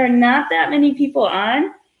when there are not that many people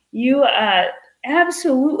on, you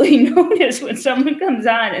absolutely notice when someone comes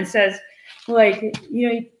on and says, like,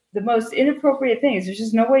 the most inappropriate things. There's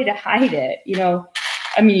just no way to hide it.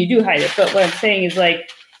 I mean, you do hide it, but what I'm saying is,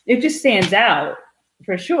 like, it just stands out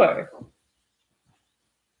for sure.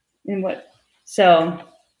 So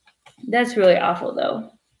that's really awful,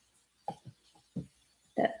 though,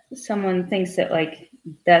 that someone thinks that, like,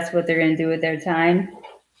 that's what they're going to do with their time.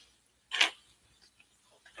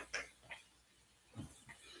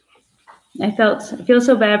 I feel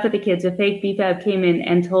so bad for the kids. A fake BFAB came in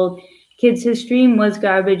and told kids his stream was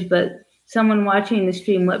garbage, but someone watching the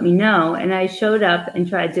stream let me know, and I showed up and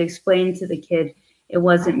tried to explain to the kid it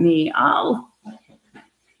wasn't me. Oh,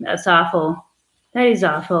 that's awful. That is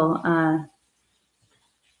awful.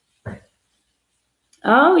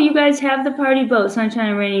 Oh, you guys have the party boat, Sunshine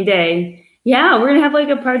and Rainy Day. Yeah, we're going to have like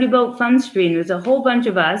a party boat fun stream. There's a whole bunch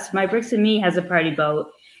of us. My Bricks and Me has a party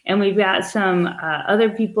boat. And we've got some other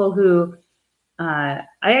people who I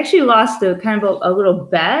actually lost a little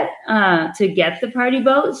bet to get the party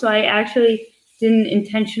boat. So I actually didn't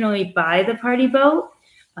intentionally buy the party boat,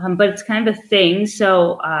 but it's kind of a thing.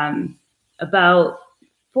 So about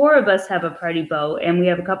 4 of us have a party boat, and we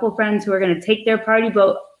have a couple of friends who are going to take their party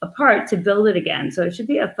boat apart to build it again. So it should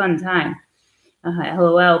be a fun time.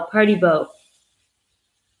 LOL, party boat.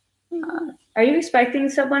 Are you expecting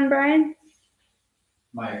someone, Brian?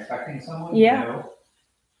 Am I expecting someone? Yeah. No.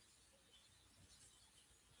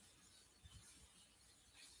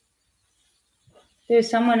 There's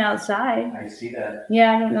someone outside. I see that.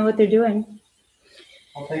 Yeah, I don't know what they're doing.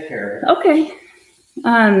 I'll take care of it. Okay.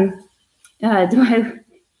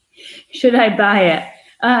 Should I buy it?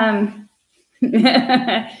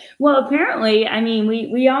 Well, apparently, I mean,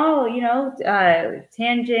 we all,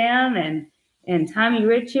 Tan Jam and Tommy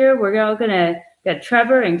Rich here, we're all got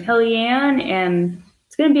Trevor and Kellyanne, and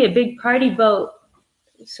it's gonna be a big party boat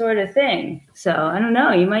sort of thing. So I don't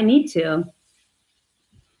know, you might need to.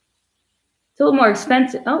 It's a little more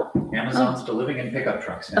expensive. Oh, Amazon's still living in pickup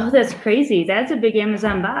trucks now. Oh, that's crazy. That's a big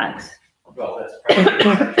Amazon box. Well, that's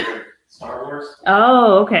probably Star Wars.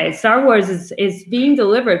 Oh, okay. Star Wars is being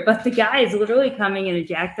delivered, but the guy is literally coming in a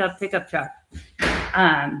jacked up pickup truck.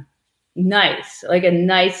 Nice, like a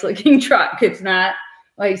nice looking truck. It's not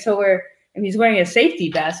like, he's wearing a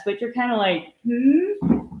safety vest, but you're kind of like,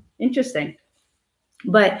 interesting.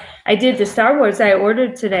 But I did the Star Wars I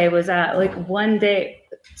ordered today was like one day,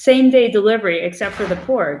 same day delivery, except for the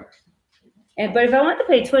porg. But if I want to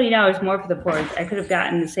pay $20 more for the porgs, I could have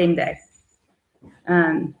gotten the same day.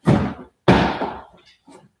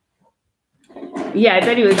 Yeah, I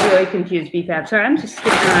bet he was really confused, BFAB. Sorry, I'm just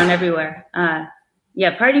skipping around everywhere.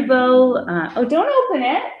 Yeah, party bow. Oh, don't open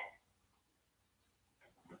it.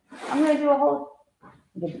 I'm going to do a whole,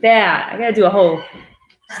 look at that. I got to do a whole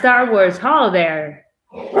Star Wars haul there.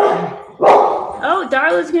 Oh,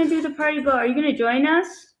 Darla's going to do the party bow. Are you going to join us?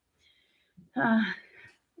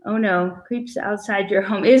 Oh, no. Creeps outside your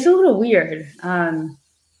home. It's a little weird.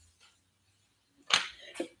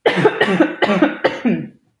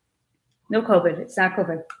 No COVID. It's not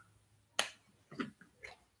COVID.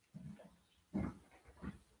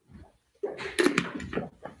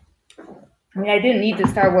 I mean, I didn't need the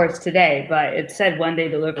Star Wars today, but it said one day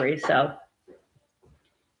delivery, so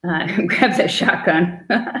grab that shotgun.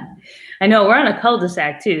 I know we're on a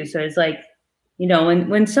cul-de-sac too, so it's like, you know,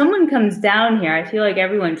 when someone comes down here, I feel like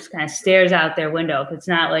everyone just kind of stares out their window. If it's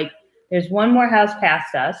not like There's one more house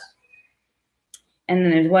past us, and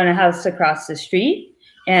then there's one house across the street.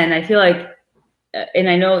 And I feel like, and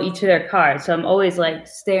I know each of their cars, so I'm always like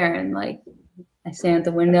staring, like I stand at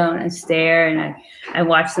the window and I stare and I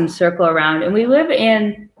watch them circle around. And we live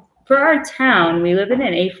in, for our town, we live in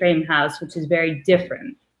an A-frame house, which is very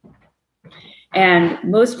different. And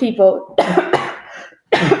most people,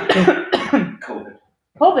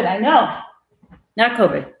 COVID, I know. Not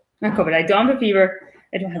COVID. I don't have a fever.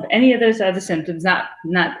 I don't have any of those other symptoms. Not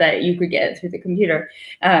that you could get through the computer.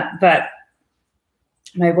 But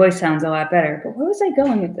my voice sounds a lot better. But where was I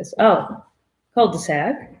going with this? Oh,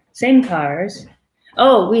 cul-de-sac, same cars.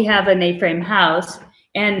 Oh, we have an A-frame house.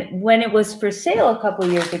 And when it was for sale a couple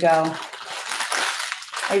years ago,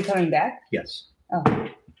 are you coming back? Yes. Oh.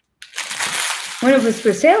 When it was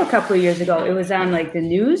for sale a couple of years ago, it was on like the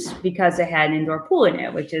news because it had an indoor pool in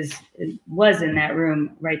it, which was in that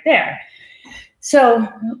room right there. So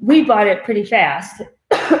we bought it pretty fast.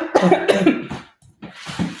 I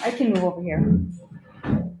can move over here.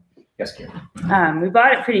 Yes, Karen. We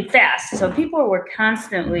bought it pretty fast. So people were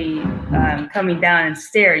constantly coming down and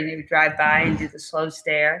staring. They would drive by and do the slow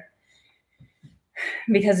stare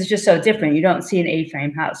because it's just so different. You don't see an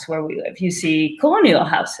A-frame house where we live. You see colonial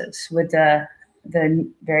houses with the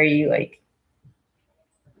very like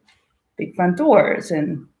big front doors,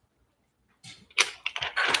 and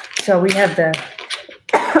so we have the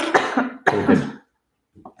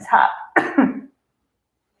top.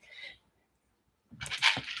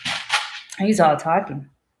 He's all talking.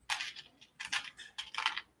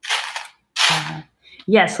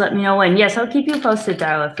 Yes, let me know when. Yes, I'll keep you posted,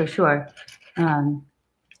 Darla, for sure.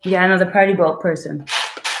 Yeah, another party boat person.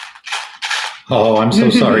 Oh, I'm so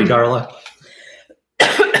sorry, Darla.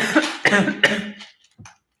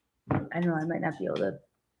 I know I might not be able to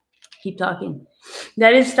keep talking.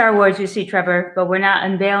 That is Star Wars, you see, Trevor, but we're not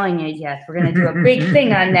unveiling it yet. We're going to do a big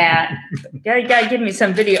thing on that. You gotta give me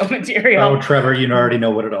some video material. Oh, Trevor, you already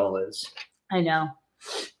know what it all is. I know.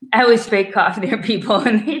 I always fake cough near people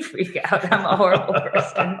and they freak out. I'm a horrible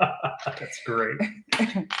person. That's great.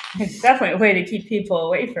 It's definitely a way to keep people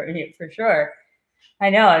away from you, for sure. I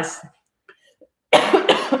know.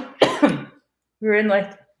 We were in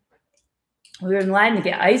line to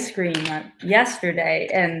get ice cream yesterday,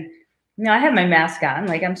 and I have my mask on,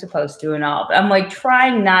 like I'm supposed to, and all. But I'm like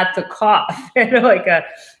trying not to cough at like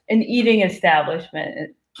an eating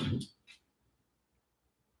establishment.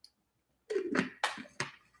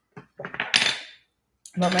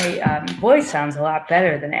 But my voice sounds a lot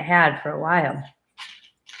better than it had for a while.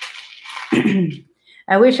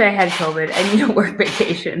 I wish I had COVID. I need a work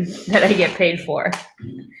vacation that I get paid for.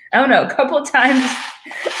 I don't know, a couple times,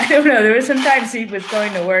 I don't know, there was some times he was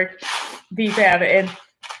going to work, BFAB, and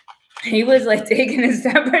he was like taking his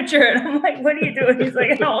temperature, and I'm like, what are you doing? He's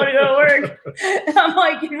like, I don't want to go to work. And I'm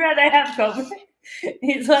like, you'd rather have COVID.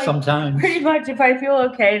 He's like, sometimes. Pretty much if I feel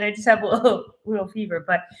okay and I just have a little fever,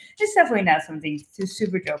 but it's definitely not something to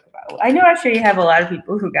super joke about. I know actually you have a lot of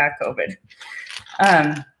people who got COVID.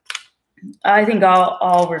 I think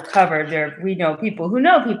all recovered. We know people who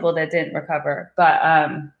know people that didn't recover,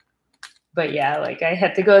 but yeah, like I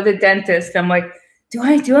had to go to the dentist. I'm like, do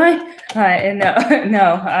I? And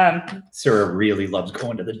no. Sarah really loves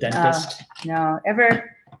going to the dentist. No,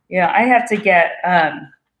 I have to get, I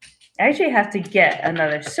actually have to get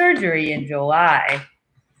another surgery in July.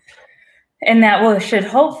 And that should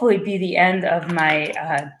hopefully be the end of my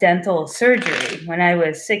dental surgery. When I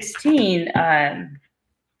was 16,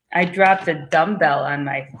 I dropped a dumbbell on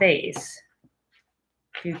my face.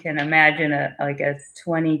 You can imagine a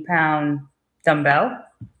 20-pound dumbbell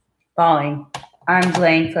falling arm's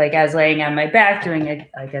length. Like I was laying on my back doing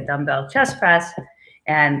a dumbbell chest press,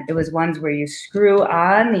 and it was ones where you screw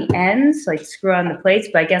on the ends, like screw on the plates.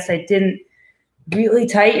 But I guess I didn't really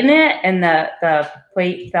tighten it, and the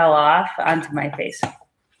plate fell off onto my face.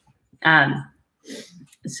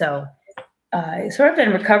 So I've sort of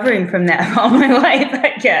been recovering from that all my life,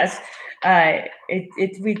 I guess. They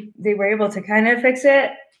were able to kind of fix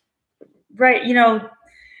it, right?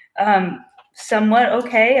 Somewhat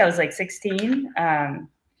okay. I was like 16,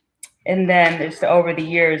 and then just over the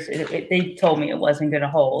years, they told me it wasn't going to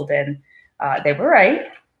hold, and they were right.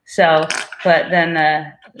 So, but then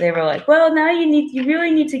they were like, "Well, now you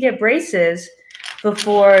really need to get braces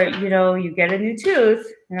before you get a new tooth."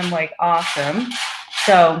 And I'm like, "Awesome!"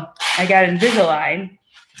 So I got Invisalign.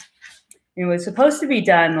 It was supposed to be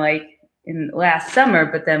done like in last summer,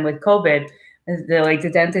 but then with COVID, the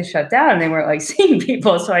dentist shut down and they weren't seeing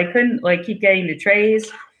people. So I couldn't keep getting the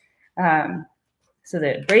trays. So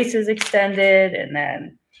the braces extended, and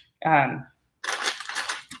then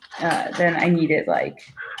I needed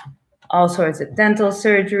all sorts of dental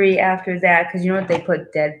surgery after that, because you know what, they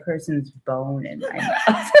put dead person's bone in my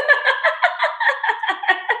mouth.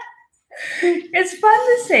 It's fun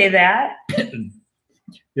to say that.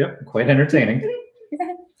 Yep, quite entertaining.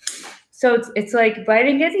 So it's like, but I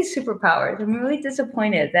didn't get these superpowers. I'm really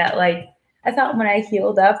disappointed that, like, I thought when I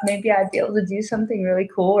healed up, maybe I'd be able to do something really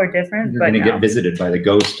cool or different. You're but going to get visited by the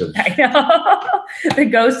ghost of... I know. The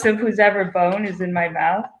ghost of whose ever bone is in my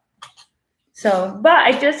mouth. So, but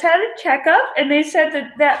I just had a checkup, and they said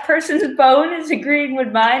that that person's bone is agreeing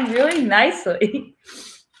with mine really nicely.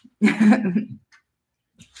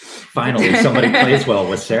 Finally, somebody plays well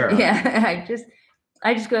with Sarah. Yeah,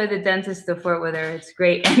 I just go to the dentist to flirt with her. It's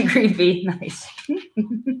great and creepy. Nice.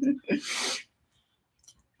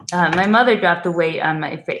 My mother dropped the weight on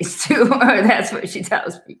my face too, or that's what she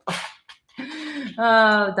tells people.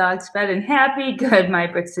 Oh, dog's fed and happy. Good, my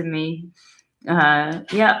bricks and me.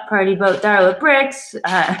 Yep, party boat, Darla bricks.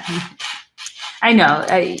 I know.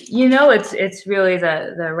 You know, it's really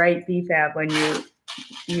the right BFAB when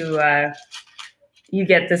you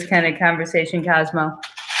get this kind of conversation, Cosmo.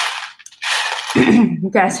 You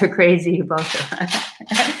guys are crazy, you both are.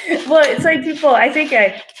 Well, it's like people, my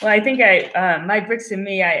bricks and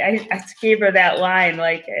me, I gave her that line,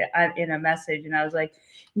 like, in a message, and I was like,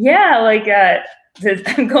 yeah, like,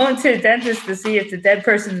 I'm going to the dentist to see if the dead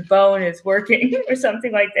person's bone is working or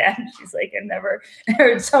something like that. And she's like, I've never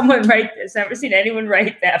heard someone write this, never seen anyone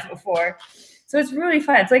write that before. So it's really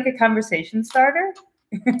fun. It's like a conversation starter.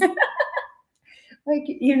 Like,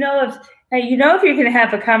 if you're going to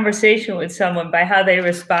have a conversation with someone by how they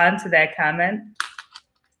respond to that comment.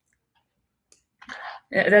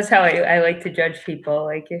 That's how I like to judge people.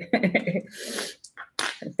 Like, if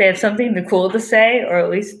they have something cool to say, or at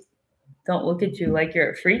least don't look at you like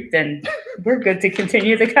you're a freak, then we're good to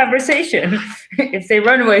continue the conversation. If they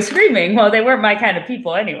run away screaming, well, they weren't my kind of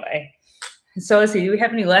people anyway. So let's see, do we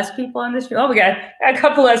have any less people on the stream? Oh, we got a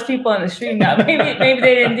couple less people on the stream now. Maybe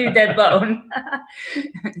they didn't do dead bone.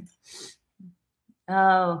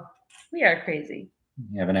 Oh, we are crazy.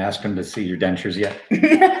 You haven't asked him to see your dentures yet?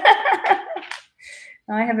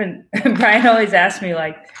 No, I haven't. Brian always asks me,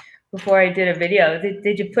 like, before I did a video,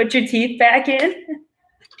 did you put your teeth back in?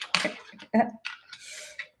 I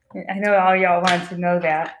know all y'all want to know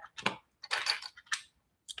that.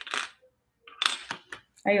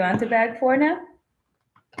 Are you on to bag 4 now?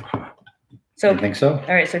 So I think so.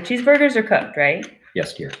 All right, so cheeseburgers are cooked, right?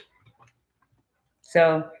 Yes, dear.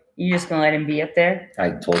 So you just gonna let him be up there?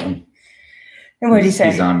 I told him. And what did he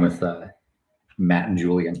say? He's on with Matt and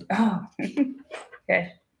Julian. Oh,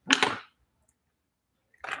 okay.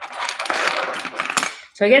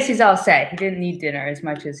 So I guess he's all set. He didn't need dinner as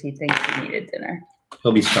much as he thinks he needed dinner.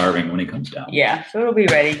 He'll be starving when he comes down. Yeah, so it'll be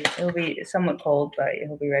ready. It'll be somewhat cold, but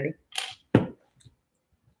he'll be ready.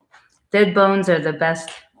 Dead bones are the best.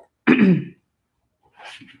 I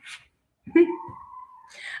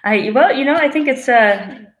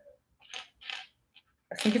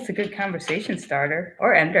think it's a good conversation starter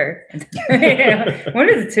or ender. One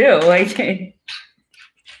of the two. Like,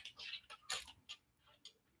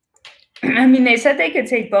 I mean, they said they could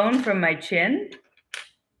take bone from my chin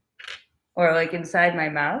or like inside my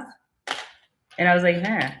mouth, and I was like,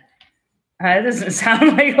 nah, that doesn't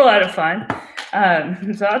sound like a lot of fun.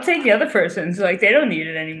 So I'll take the other person's. Like, they don't need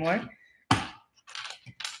it anymore.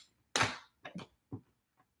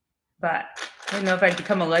 But I don't know if I'd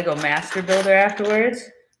become a Lego master builder afterwards,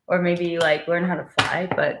 or maybe like learn how to fly,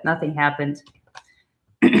 but nothing happened.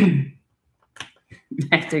 I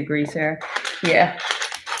have to agree, Sarah. Yeah.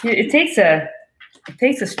 It takes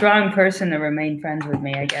a strong person to remain friends with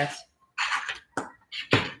me, I guess.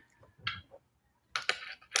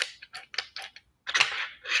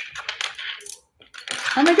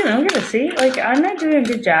 How am I doing? Look at this. See, like, I'm not doing a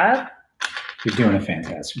good job. You're doing a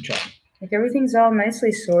fantastic job. Like, everything's all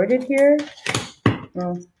nicely sorted here.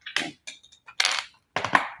 Well, okay.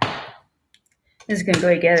 This is gonna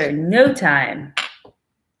go together in no time.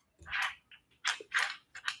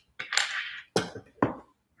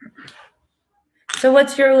 So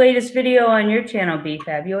what's your latest video on your channel,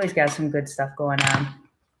 BFAB? You always got some good stuff going on.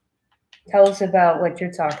 Tell us about what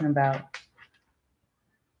you're talking about.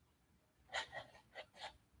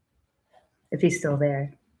 If he's still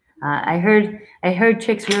there. I heard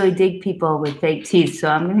chicks really dig people with fake teeth, so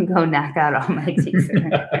I'm gonna go knock out all my teeth.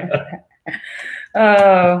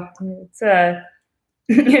 Oh, it's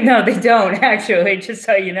no, they don't actually. Just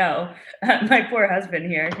so you know, my poor husband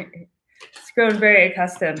here, he's grown very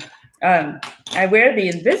accustomed. I wear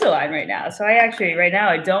the Invisalign right now, so right now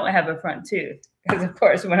I don't have a front tooth because, of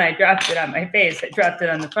course, when I dropped it on my face, I dropped it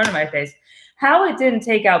on the front of my face. How it didn't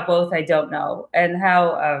take out both, I don't know, and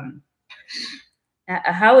how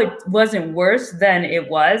How it wasn't worse than it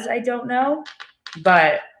was, I don't know.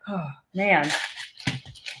 But, oh, man.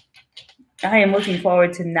 I am looking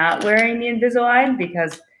forward to not wearing the Invisalign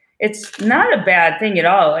because it's not a bad thing at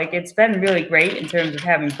all. Like, it's been really great in terms of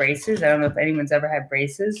having braces. I don't know if anyone's ever had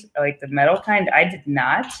braces, like the metal kind. I did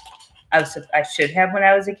not. I should have when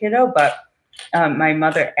I was a kiddo, but my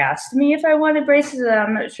mother asked me if I wanted braces.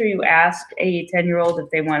 I'm not sure you ask a 10-year-old if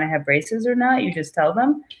they want to have braces or not. You just tell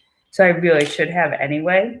them. So I really should have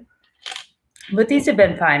anyway. But these have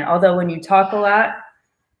been fine. Although when you talk a lot,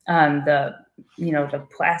 the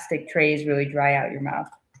plastic trays really dry out your mouth.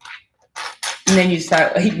 And then you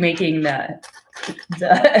start like making the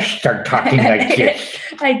Start talking like this.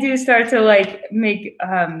 I do start to like make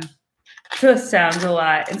the sounds a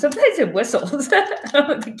lot, and sometimes it whistles.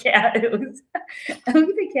 The cat. Look at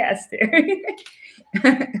the cat staring.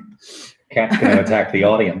 Cat's gonna attack the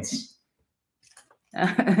audience.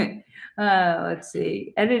 Let's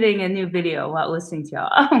see. Editing a new video while listening to y'all.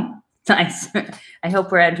 Oh, nice. I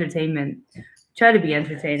hope we're entertainment. Try to be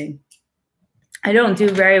entertaining. I don't do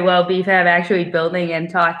very well BFAB actually building and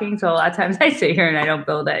talking, so a lot of times I sit here and I don't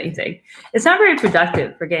build anything. It's not very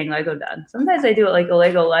productive for getting Lego done. Sometimes I do it like a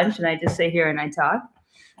Lego lunch and I just sit here and I talk.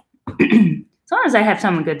 As long as I have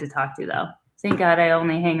someone good to talk to, though. Thank God I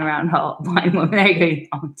only hang around all blind women. I go,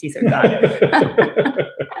 oh, teeth are gone.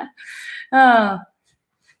 Oh,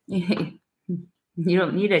 you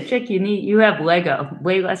don't need a chick. You have Lego.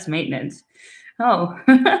 Way less maintenance. Oh.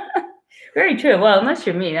 Very true. Well, unless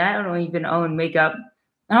you're me, I don't even own makeup.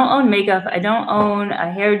 I don't own makeup. I don't own a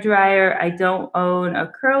hair dryer. I don't own a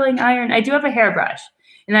curling iron. I do have a hairbrush.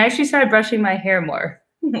 And I actually started brushing my hair more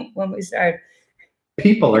when we started.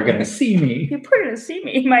 People are going to see me. People are going to see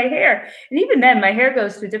me, my hair. And even then, my hair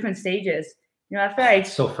goes through different stages. You know, after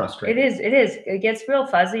It's so frustrating. It is. It gets real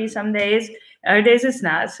fuzzy some days. Other days it's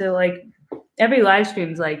not. So, like, every live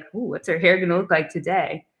stream's like, ooh, what's her hair going to look like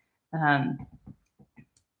today?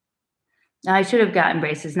 I should have gotten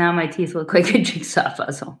braces. Now my teeth look like a jigsaw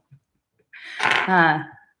puzzle. I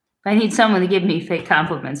need someone to give me fake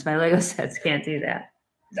compliments. My Lego sets can't do that.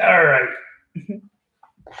 All right.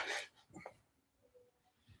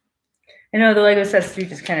 I know the Lego sets do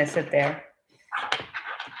just kind of sit there.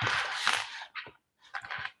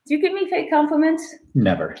 Do you give me fake compliments?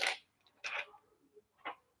 Never.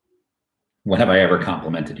 When have I ever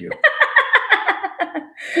complimented you?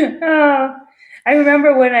 Oh. I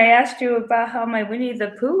remember when I asked you about how my Winnie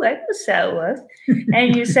the Pooh Lego set was,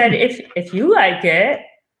 and you said, if you like it,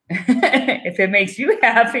 if it makes you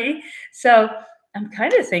happy. So I'm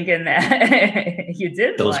kind of thinking that you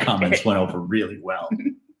did. Those like comments it. went over really well.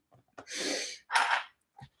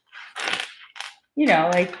 You know,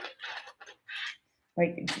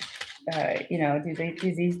 you know,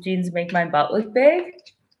 do these jeans make my butt look big?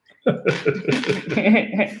 What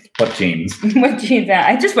jeans? What jeans?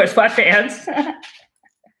 I just wear sweatpants.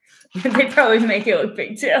 They probably make it look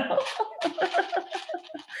big too.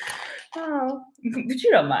 Oh, but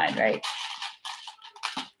you don't mind, right?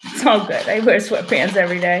 It's all good. I wear sweatpants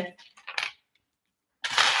every day.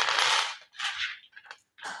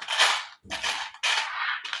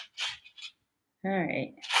 All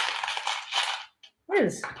right.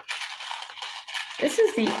 This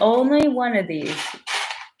is the only one of these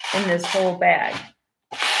in this whole bag.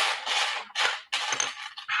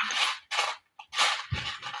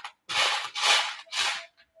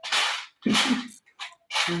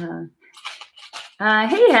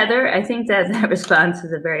 Hey, Heather. I think that response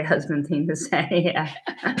is a very husband thing to say. Yeah,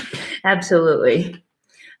 absolutely.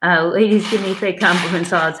 Ladies give me fake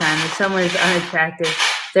compliments all the time. If someone is unattractive,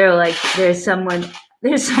 they're like, there's someone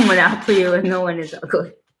out for you and no one is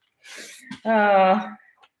ugly. Oh.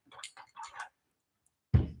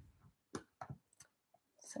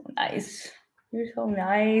 So nice. You're so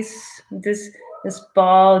nice. This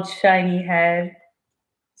bald, shiny head.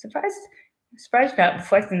 Surprised you're not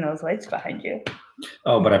reflecting those lights behind you.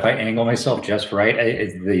 Oh, but if I angle myself just right,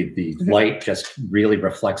 the light just really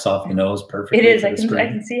reflects off the nose perfectly. It is. I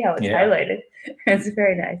can see how it's highlighted. It's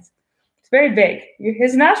very nice. It's very big.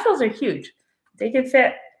 His nostrils are huge. They could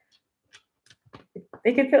fit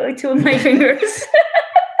like two of my fingers.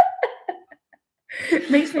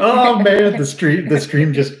 Makes me man, the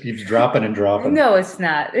stream just keeps dropping and dropping. No, it's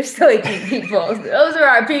not. There's still 18 people. Those are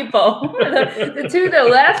our people. The two that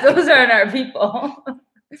left, those aren't our people.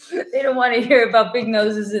 They don't want to hear about big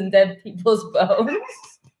noses and dead people's bones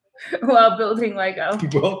while building Lego.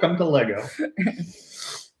 Welcome to Lego.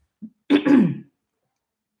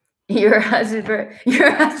 Your husband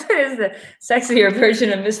is the sexier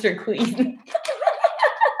version of Mr. Queen.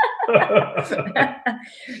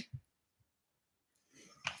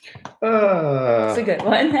 It's a good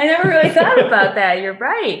one. I never really thought about that. You're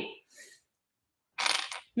right.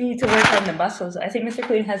 You need to work on the muscles. I think Mr.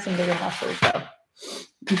 Queen has some bigger muscles, though.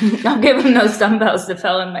 I'll give him those dumbbells that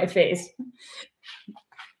fell in my face.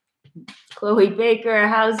 Chloe Baker,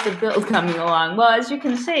 how's the build coming along? Well, as you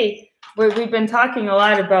can see, we've been talking a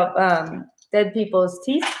lot about dead people's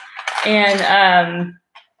teeth and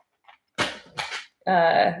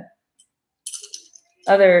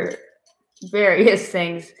other various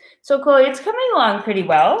things. So, Chloe, it's coming along pretty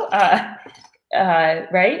well,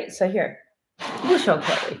 right? So here, we'll show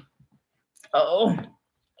Chloe. Oh,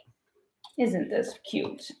 isn't this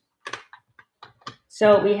cute?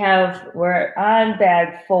 So we're on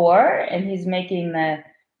bag 4, and he's making the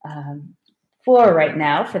floor right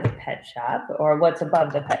now for the pet shop, or what's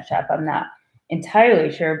above the pet shop. I'm not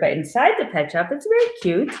entirely sure, but inside the pet shop, it's very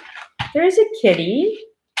cute. There's a kitty,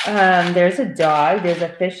 there's a dog, there's a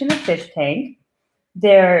fish in a fish tank.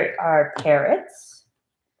 There are parrots.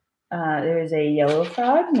 There's a yellow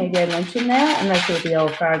frog. Maybe I mentioned that. I'm not sure what the yellow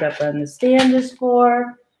frog up on the stand is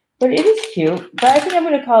for. But it is cute. But I think I'm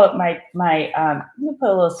going to call it I'm going to put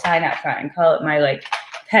a little sign out front and call it my, like,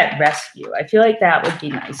 pet rescue. I feel like that would be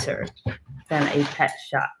nicer than a pet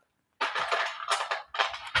shop.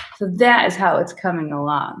 So that is how it's coming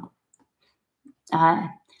along. Hi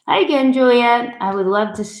again, Juliet. I would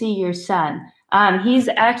love to see your son. He's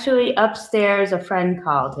actually upstairs. A friend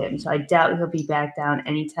called him, so I doubt he'll be back down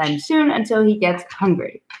anytime soon until he gets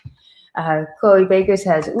hungry. Chloe Baker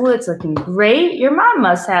says, "Ooh, it's looking great. Your mom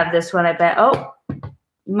must have this one, I bet." Oh,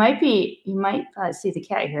 you might see the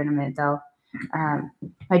cat here in a minute, though.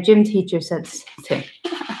 My gym teacher said the same thing.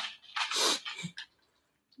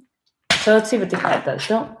 So let's see what the cat does.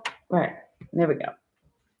 Right, there we go.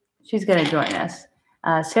 She's going to join us.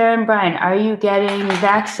 Sarah and Brian, are you getting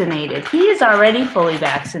vaccinated? He is already fully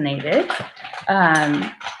vaccinated.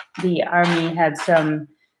 The Army had some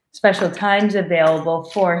special times available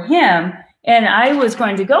for him, and I was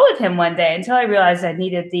going to go with him one day until I realized I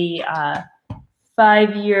needed the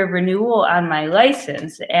 5-year renewal on my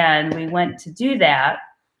license, and we went to do that.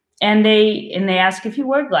 And they asked if you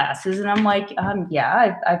wear glasses, and I'm like,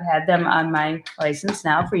 yeah, I've had them on my license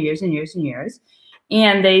now for years and years and years.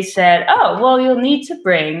 And they said, oh, well, you'll need to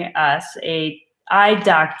bring us an eye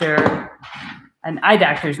doctor's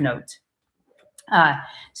note.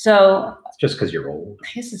 So it's just because you're old.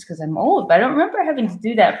 I guess it's because I'm old, but I don't remember having to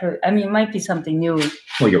do that it might be something new.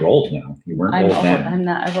 Well, you're old now. You weren't old then.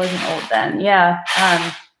 I wasn't old then. Yeah.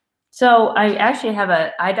 So I actually have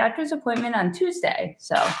an eye doctor's appointment on Tuesday.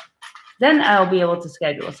 So then I'll be able to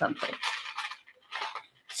schedule something.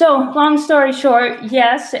 So long story short,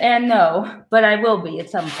 yes and no, but I will be at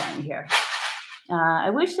some point here. I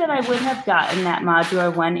wish that I would have gotten that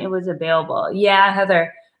modular when it was available. Yeah,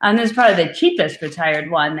 Heather, this is probably the cheapest retired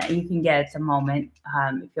one that you can get at the moment.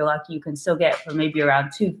 If you're lucky, you can still get it for maybe around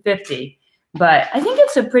 $250. But I think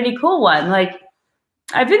it's a pretty cool one. Like,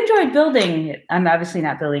 I've enjoyed building it. I'm obviously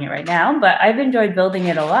not building it right now, but I've enjoyed building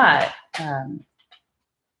it a lot.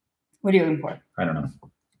 What are you looking for? I don't know.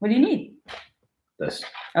 What do you need? This.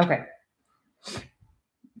 Okay.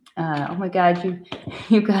 Oh my God,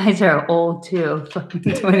 you guys are old too. Fucking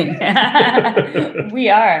 20. We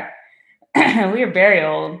are. We are very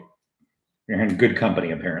old. You're in good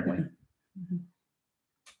company, apparently.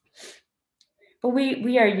 But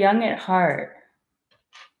we are young at heart,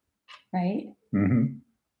 right? Mm-hmm.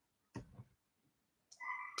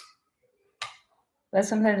 But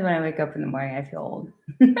sometimes when I wake up in the morning, I feel old.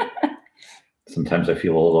 Sometimes I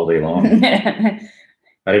feel old all day long.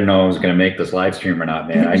 I didn't know I was going to make this live stream or not,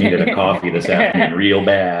 man. I needed a coffee this afternoon real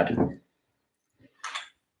bad.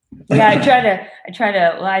 Yeah, I try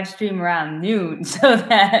to live stream around noon so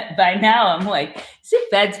that by now I'm like, is it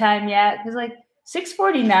bedtime yet? Because like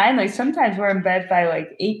 6:49, like sometimes we're in bed by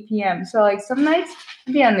like 8 p.m. So like some nights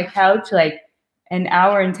I'll be on the couch like an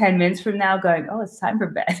hour and 10 minutes from now going, oh, it's time for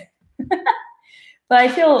bed. But I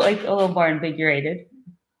feel like a little more invigorated.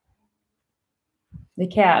 The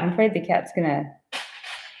cat, I'm afraid the cat's gonna, I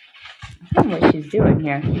don't know what she's doing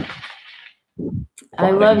here.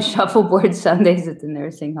 I love shuffleboard Sundays at the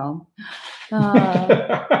nursing home.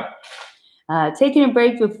 Taking a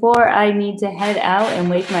break before I need to head out and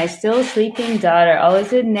wake my still sleeping daughter. Oh,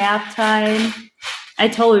 is it nap time? I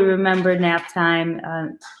totally remember nap time.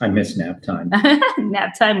 I miss nap time.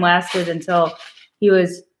 Nap time lasted until he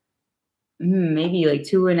was maybe like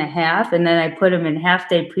 2.5, and then I put him in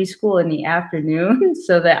half-day preschool in the afternoon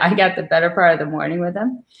so that I got the better part of the morning with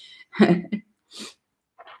him.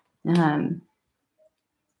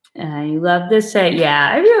 You love this set? Yeah,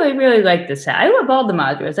 I really, really like this set. I love all the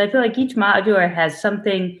modulars. I feel like each modular has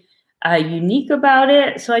something unique about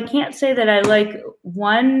it. So I can't say that I like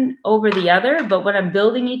one over the other, but when I'm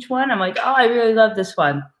building each one, I'm like, oh, I really love this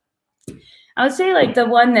one. I would say like the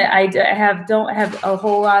one that I don't have a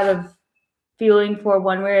whole lot of feeling for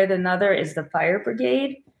one way or the other is the fire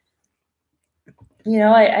brigade. You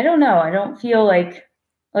know, I don't know. I don't feel like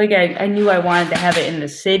I knew I wanted to have it in the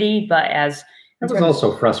city, but as that was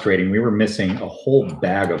also frustrating. We were missing a whole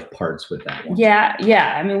bag of parts with that one. Yeah.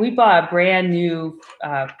 I mean, we bought a brand new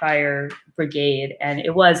fire brigade, and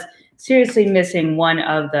it was seriously missing one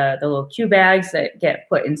of the little Q bags that get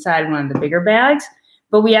put inside one of the bigger bags.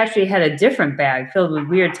 But we actually had a different bag filled with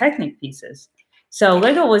weird Technic pieces. So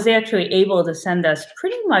Lego was actually able to send us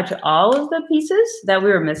pretty much all of the pieces that we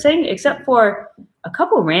were missing, except for a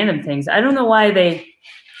couple random things. I don't know why they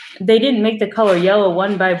didn't make the color yellow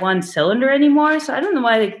 1x1 cylinder anymore. So I don't know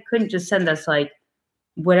why they couldn't just send us like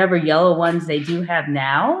whatever yellow ones they do have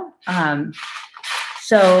now. But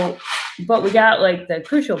we got like the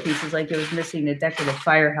crucial pieces, like it was missing the decorative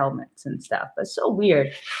fire helmets and stuff. But so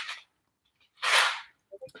weird.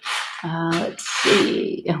 Let's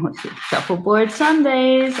see. Shuffleboard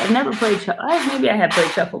Sundays. I've never played maybe I have played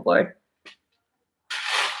shuffleboard.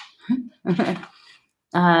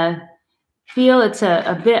 Feel it's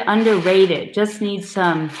a bit underrated. Just needs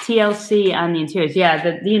some TLC on the interiors.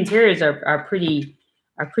 Yeah, the interiors are pretty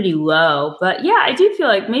low. But yeah, I do feel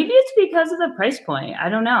like maybe it's because of the price point. I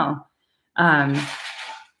don't know.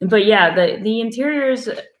 But yeah, the interiors.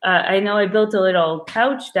 I know I built a little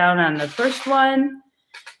couch down on the first one.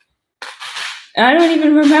 I don't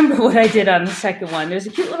even remember what I did on the second one. There's a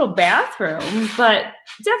cute little bathroom, but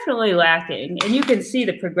definitely lacking. And you can see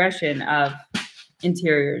the progression of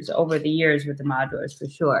interiors over the years with the modulars for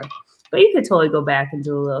sure. But you could totally go back and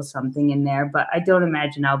do a little something in there. But I don't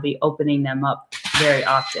imagine I'll be opening them up very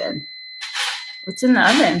often. What's in the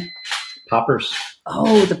oven? Poppers.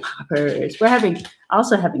 Oh, the poppers. We're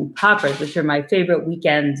also having poppers, which are my favorite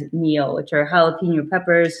weekend meal, which are jalapeno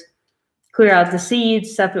peppers. Clear out the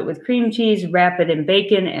seeds, stuff it with cream cheese, wrap it in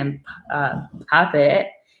bacon, and pop it.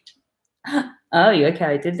 Oh, you like how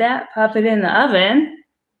I did that? Pop it in the oven.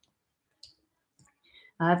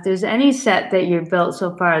 If there's any set that you've built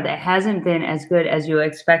so far that hasn't been as good as you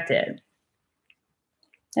expected.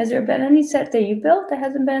 Has there been any set that you built that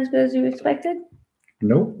hasn't been as good as you expected?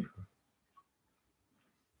 Nope.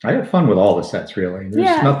 I have fun with all the sets, really.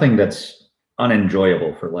 There's nothing that's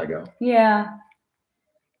unenjoyable for Lego. Yeah.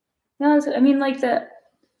 No, I mean, like the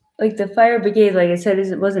fire brigade, like I said,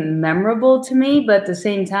 it wasn't memorable to me, but at the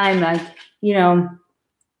same time, I don't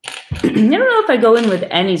know if I go in with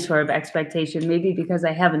any sort of expectation, maybe because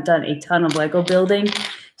I haven't done a ton of Lego building.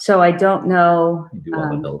 So I don't know. You do all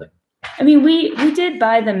the building. I mean, we did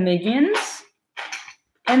buy the minions,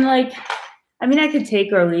 and like, I mean, I could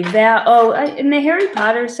take or leave that. Oh, in the Harry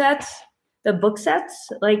Potter sets, the book sets,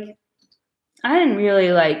 like, I didn't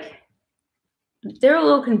really like. They're a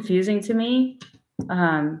little confusing to me.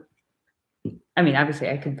 I mean, obviously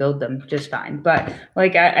I could build them just fine, but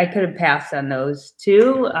like I could have passed on those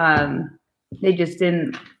too. They just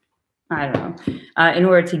didn't, I don't know. In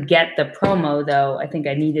order to get the promo though, I think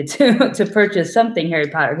I needed to purchase something Harry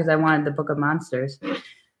Potter because I wanted the Book of Monsters.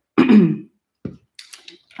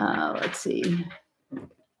 Let's see.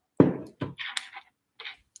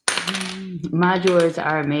 Modulars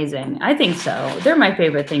are amazing. I think so. They're my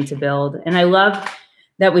favorite thing to build. And I love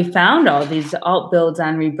that we found all these alt builds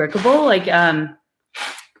on Rebrickable. Like,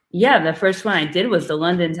 the first one I did was the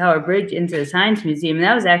London Tower Bridge into the Science Museum. And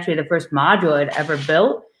that was actually the first module I'd ever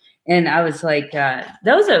built. And I was like,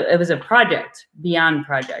 it was a project beyond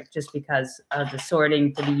project, just because of the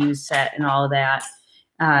sorting for the used set and all of that.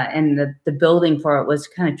 And the building for it was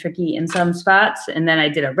kind of tricky in some spots. And then I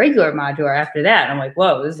did a regular modular after that. And I'm like,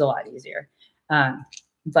 whoa, this is a lot easier.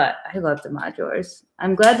 But I love the modulars.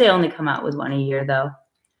 I'm glad they only come out with one a year, though.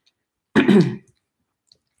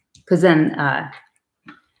 Because then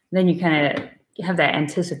you kind of have that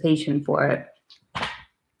anticipation for it.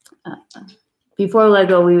 Before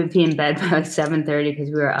Lego, we would be in bed by like 7:30 because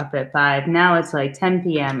we were up at 5. Now it's like 10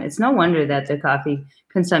 p.m. It's no wonder that the coffee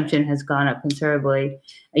consumption has gone up considerably.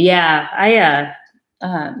 Yeah,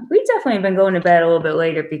 we've definitely been going to bed a little bit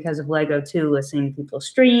later because of Lego too, listening to people's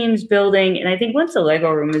streams, building. And I think once the Lego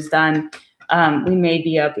room is done, we may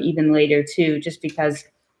be up even later too, just because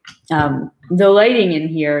the lighting in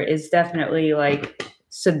here is definitely like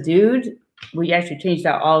subdued. We actually changed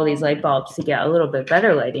out all of these light bulbs to get a little bit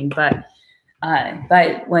better lighting, but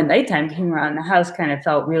when nighttime came around, the house kind of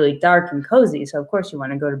felt really dark and cozy. So of course you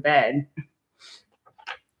want to go to bed.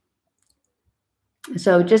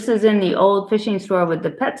 So just as in the old fishing store with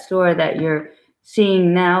the pet store that you're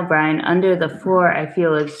seeing now, Brian, under the floor, I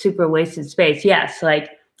feel it's super wasted space. Yes, like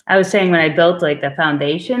I was saying when I built like the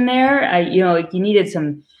foundation there, like you needed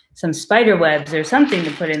some spider webs or something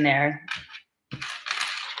to put in there.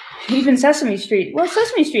 Even Sesame Street. Well,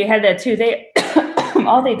 Sesame Street had that too. They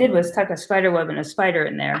all they did was tuck a spider web and a spider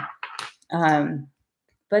in there.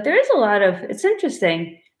 But there is a lot of, it's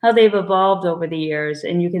interesting how they've evolved over the years.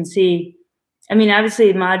 And you can see, I mean,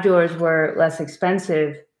 obviously modulars were less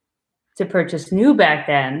expensive to purchase new back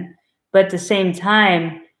then, but at the same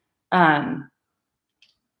time,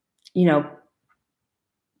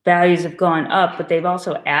 values have gone up, but they've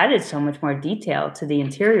also added so much more detail to the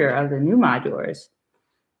interior of the new modulars.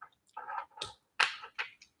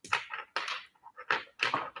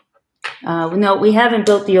 No, we haven't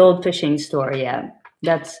built the old fishing store yet.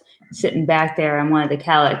 That's sitting back there on one of the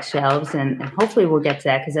Calyx shelves, and hopefully we'll get to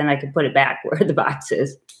that because then I can put it back where the box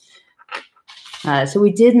is. So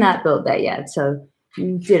we did not build that yet. So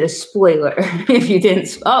you did a spoiler if you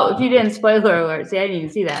didn't. Oh, if you didn't, spoiler alert. See, I didn't even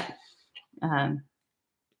see that.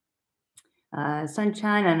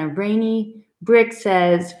 Sunshine on a Rainy Brick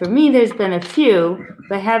says, for me, there's been a few,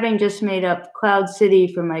 but having just made up Cloud City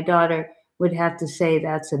for my daughter, would have to say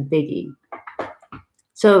that's a biggie.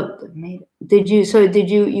 So did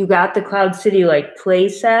you got the Cloud City like play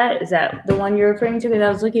set? Is that the one you're referring to? Because I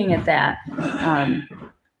was looking at that.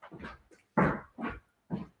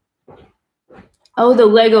 Oh, the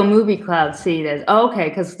Lego Movie Cloud City. Okay,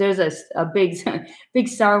 because there's a big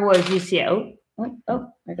Star Wars UCO. Oh,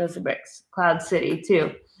 there goes the bricks. Cloud City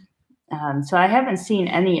too. So I haven't seen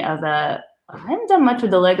any of I haven't done much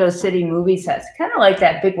with the Lego City movie sets. Kind of like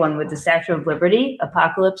that big one with the Statue of Liberty,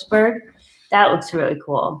 Apocalypseburg. That looks really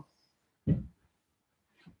cool.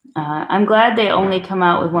 I'm glad they only come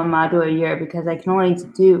out with one module a year because I can only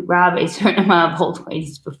rob a certain amount of old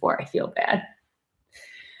ladies before I feel bad.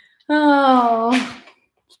 Oh,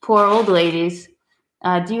 poor old ladies.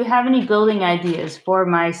 Do you have any building ideas for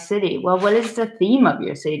my city? Well, what is the theme of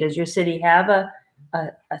your city? Does your city have a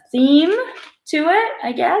theme to it,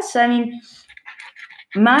 I guess? I mean,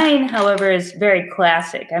 mine, however, is very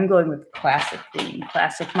classic. I'm going with the classic theme.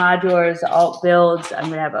 Classic modulars, alt builds. I'm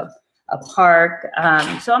going to have a park.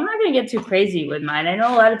 So I'm not going to get too crazy with mine. I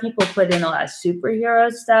know a lot of people put in a lot of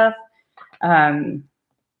superhero stuff,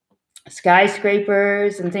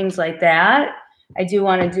 skyscrapers and things like that. I do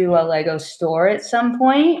want to do a Lego store at some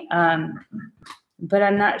point, but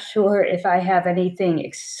I'm not sure if I have anything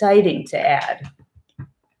exciting to add.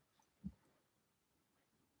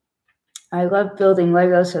 I love building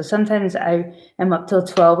Lego, so sometimes I am up till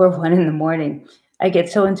 12 or 1 in the morning. I get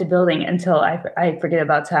so into building until I forget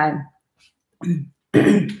about time.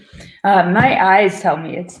 My eyes tell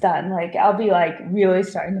me it's done. Like I'll be like really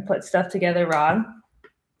starting to put stuff together wrong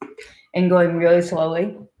and going really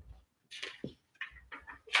slowly.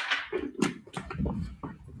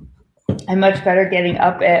 I'm much better getting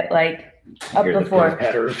up at up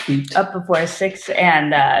before 6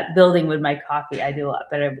 and building with my coffee. I do a lot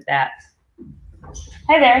better with that.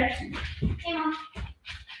 Hi there. Hey, Mom.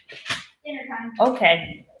 Dinner time.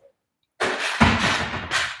 Okay.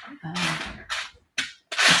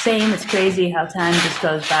 Same. It's crazy how time just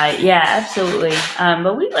goes by. Yeah, absolutely.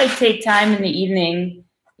 But we take time in the evening,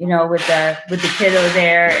 with the kiddo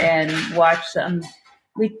there and watch some.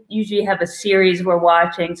 We usually have a series we're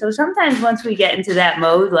watching. So sometimes once we get into that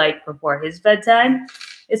mode, like before his bedtime,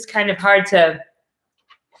 it's kind of hard to,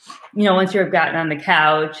 once you've gotten on the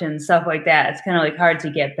couch and stuff like that, it's kind of hard to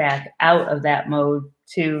get back out of that mode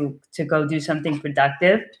to go do something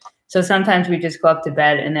productive. So sometimes we just go up to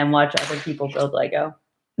bed and then watch other people build Lego,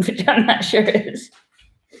 which I'm not sure is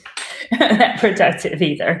that productive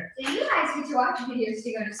either. So you guys get to watch videos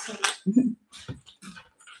to go to sleep.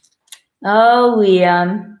 Oh,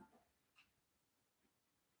 Liam.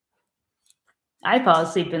 I fall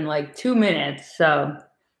asleep in 2 minutes. So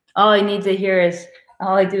all I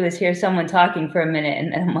do is hear someone talking for a minute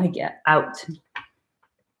and then I'm out.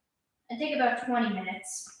 I take about 20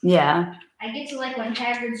 minutes. Yeah. I get to when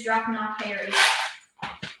Hagrid's dropping off Harry.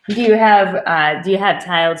 Do you have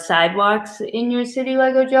tiled sidewalks in your city,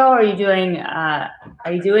 Lego Joe? Or are you doing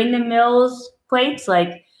the Mills plates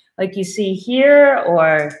like you see here,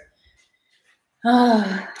 or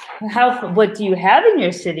what do you have in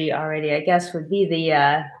your city already? I guess would be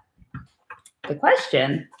the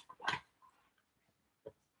question.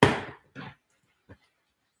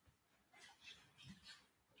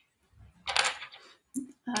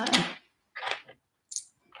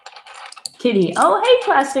 Kitty. Oh, hey,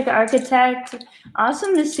 Plastic Architect.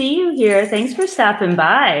 Awesome to see you here. Thanks for stopping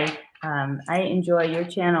by. I enjoy your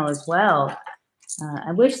channel as well.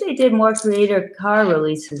 I wish they did more creator car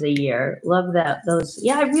releases a year. Love that. Those.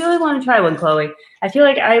 Yeah, I really want to try one, Chloe. I feel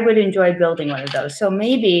like I would enjoy building one of those. So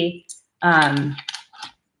maybe,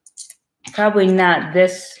 probably not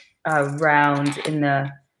this round in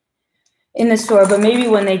the store, but maybe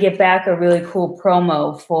when they get back a really cool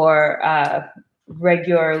promo for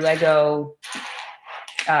regular Lego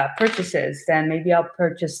purchases, then maybe I'll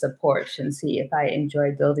purchase the Porsche and see if I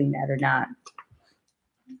enjoy building that or not.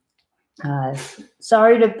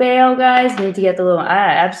 Sorry to bail, guys. Need to get the little,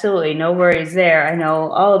 absolutely, no worries there. I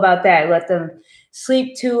know all about that. I let them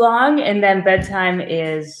sleep too long, and then bedtime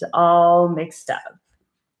is all mixed up.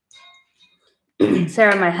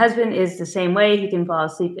 Sarah, my husband is the same way. He can fall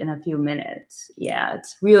asleep in a few minutes. Yeah,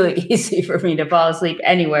 it's really easy for me to fall asleep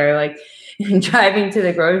anywhere. Like driving to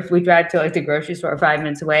the grocery, if we drive to like the grocery store 5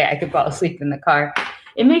 minutes away, I could fall asleep in the car.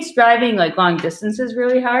 It makes driving like long distances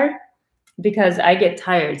really hard because I get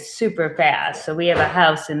tired super fast. So we have a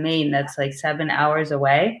house in Maine that's like 7 hours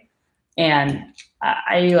away, and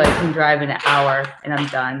I like can drive an hour and I'm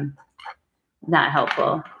done. Not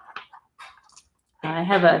helpful. I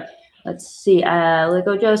have a, let's see,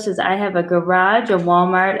 Lego Joe says, I have a garage, a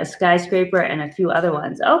Walmart, a skyscraper, and a few other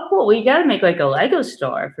ones. Oh, cool. We got to make like a Lego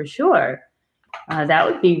store for sure. That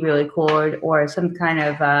would be really cool. Or some kind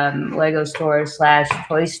of Lego store /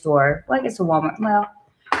 toy store. Well, I guess a Walmart. Well,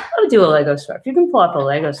 I would do a Lego store. If you can pull up a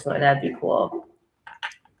Lego store, that'd be cool.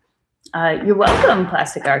 You're welcome,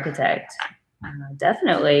 Plastic Architect.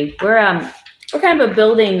 Definitely. We're kind of a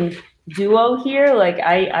building duo here. Like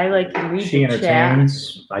I like to read She the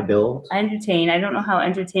entertains. chat. I build. I entertain. I don't know how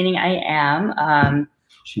entertaining I am.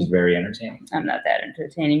 She's very entertaining. I'm not that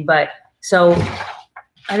entertaining, but so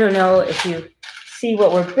I don't know if you see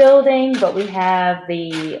what we're building, but we have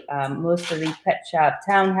the most of the pet shop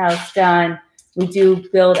townhouse done. We do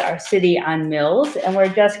build our city on mills, and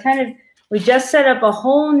we're just we just set up a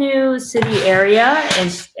whole new city area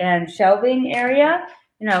and shelving area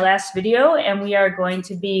in our last video, and we are going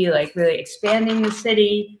to be like really expanding the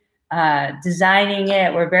city, designing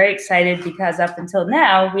it. We're very excited because up until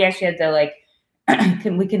now, we actually had to like,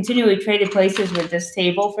 we continually traded places with this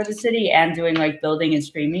table for the city and doing like building and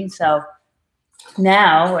streaming. So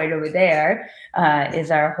now right over there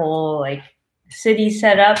is our whole like city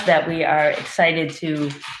setup that we are excited to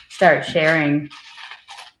start sharing.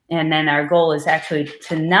 And then our goal is actually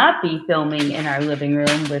to not be filming in our living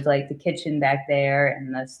room with like the kitchen back there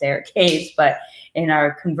and the staircase, but in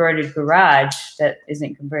our converted garage that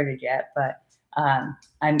isn't converted yet. But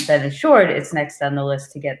I've been assured it's next on the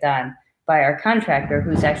list to get done by our contractor,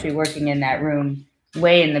 who's actually working in that room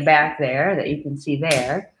way in the back there that you can see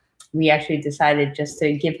there. We actually decided just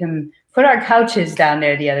to give him, put our couches down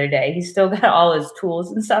there the other day. He's still got all his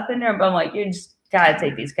tools and stuff in there, but I'm like, you just gotta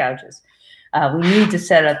take these couches. We need to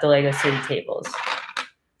set up the Lego City tables.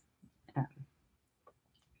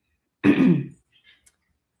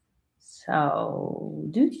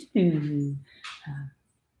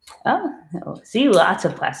 See, lots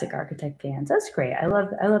of Plastic Architect fans. That's great. I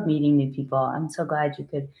love meeting new people. I'm so glad you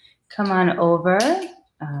could come on over.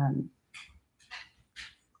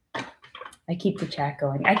 I keep the chat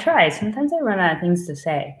going. I try. Sometimes I run out of things to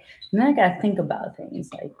say, and then I gotta think about things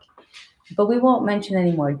like. But we won't mention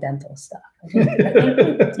any more dental stuff. I think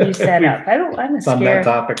you set up. I don't want to scare. On that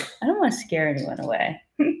topic. I don't want to scare anyone away.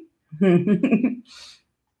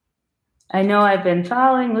 I know I've been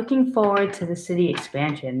following, looking forward to the city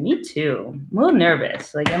expansion. Me too. I'm a little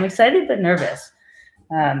nervous. Like I'm excited but nervous,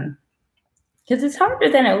 because it's harder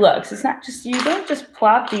than it looks. It's not just, you don't just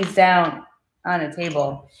plop these down on a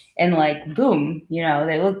table and like boom, you know,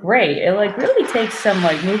 they look great. It like really takes some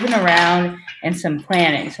like moving around and some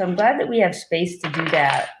planning. So I'm glad that we have space to do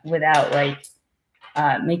that without like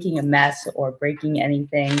making a mess or breaking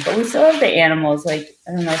anything. But we still have the animals. Like,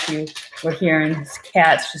 I don't know if you were hearing, this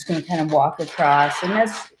cat's just going to kind of walk across. And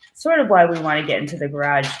that's sort of why we want to get into the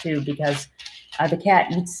garage too, because the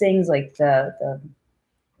cat eats things like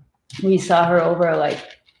we saw her over like,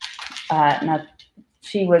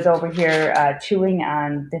 she was over here chewing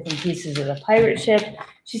on different pieces of the pirate ship.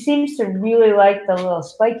 She seems to really like the little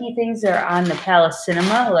spiky things that are on the Palace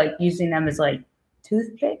Cinema, like using them as like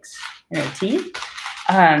toothpicks in her teeth.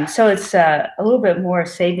 So it's a little bit more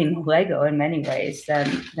saving Lego in many ways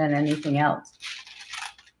than anything else.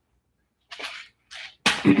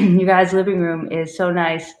 You guys' living room is so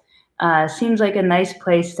nice. Seems like a nice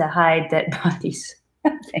place to hide dead bodies.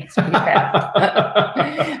 Thanks, BFAB.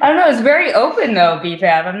 I don't know. It's very open though,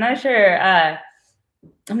 BFAB. I'm not sure.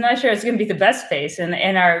 It's going to be the best space.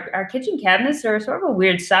 And our kitchen cabinets are sort of a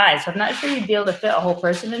weird size, so I'm not sure you'd be able to fit a whole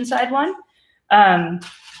person inside one. I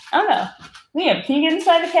don't know. Liam, can you get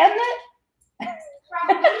inside the cabinet?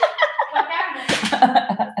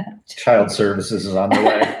 Child services is on the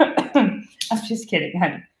way. I'm just kidding,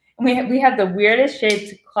 honey. We have the weirdest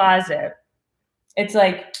shaped closet. It's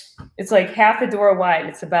like half a door wide.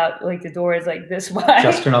 It's about like the door is like this wide.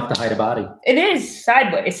 Just enough to hide a body. It is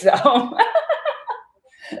sideways though.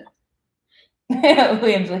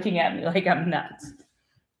 Liam's looking at me like I'm nuts.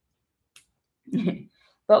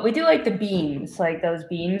 But we do like the beams, like those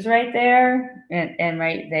beams right there and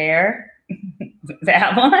right there.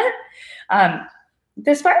 That one.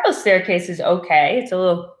 The spiral staircase is okay. It's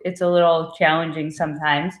a little challenging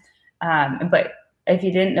sometimes. But if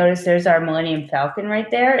you didn't notice, there's our Millennium Falcon right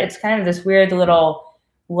there. It's kind of this weird little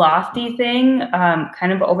lofty thing,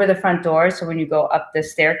 kind of over the front door. So when you go up the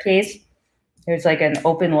staircase, there's like an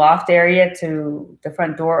open loft area to the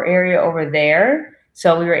front door area over there.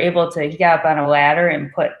 So we were able to, he got up on a ladder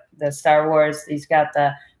and put the Star Wars, he's got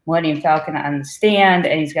the Millennium Falcon on the stand,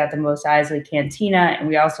 and he's got the Mos Eisley Cantina. And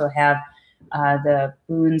we also have the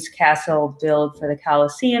Boone's Castle build for the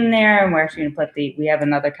Coliseum there. And we're actually going to put we have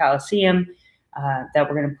another Coliseum that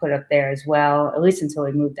we're going to put up there as well, at least until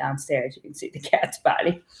we move downstairs. You can see the cat's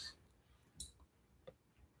body.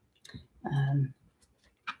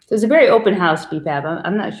 So it's a very open house, BPAB.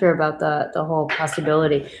 I'm not sure about the whole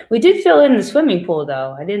possibility. We did fill in the swimming pool,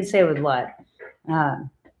 though. I didn't say with what.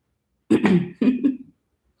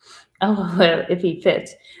 Oh, well, if he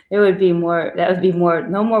fits, there would be more. That would be more.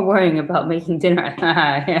 No more worrying about making dinner.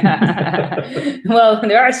 Well,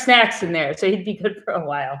 there are snacks in there, so he'd be good for a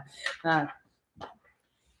while. How's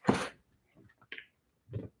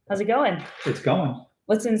it going? It's going.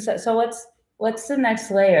 What's inside? So what's the next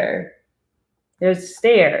layer? There's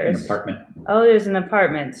stairs. An apartment. Oh, there's an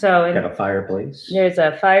apartment. So You have a fireplace. there's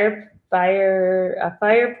a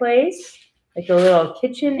fireplace, like a little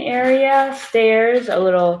kitchen area, stairs,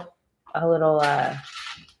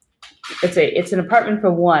 it's an apartment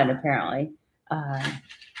for one apparently.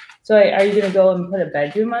 So are you gonna go and put a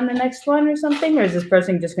bedroom on the next one or something, or is this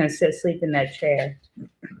person just gonna sleep in that chair?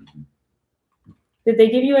 Did they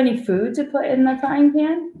give you any food to put in the frying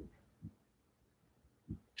pan?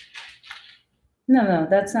 No,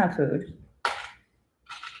 that's not food.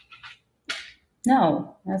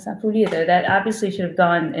 No, that's not food either. That obviously should have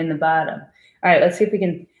gone in the bottom. All right, let's see if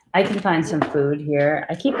I can find some food here.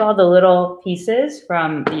 I keep all the little pieces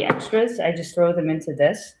from the extras. I just throw them into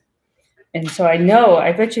this. And so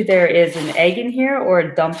I bet you there is an egg in here or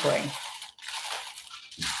a dumpling.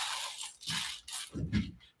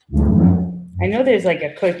 I know there's like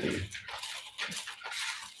a cookie.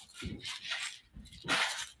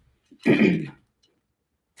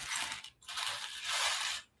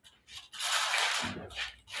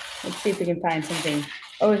 Let's see if we can find something.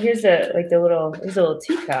 Oh, here's a little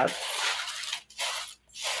teacup.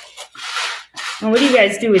 And what do you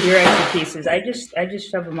guys do with your extra pieces? I just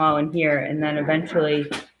shove them all in here, and then eventually,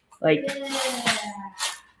 like,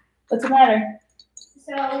 what's the matter?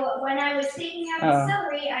 So when I was taking out the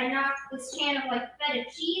celery, I knocked this can of like feta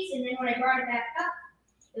cheese, and then when I brought it back up,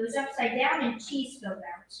 it was upside down and cheese spilled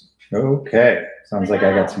out. Okay. Sounds like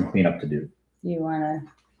I got some cleanup to do. You wanna?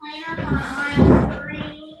 Clean up on aisle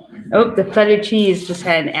 3. Oh, the feta cheese just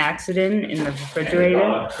had an accident in the refrigerator.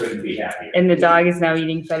 And the dog couldn't be happier. And the dog is now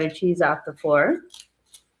eating feta cheese off the floor.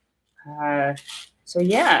 So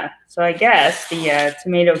I guess the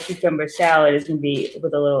tomato cucumber salad is gonna be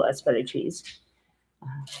with a little less feta cheese.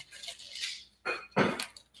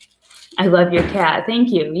 I love your cat. Thank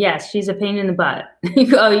you. Yes, she's a pain in the butt.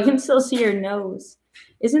 Oh, you can still see her nose.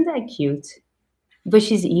 Isn't that cute? But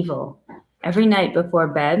she's evil. Every night before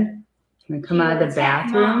bed, when I come out of the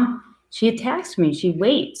bathroom, she attacks me. She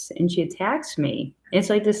waits and she attacks me. It's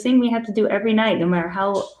like this thing we have to do every night, no matter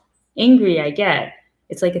how angry I get.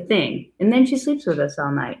 It's like a thing. And then she sleeps with us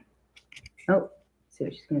all night. Oh, let's see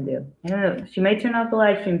what she's going to do. I don't know. She might turn off the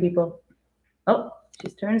live stream, people. Oh,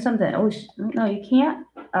 she's turning something. Oh, no, you can't.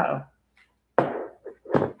 Uh-oh.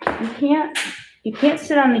 You can't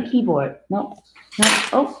sit on the keyboard. No.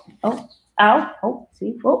 Oh, ow. Oh,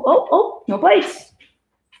 see. Oh, no bites.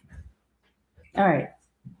 All right.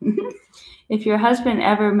 If your husband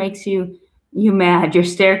ever makes you mad, your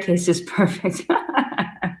staircase is perfect.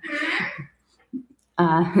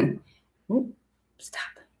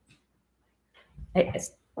 Stop. I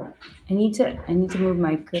need to move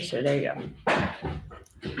my cursor. There you go.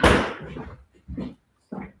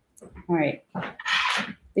 All right.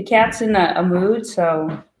 The cat's in a mood,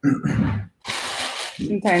 so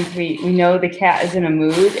sometimes we know the cat is in a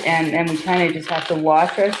mood, and we kind of just have to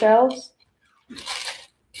watch ourselves.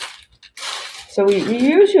 So we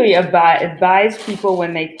usually advise people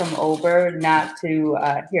when they come over not to,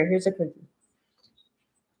 here's a cookie.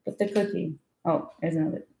 Put the cookie. Oh, there's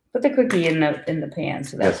another. Put the cookie in the pan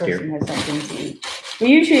so that person has something to eat. We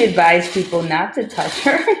usually advise people not to touch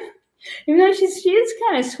her, even though she is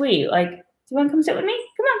kind of sweet. Like, do you want to come sit with me?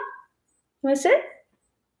 Come on. You want to sit?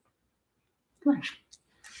 Come on.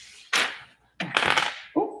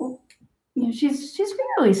 Oh, you know, she's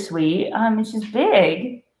really sweet. And she's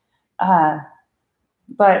big,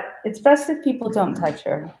 but it's best if people don't touch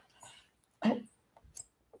her. Oh.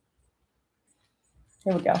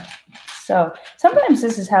 There we go. So sometimes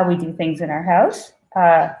this is how we do things in our house,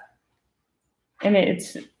 and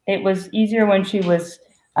it was easier when she was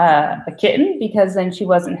a kitten because then she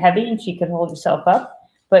wasn't heavy and she could hold herself up.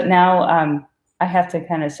 But now I have to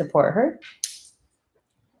kind of support her.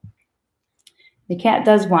 The cat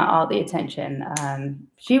does want all the attention.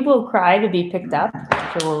 She will cry to be picked up.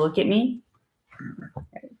 She will look at me.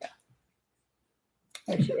 There we go.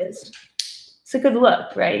 There she is. It's a good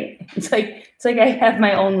look, right? It's like I have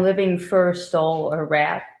my own living fur stole or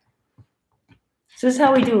rat. So this is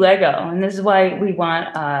how we do Lego, and this is why we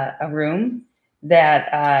want a room that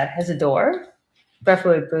has a door,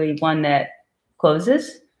 preferably one that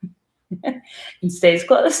closes and stays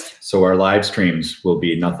closed. So our live streams will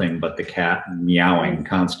be nothing but the cat meowing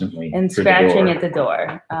constantly and scratching at the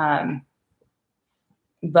door.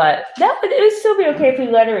 But it would still be okay if we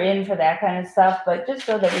let her in for that kind of stuff, but just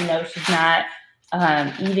so that we know she's not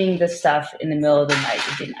eating the stuff in the middle of the night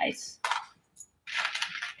would be nice.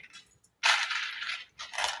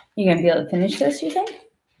 You gonna be able to finish this, you think?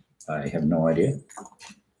 I have no idea.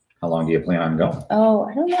 How long do you plan on going? Oh,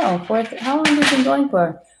 I don't know. How long have we been going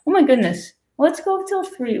for? Oh my goodness. Let's go till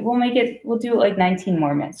 3. We'll do like 19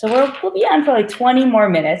 more minutes. So we'll be on for like 20 more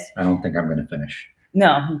minutes. I don't think I'm gonna finish.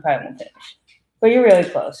 No, you probably won't finish. But you're really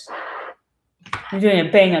close. You're doing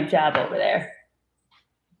a bang-up job over there.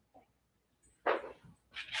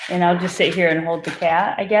 And I'll just sit here and hold the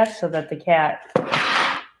cat, I guess, so that the cat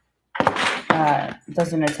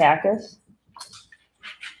doesn't attack us.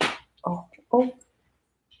 Oh.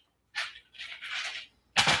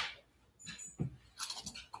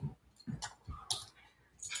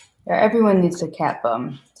 Yeah, everyone needs a cat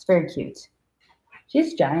bum. It's very cute.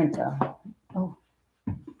 She's giant, though. Oh.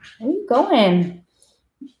 Where are you going?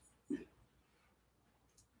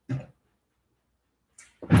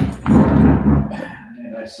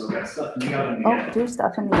 And I still got stuff in the oven. Oh, there's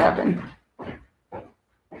stuff in the oven.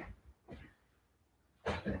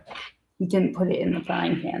 You didn't put it in the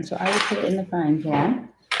frying pan, so I will put it in the frying pan.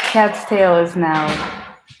 Cat's tail is now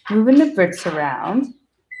moving the bricks around.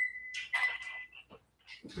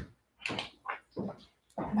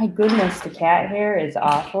 Oh my goodness, the cat hair is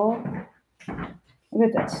awful.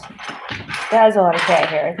 Look at this. That has a lot of cat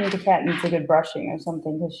hair. I think the cat needs a good brushing or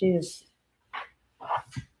something because she's...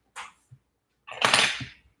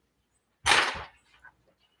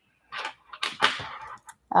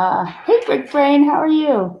 Hey, Brick Brain, how are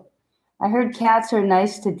you? I heard cats are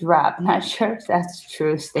nice to drop. Not sure if that's a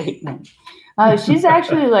true statement. She's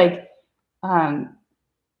actually like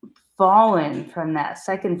fallen from that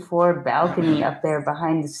second floor balcony up there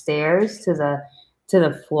behind the stairs to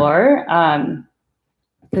the floor.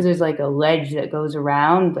 Because there's like a ledge that goes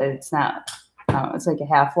around, but it's not, it's like a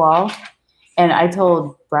half wall. And I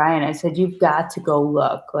told Brian, I said, you've got to go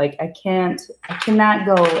look. Like, I cannot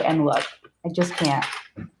go and look. I just can't.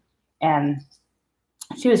 And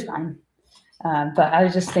she was fine. But I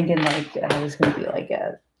was just thinking like, I was going to be like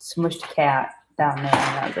a smushed cat down there.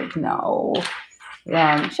 And I was like, no.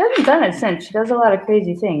 Yeah, she hasn't done it since. She does a lot of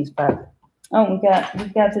crazy things, but, oh, we got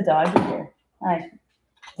the dog here. Hi.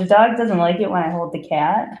 The dog doesn't like it when I hold the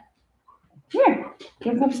cat. Here,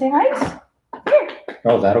 you come say hi? Here.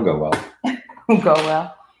 Oh, that'll go well. Will go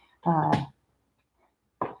well.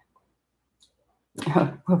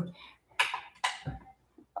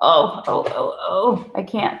 I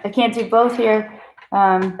can't do both here.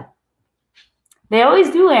 They always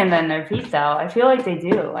do land on their feet, though. I feel like they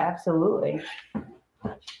do, absolutely.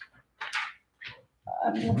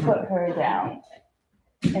 I'm gonna put her down.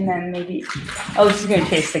 And then maybe, she's gonna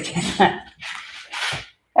chase the cat.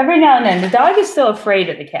 Every now and then, the dog is still afraid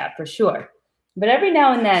of the cat for sure. But every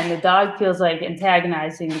now and then, the dog feels like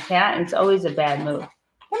antagonizing the cat, and it's always a bad move.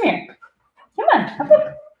 Come here. Come on. Up,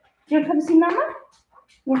 up. You wanna come see Mama?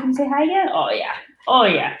 You wanna come say hi again? Oh, yeah. Oh,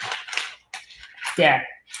 yeah. Yeah.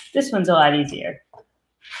 This one's a lot easier.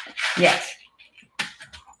 Yes.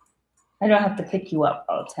 I don't have to pick you up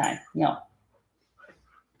all the time. No.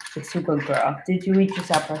 It's a good girl. Did you eat your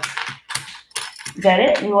supper? Is that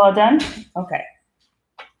it? You all done? Okay.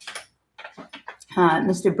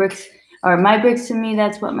 Mr. Bricks, or my bricks to me,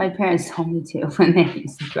 that's what my parents told me to when they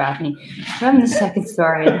used to drop me from the second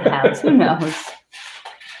story of the house. Who knows?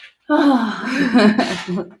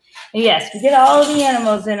 Oh. Yes, we get all the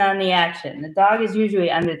animals in on the action. The dog is usually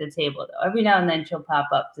under the table, though. Every now and then she'll pop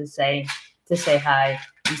up to say hi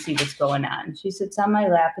and see what's going on. She sits on my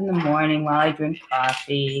lap in the morning while I drink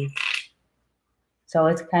coffee. So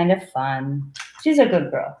it's kind of fun. She's a good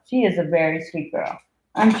girl. She is a very sweet girl,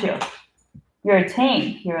 aren't you? You're a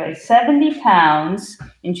tank. You're like 70 pounds,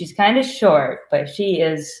 and she's kind of short, but she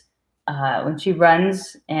is, when she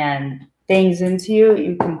runs and bangs into you,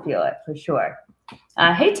 you can feel it for sure.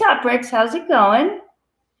 Hey, Top Bricks, how's it going?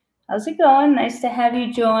 How's it going? Nice to have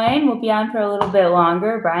you join. We'll be on for a little bit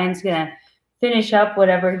longer. Brian's going to finish up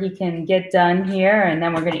whatever he can get done here, and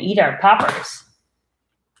then we're going to eat our poppers.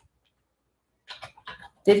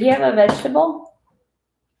 Did he have a vegetable?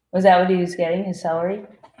 Was that what he was getting, his celery?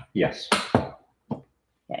 Yes.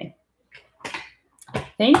 Okay.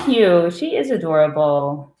 Thank you. She is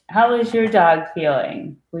adorable. How is your dog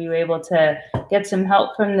feeling? Were you able to get some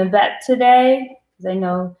help from the vet today? Because I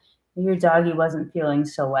know your doggy wasn't feeling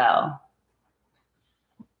so well.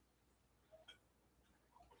 Is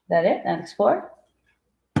that it? Next floor?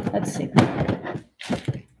 Let's see.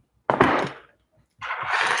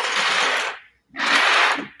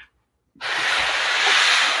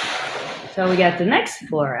 So we got the next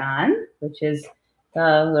floor on, which is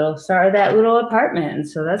the little start of that little apartment.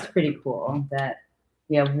 So that's pretty cool that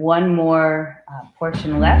we have one more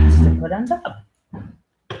portion left to put on top.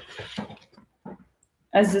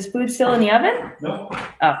 Is this food still in the oven? No.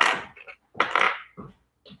 Oh.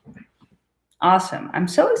 Awesome. I'm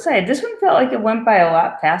so excited. This one felt like it went by a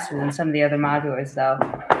lot faster than some of the other modulars, though.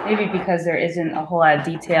 Maybe because there isn't a whole lot of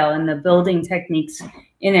detail and the building techniques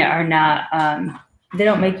in it are not, they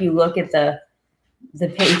don't make you look at the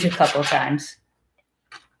page a couple times.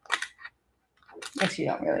 Actually, you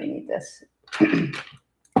don't really need this.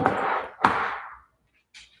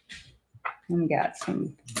 We got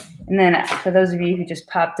some, and then for those of you who just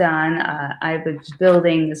popped on, I was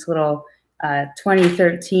building this little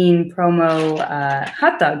 2013 promo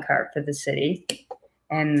hot dog cart for the city,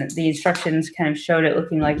 and the instructions kind of showed it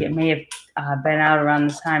looking like it may have been out around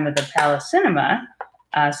the time of the Palace Cinema,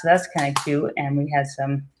 so that's kind of cute. And we had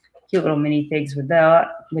some cute little minifigs with that,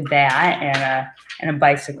 and a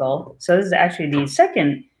bicycle. So this is actually the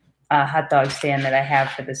second hot dog stand that I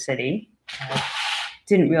have for the city.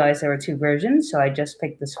 Didn't realize there were two versions, so I just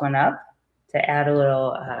picked this one up to add a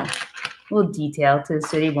little detail to the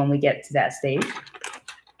city when we get to that stage.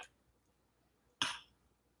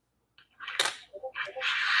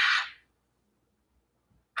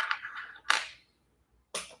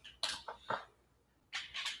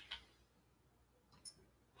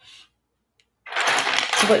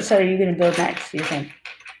 What set are you going to build next, do you think?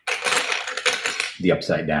 The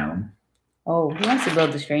upside down. Oh, he wants to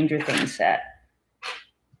build the Stranger Things set.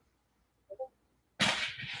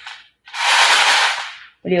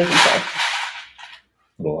 What do you looking for?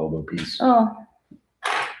 Little elbow piece. Oh.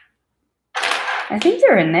 I think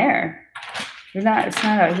they're in there. They're not, it's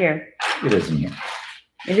not out here. It is in here.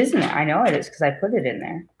 It is in there. I know it is because I put it in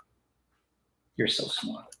there. You're so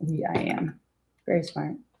smart. Yeah, I am. Very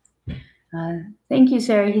smart. Thank you,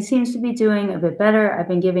 Sarah. He seems to be doing a bit better. I've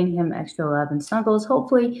been giving him extra love and snuggles.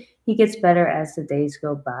 Hopefully he gets better as the days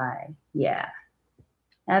go by. Yeah,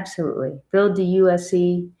 absolutely. Build the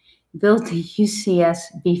UCS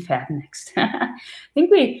BFAB next. I think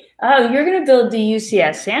you're going to build the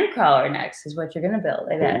UCS Sandcrawler next is what you're going to build.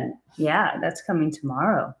 I bet. Yeah, that's coming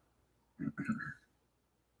tomorrow.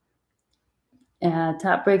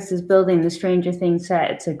 Top Bricks is building the Stranger Things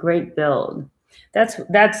set. It's a great build. That's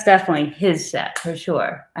definitely his set for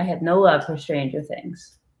sure. I have no love for Stranger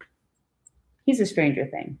Things. He's a Stranger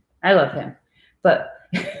Thing. I love him, but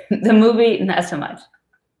the movie, not so much.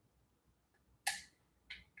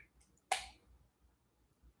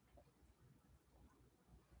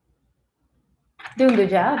 Doing a good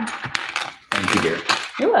job. Thank you, dear.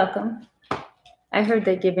 You're welcome. I heard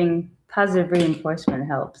that giving positive reinforcement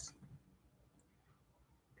helps.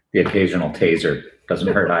 The occasional taser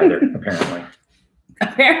doesn't hurt either, apparently.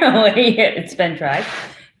 Apparently, it's been tried.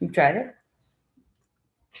 You've tried it.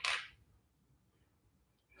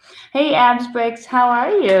 Hey, Abs Bricks, how are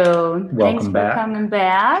you? Welcome Thanks back. for coming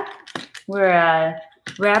back. We're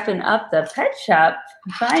wrapping up the pet shop.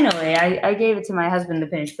 Finally, I gave it to my husband to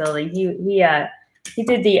finish building. He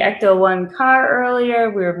did the Ecto-1 car earlier.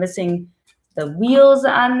 We were missing the wheels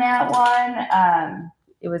on that one.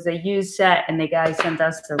 It was a used set, and the guy sent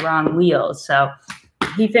us the wrong wheels. So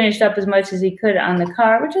he finished up as much as he could on the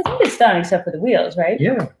car, which I think is done except for the wheels, right?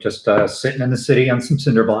 Yeah, just sitting in the city on some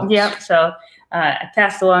cinder blocks. Yep. So I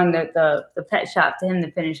passed along the pet shop to him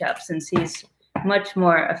to finish up since he's much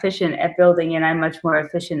more efficient at building and I'm much more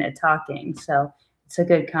efficient at talking. So it's a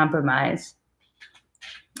good compromise.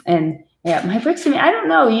 And yeah, my bricks, I don't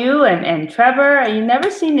know, you and Trevor, you've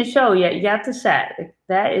never seen the show yet. You got the set.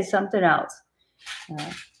 That is something else.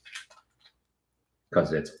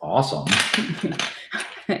 Because it's awesome.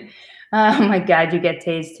 Oh my God, you get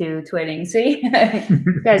tased too, twinning. See,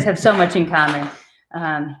 you guys have so much in common.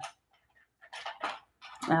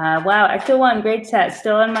 Wow, Ecto-1, great set.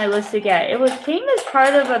 Still on my list to get. It came as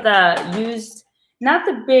part of the used, not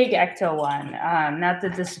the big Ecto-1, not the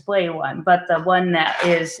display one, but the one that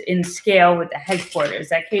is in scale with the headquarters.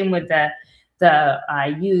 That came with the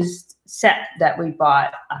used set that we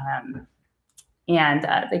bought. And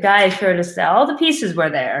the guy assured us that all the pieces were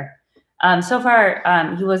there. So far,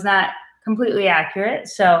 he was not completely accurate.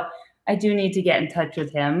 So I do need to get in touch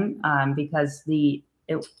with him because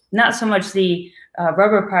not so much the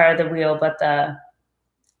rubber part of the wheel, but the,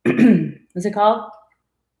 what's it called?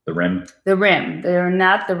 The rim. The rim. They're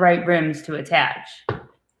not the right rims to attach.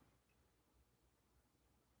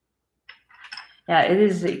 Yeah, it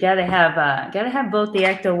is. You gotta have both the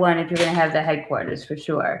Ecto-1 if you're gonna have the headquarters for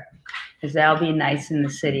sure, because that'll be nice in the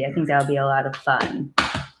city. I think that'll be a lot of fun.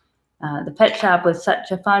 The pet shop was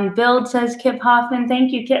such a fun build, says Kip Hoffman.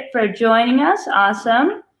 Thank you, Kip, for joining us.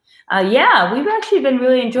 Awesome. Yeah, we've actually been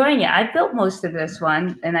really enjoying it. I built most of this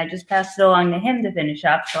one, and I just passed it along to him to finish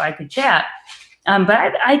up so I could chat.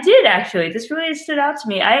 But I did actually. This really stood out to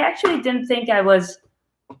me. I actually didn't think I was.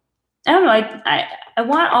 I don't know. I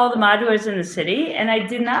want all the modulars in the city, and I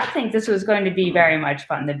did not think this was going to be very much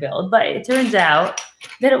fun to build. But it turns out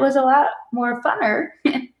that it was a lot more funner,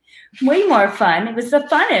 way more fun. It was the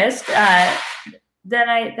funnest than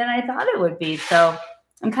I thought it would be. So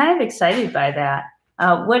I'm kind of excited by that.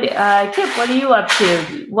 Kip, what are you up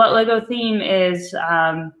to? What Lego theme is?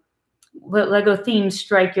 What Lego themes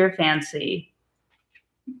strike your fancy?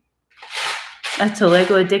 That's a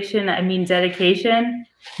Lego addiction. I mean, dedication.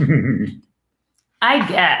 I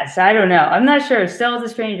guess. I don't know. I'm not sure. Still, the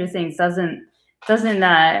Stranger Things doesn't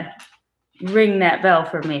ring that bell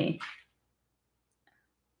for me.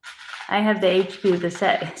 I have the HQ. The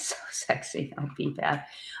set is so sexy. Oh, PPAP.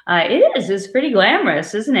 It is. It's pretty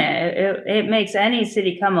glamorous, isn't it? It makes any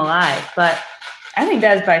city come alive. But I think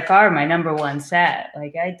that's by far my #1 set.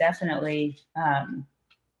 Like, I definitely,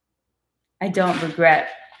 I don't regret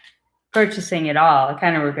purchasing it all. I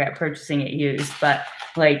kind of regret purchasing it used, but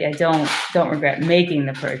like I don't regret making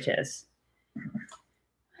the purchase.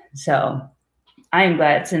 So I'm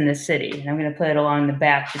glad it's in the city, and I'm going to put it along the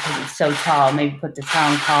back because it's so tall. Maybe put the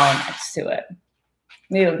town hall next to it.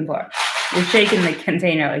 What are you looking for? You're shaking the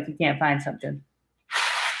container like you can't find something.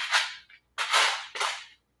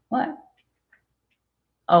 What?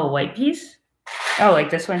 Oh, white piece? Oh, like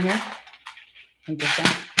this one here? Like this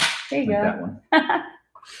one? There you go. That one.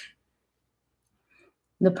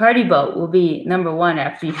 The party boat will be #1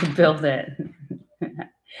 after you build it.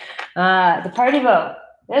 The party boat.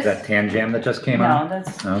 Is that Tan Jam that just came No, out?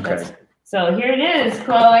 that's okay. So here it is,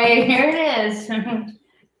 Chloe. Here it is.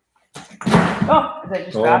 Oh, I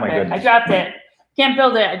just dropped it. Goodness. I dropped it. Can't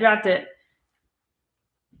build it. I dropped it.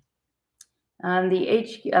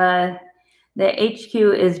 The HQ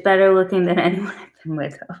is better looking than anyone I've been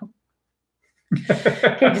with. Oh.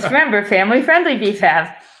 Okay, just remember, family friendly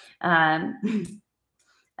BFAB.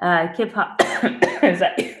 Kip Hop.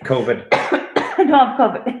 COVID. I don't have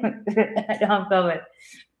COVID. I don't have COVID.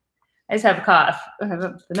 I just have a cough.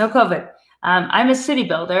 No COVID. I'm a city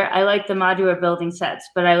builder. I like the modular building sets,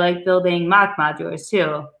 but I like building mock modulars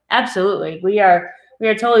too. Absolutely. We are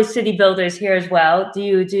totally city builders here as well. Do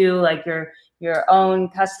you do like your own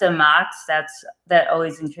custom mocks? That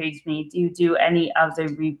always intrigues me. Do you do any of the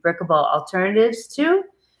rebrickable alternatives too?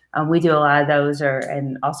 We do a lot of those,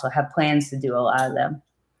 and also have plans to do a lot of them.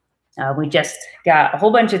 We just got a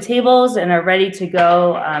whole bunch of tables and are ready to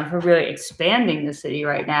go for really expanding the city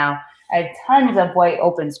right now. I have tons of white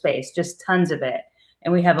open space, just tons of it.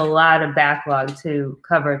 And we have a lot of backlog to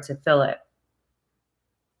cover to fill it.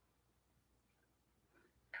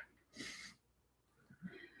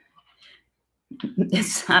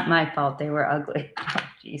 It's not my fault. They were ugly. Oh,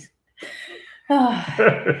 jeez.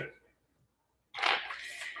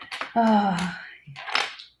 Oh.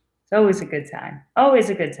 It's always a good time. Always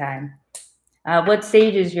a good time. What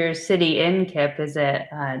stage is your city in, Kip? Is it,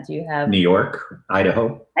 do you have? New York,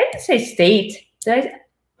 Idaho. I didn't say state. Did I?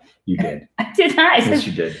 You did. I did not. Yes,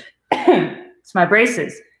 you did. It's my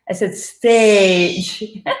braces. I said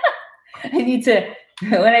stage. I need to,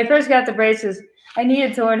 when I first got the braces, I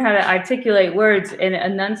needed to learn how to articulate words and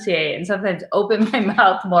enunciate and sometimes open my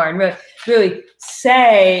mouth more and really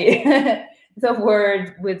say. the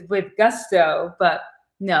word with gusto, but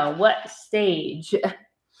no, what stage?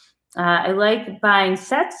 I like buying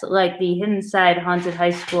sets like the Hidden Side Haunted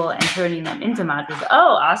High School and turning them into modules.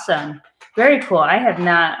 Oh, awesome. Very cool. I have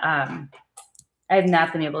not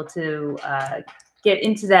been able to get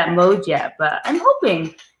into that mode yet, but I'm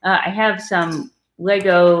hoping. I have some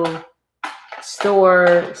Lego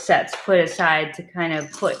store sets put aside to kind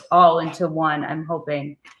of put all into one. I'm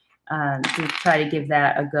hoping to try to give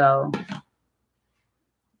that a go.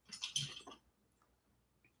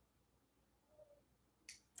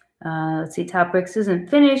 Let's see, Top Bricks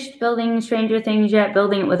isn't finished building Stranger Things yet,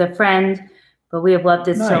 building it with a friend, but we have loved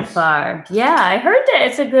it so far. Yeah, I heard that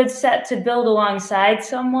it's a good set to build alongside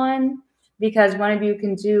someone because one of you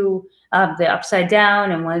can do the upside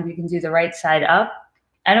down and one of you can do the right side up.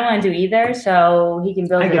 I don't want to do either, so he can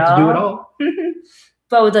build it all. I get to do it all.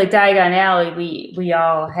 But with like Diagon Alley, we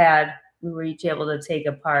were each able to take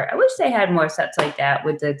apart. I wish they had more sets like that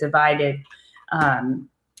with the divided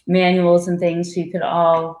manuals and things, so you could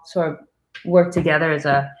all sort of work together as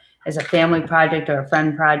a family project or a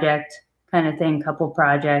friend project kind of thing, couple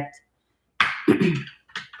project.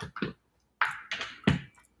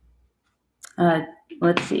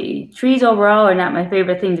 Let's see. Trees overall are not my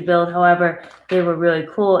favorite thing to build. However, they were really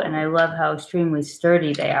cool, and I love how extremely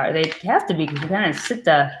sturdy they are. They have to be because you kind of sit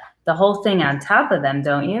the whole thing on top of them,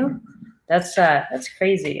 don't you? That's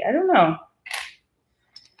crazy. I don't know.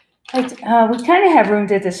 We kind of have room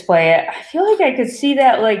to display it. I feel like I could see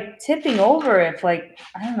that like tipping over if like,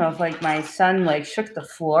 I don't know, if like my son like shook the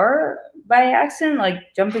floor by accident,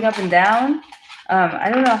 like jumping up and down. I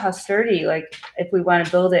don't know how sturdy, like if we want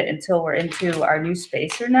to build it until we're into our new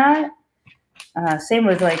space or not. Same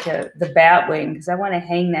with like the bat wing, because I want to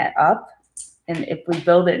hang that up. And if we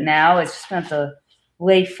build it now, it's just going to have to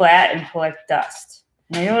lay flat and collect dust.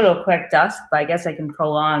 And I know it'll collect dust, but I guess I can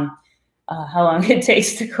prolong how long it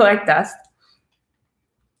takes to collect dust.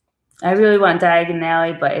 I really want Diagon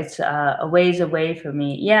Alley, but it's a ways away from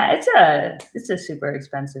me. Yeah, it's a super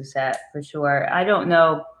expensive set for sure. I don't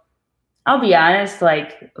know. I'll be honest,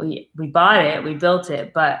 like we bought it, we built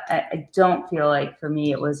it, but I don't feel like for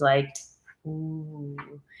me it was like, ooh.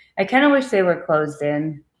 I kind of wish they were closed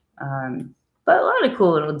in, but a lot of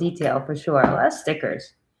cool little detail for sure. A lot of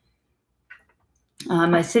stickers.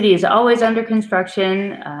 My city is always under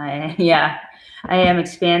construction. Yeah, I am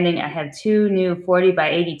expanding. I have 2 new 40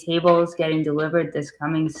 by 80 tables getting delivered this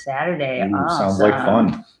coming Saturday. Ooh, awesome. Sounds like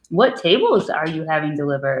fun. What tables are you having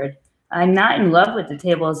delivered? I'm not in love with the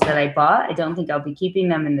tables that I bought. I don't think I'll be keeping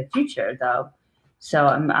them in the future, though. So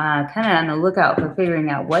I'm kind of on the lookout for figuring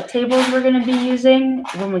out what tables we're going to be using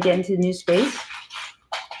when we get into the new space.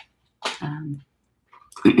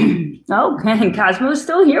 Oh, Cosmo's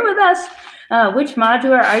still here with us. Which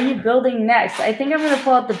modular are you building next? I think I'm going to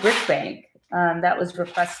pull out the brick bank that was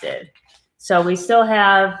requested. So we still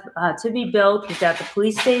have to be built. We've got the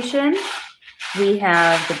police station. We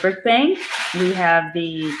have the brick bank. We have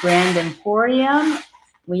the Grand Emporium.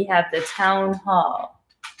 We have the town hall.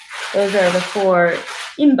 Those are the 4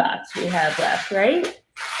 inbox we have left, right?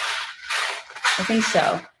 I think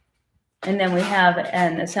so. And then we have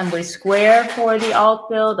an assembly square for the alt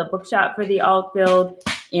build, a bookshop for the alt build,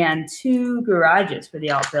 and 2 garages for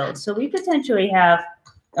the alt build. So we potentially have,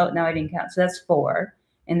 oh, no, I didn't count. So that's 4.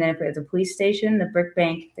 And then if we have the police station, the brick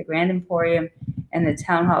bank, the Grand Emporium, and the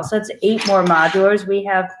town hall. So that's 8 more modulars we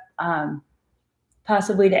have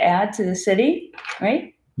possibly to add to the city,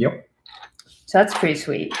 right? Yep. So that's pretty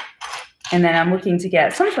sweet. And then I'm looking to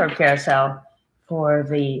get some sort of carousel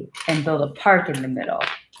and build a park in the middle.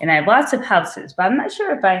 And I have lots of houses, but I'm not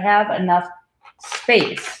sure if I have enough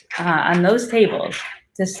space on those tables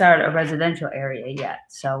to start a residential area yet.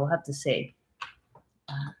 So we'll have to see.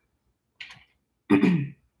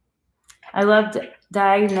 I loved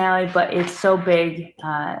Diagon Alley, but it's so big,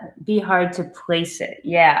 be hard to place it.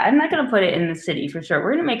 Yeah, I'm not going to put it in the city for sure.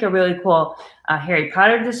 We're going to make a really cool Harry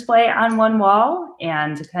Potter display on one wall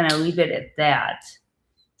and kind of leave it at that.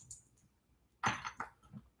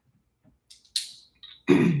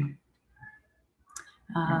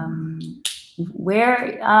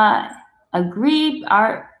 Agreed,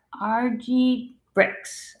 RG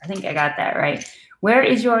Bricks. I think I got that right. Where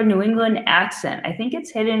is your New England accent? I think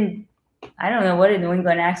it's hidden. I don't know what a New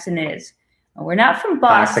England accent is. We're not from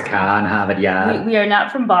Boston. We are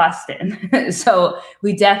not from Boston. So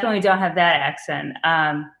we definitely don't have that accent.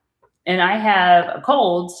 And I have a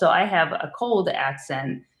cold, so I have a cold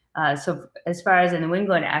accent. So as far as a New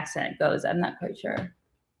England accent goes, I'm not quite sure.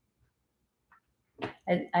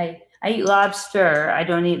 I eat lobster. I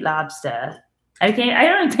don't eat lobster. I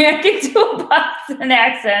don't think I can do a Boston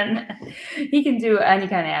accent. He can do any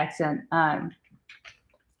kind of accent.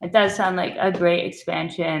 It does sound like a great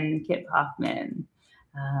expansion, Kip Hoffman.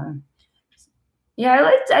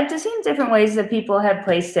 Yeah, I've just seen different ways that people have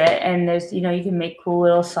placed it, and there's, you can make cool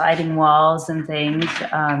little sliding walls and things.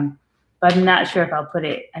 But I'm not sure if I'll put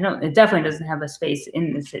it. It definitely doesn't have a space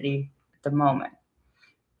in the city at the moment.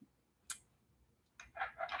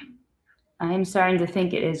 I'm starting to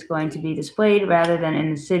think it is going to be displayed rather than in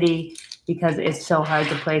the city because it's so hard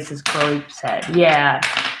to place, as Chloe said. Yeah,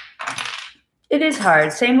 it is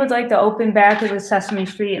hard. Same with like the open back of the Sesame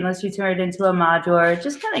Street, unless you turn it into a modular. It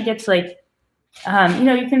just kind of gets like,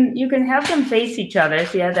 you can have them face each other.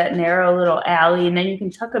 So you have that narrow little alley, and then you can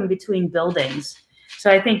tuck them between buildings. So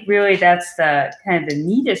I think really that's the kind of the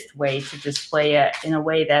neatest way to display it in a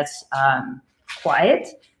way that's quiet.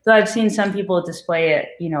 So I've seen some people display it,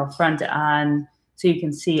 front on, so you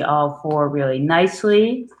can see all four really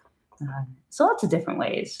nicely. So lots of different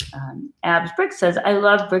ways. Abs Brick says, I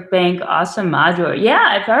love Brickbank, awesome modular. Yeah,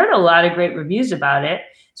 I've heard a lot of great reviews about it.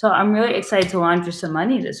 So I'm really excited to launder some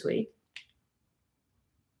money this week.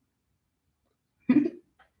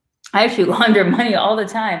 I actually launder money all the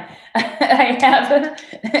time. I have,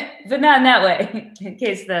 but not in that way, in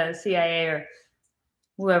case the CIA or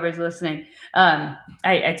whoever's listening.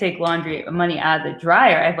 I take laundry money out of the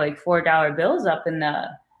dryer. I have like $4 bills up in the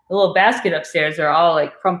little basket upstairs. They're all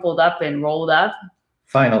like crumpled up and rolled up.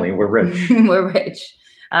 Finally, we're rich. We're rich.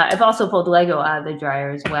 I've also pulled Lego out of the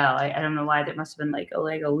dryer as well. I don't know why. There must have been like a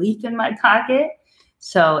Lego leaf in my pocket.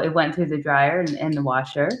 So it went through the dryer and the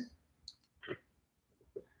washer.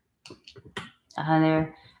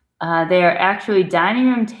 They are actually dining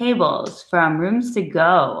room tables from Rooms to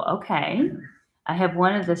Go. Okay. I have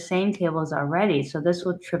one of the same tables already, so this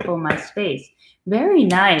will triple my space. Very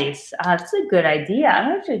nice. That's a good idea.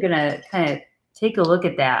 I'm actually going to kind of take a look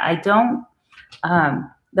at that. I don't,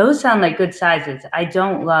 those sound like good sizes. I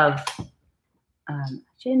don't love, I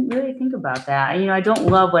didn't really think about that. I don't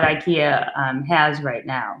love what IKEA has right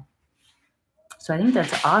now. So I think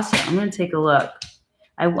that's awesome. I'm going to take a look.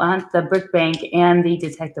 I want the Brick Bank and the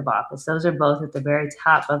Detective Office. Those are both at the very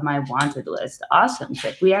top of my wanted list. Awesome.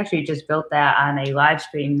 We actually just built that on a live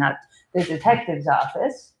stream, not the Detective's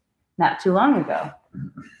Office, not too long ago.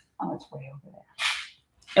 Oh, it's way over there.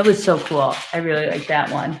 It was so cool. I really like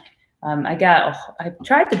that one. I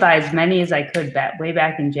tried to buy as many as I could way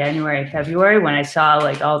back in January, February, when I saw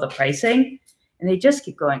like all the pricing, and they just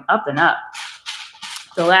keep going up and up.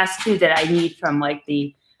 The last two that I need from like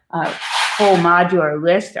the whole modular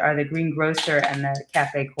list are the Greengrocer and the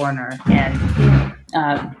Cafe Corner, and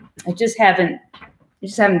I just haven't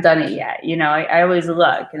done it yet. I always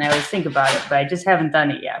look and I always think about it, but I just haven't done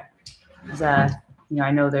it yet.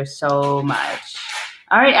 I know there's so much.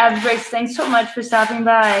 All right, Abs Breaks, thanks so much for stopping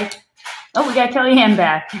by. Oh, we got Kellyanne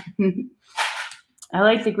back. I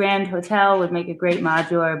like the Grand Hotel, would make a great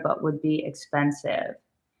modular, but would be expensive.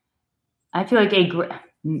 I feel like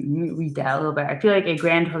read that a little bit. I feel like a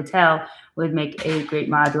Grand Hotel would make a great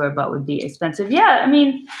modular, but would be expensive. Yeah,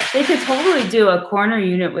 they could totally do a corner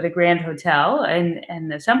unit with a Grand Hotel,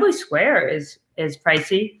 and the Assembly Square is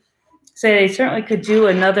pricey. So they certainly could do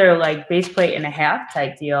another like base plate and a half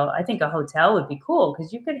type deal. I think a hotel would be cool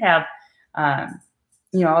because you could have,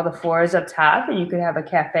 all the floors up top, and you could have a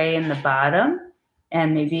cafe in the bottom,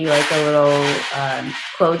 and maybe like a little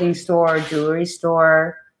clothing store, jewelry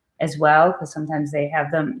store as well, because sometimes they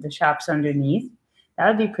have the shops underneath. That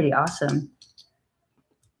would be pretty awesome.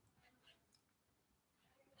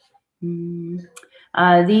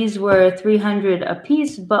 These were $300 a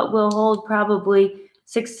piece, but will hold probably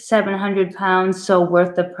 600 to 700 pounds, so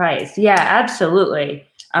worth the price. Yeah, absolutely.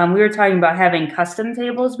 We were talking about having custom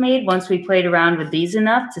tables made once we played around with these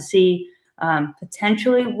enough to see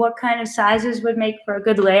potentially what kind of sizes would make for a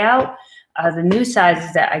good layout. The new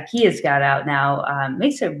sizes that IKEA's got out now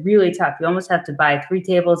makes it really tough. You almost have to buy 3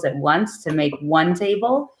 tables at once to make one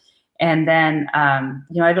table. And then,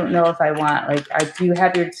 I don't know if I want, do you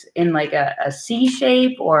have yours in like a C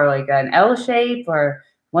shape or like an L shape or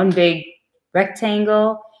one big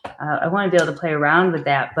rectangle? I want to be able to play around with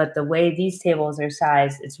that. But the way these tables are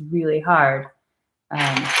sized, it's really hard.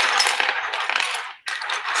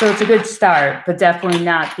 So it's a good start, but definitely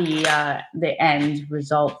not the end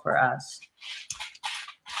result for us.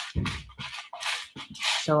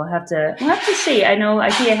 So we'll have to see. I know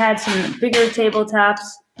IKEA had some bigger tabletops.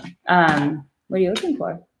 What are you looking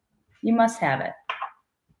for? You must have it.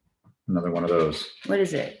 Another one of those. What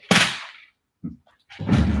is it?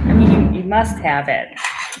 You must have it.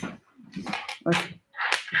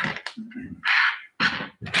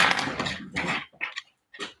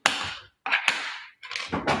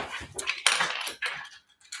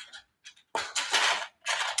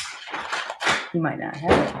 You might not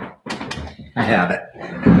have it. I have it.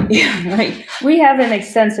 Yeah, like we have an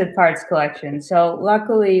extensive parts collection. So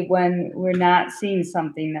luckily, when we're not seeing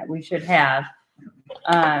something that we should have,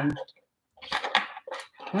 I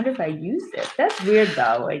wonder if I used it. That's weird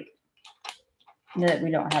though. Like that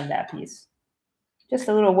we don't have that piece. Just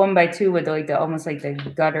a little 1x2 with like the almost like the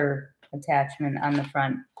gutter attachment on the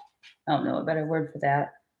front. I don't know a better word for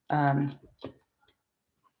that.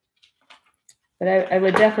 But I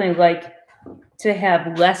would definitely like to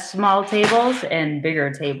have less small tables and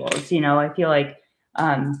bigger tables. You know, I feel like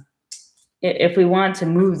if we want to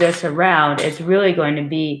move this around, it's really going to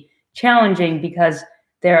be challenging because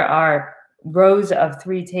there are rows of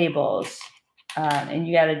 3 tables, and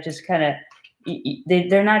you got to just kind of,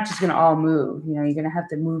 they're not just going to all move. You know, you're going to have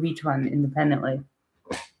to move each one independently.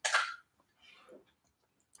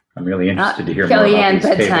 I'm really interested to hear more about these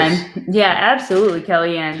bedtime. tables. Yeah, absolutely,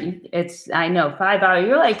 Kellyanne. I know 5 hours.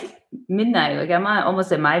 You're like midnight. Like I'm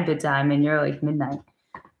almost at my bedtime, and you're like midnight.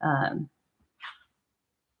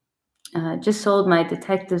 Just sold my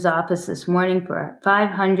detective's office this morning for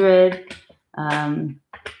 $500.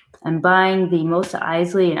 I'm buying the Mos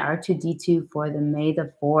Eisley and R2D2 for the May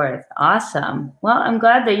the 4th. Awesome. Well, I'm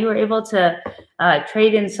glad that you were able to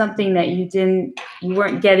trade in something that you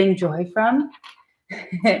weren't getting joy from.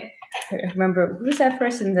 Remember, who was that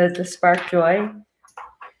person, the Spark Joy?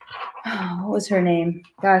 Oh, what was her name?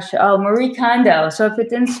 Gosh, Marie Kondo. So if it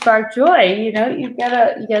didn't spark joy, you know, you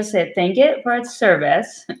gotta say thank it for its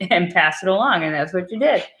service and pass it along, and that's what you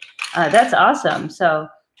did. That's awesome. So,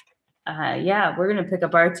 yeah, we're gonna pick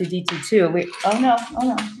up R2D2 too. Oh no,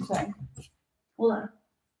 sorry. Hold on.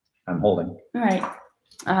 I'm holding. All right.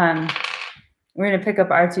 We're gonna pick up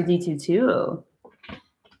R2D2 too.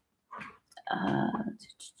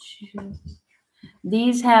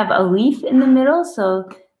 These have a leaf in the middle, so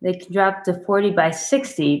they can drop to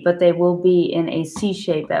 40x60, but they will be in a C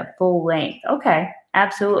shape at full length. Okay,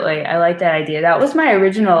 absolutely. I like that idea. That was my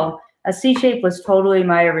original. A C shape was totally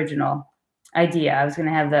my original idea. I was going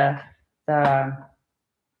to have the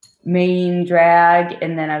main drag,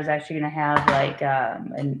 and then I was actually going to have like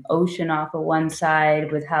an ocean off of one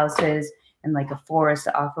side with houses and like a forest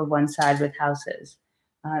off of one side with houses.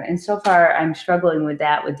 And so far, I'm struggling with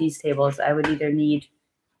that with these tables. I would either need,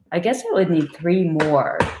 I guess I would need 3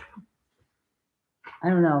 more. I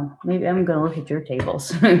don't know. Maybe I'm going to look at your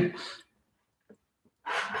tables.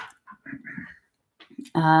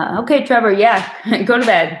 Okay, Trevor. Yeah, go to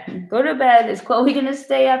bed. Go to bed. Is Chloe going to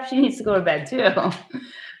stay up? She needs to go to bed too.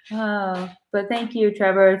 But thank you,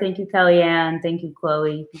 Trevor. Thank you, Kellyanne. Thank you,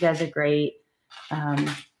 Chloe. You guys are great.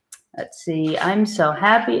 Let's see. I'm so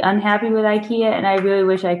unhappy with IKEA, and I really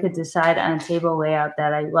wish I could decide on a table layout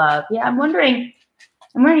that I love. Yeah, I'm wondering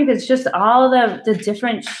if it's just all the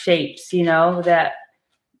different shapes, you know, that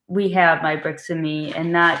we have, my bricks and me,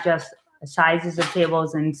 and not just sizes of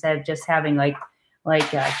tables, instead of just having like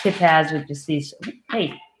Kip has with just these,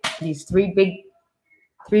 these three big,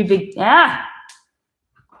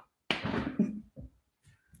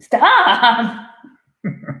 stop.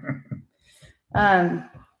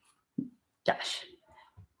 Gosh.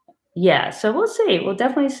 Yeah, so we'll see. We'll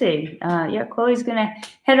definitely see. Yeah, Chloe's going to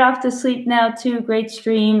head off to sleep now, too. Great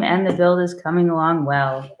stream, and the build is coming along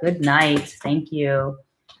well. Good night. Thank you.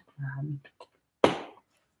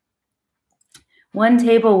 One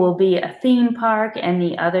table will be a theme park, and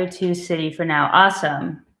the other 2 city for now.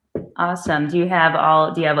 Awesome. Awesome. Do you have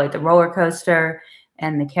like the roller coaster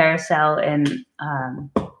and the carousel and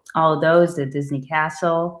all of those, the Disney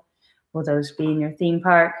Castle? Will those be in your theme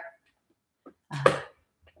park?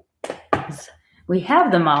 We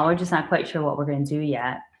have them all. We're just not quite sure what we're going to do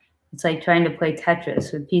yet. It's like trying to play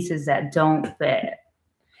Tetris with pieces that don't fit.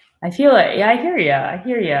 I feel it. Yeah, I hear you.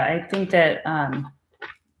 I think that,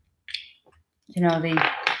 you know,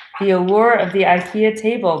 the allure of the IKEA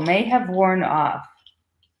table may have worn off.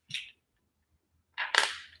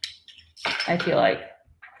 I feel like.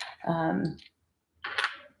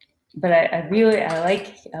 But I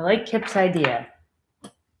like Kip's idea.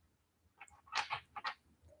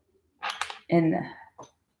 And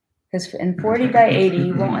because in 40x80,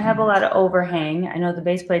 you won't have a lot of overhang. I know the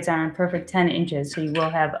base plates aren't a perfect 10 inches, so you will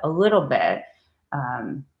have a little bit,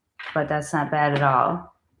 but that's not bad at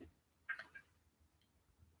all.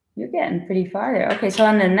 You're getting pretty far there. Okay, so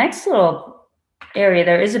on the next little area,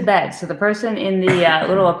 there is a bed. So the person in the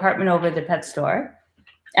little apartment over the pet store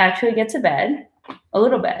actually gets a bed, a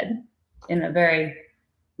little bed, in a very...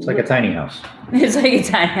 It's like a tiny house. It's like a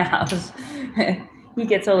tiny house. He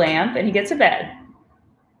gets a lamp and he gets a bed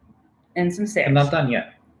and some stairs. I'm not done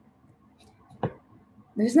yet.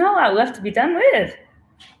 There's not a lot left to be done with.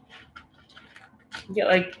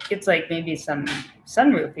 It's like maybe some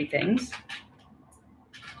sunroofy things.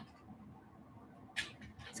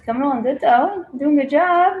 It's coming along good though. Doing a good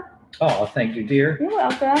job. Oh, thank you, dear. You're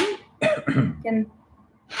welcome.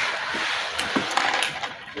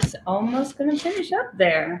 It's almost gonna finish up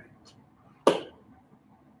there.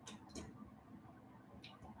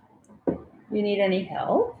 You need any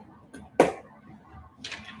help?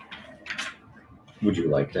 Would you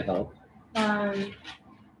like to help?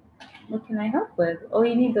 What can I help with? Oh,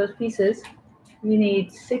 you need those pieces. You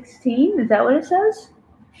need 16. Is that what it says?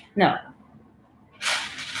 No.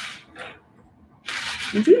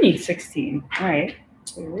 You do need 16. All right.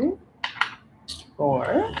 2,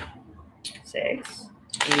 4, 6,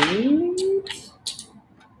 8,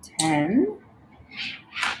 10,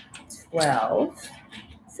 12,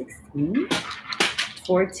 16,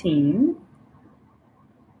 14.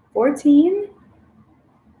 14?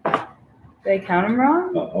 Did I count them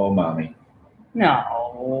wrong? Oh, mommy.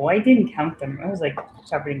 No, I didn't count them. I was like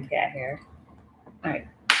covered in cat hair. All right.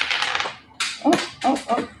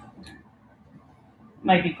 Oh.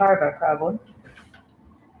 Might be part of our problem.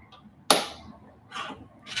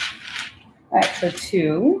 All right, so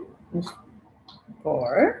 2,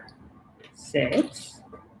 4, 6,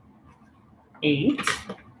 8,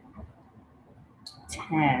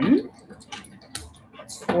 10,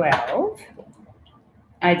 12.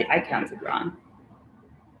 I counted wrong.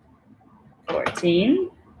 14,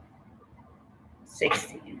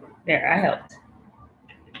 16. There, I helped.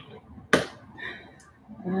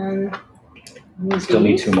 Still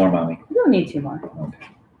need 2 more, mommy. You don't need 2 more. Okay.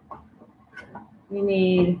 You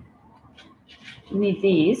need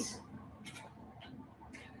these.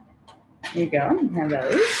 There you go. You have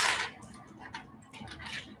those.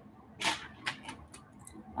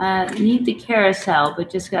 Need the carousel, but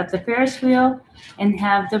just got the Ferris wheel and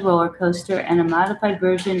have the roller coaster and a modified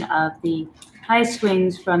version of the high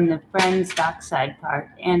swings from the Friends Dockside Park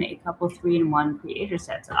and a couple 3-in-1 creator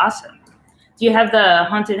sets. Awesome. Do you have the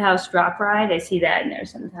haunted house drop ride? I see that in there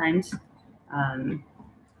sometimes. I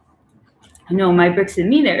know my Bricks and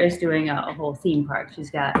Me there is doing a whole theme park.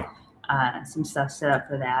 She's got some stuff set up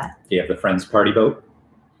for that. Do you have the Friends party boat?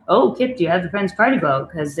 Oh, Kip, do you have the Friends party boat?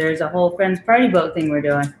 Because there's a whole Friends party boat thing we're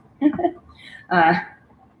doing.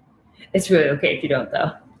 It's really okay if you don't,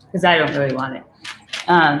 though, because I don't really want it.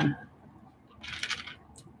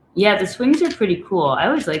 Yeah, the swings are pretty cool. I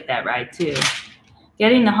always like that ride, too.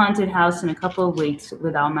 Getting the haunted house in a couple of weeks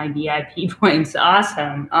with all my VIP points.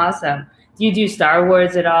 Awesome. Awesome. Do you do Star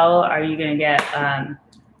Wars at all? Are you going to get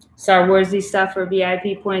Star Wars-y stuff for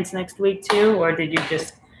VIP points next week, too? Or did you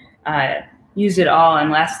just use it all on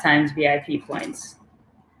last time's VIP points?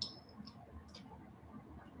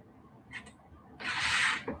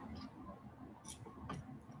 All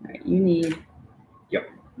right, you need 2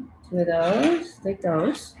 of those. Take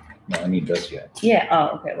those. No, I need this yet. Yeah.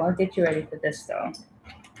 Oh, okay. Well, I'll get you ready for this, though.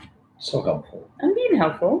 So helpful. I'm being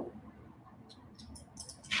helpful.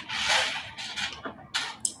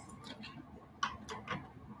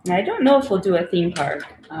 Now, I don't know if we'll do a theme park,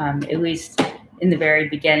 at least in the very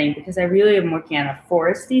beginning, because I really am working on a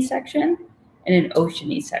foresty section and an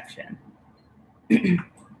oceany section.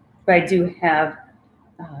 But I do have.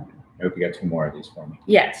 I hope you got 2 more of these for me.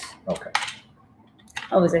 Yes. Okay.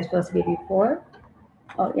 Oh, was I supposed to give you 4?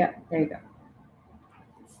 Oh, yeah. There you go.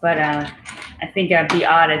 But I think I'd be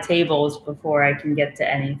out of tables before I can get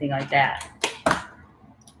to anything like that.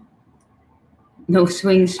 No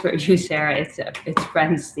swings for you, Sarah. It's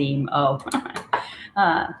Friends theme. Oh,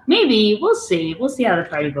 maybe we'll see. We'll see how the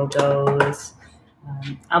party boat goes.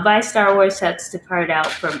 I'll buy Star Wars sets to part out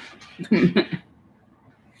from.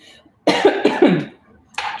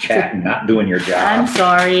 Chat, not doing your job. I'm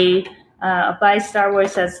sorry. I'll buy Star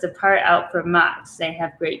Wars sets to part out from Mox. They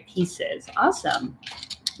have great pieces. Awesome.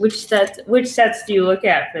 Which sets do you look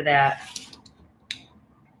at for that?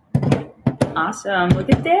 Awesome.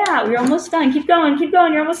 Look at that. We're almost done. Keep going. Keep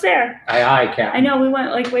going. You're almost there. Aye, aye, Captain. I know we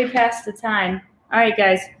went like way past the time. All right,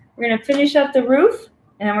 guys. We're going to finish up the roof,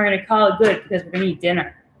 and then we're going to call it good because we're going to eat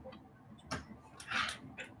dinner.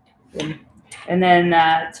 And then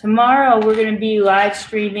tomorrow we're going to be live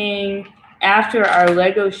streaming after our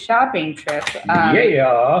Lego shopping trip.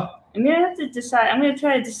 Yeah. I'm going to have to decide. I'm going to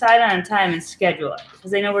try to decide on a time and schedule it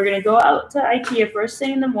because I know we're going to go out to IKEA first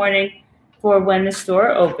thing in the morning for when the store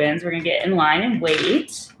opens. We're going to get in line and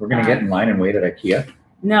wait. We're going to get in line and wait at IKEA?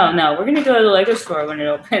 No. We're going to go to the Lego store when it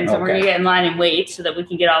opens, Okay. and we're going to get in line and wait so that we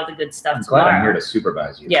can get all the good stuff I'm tomorrow. glad I'm here to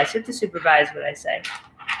supervise you. Yes, you have to supervise what I say.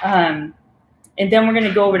 And then we're going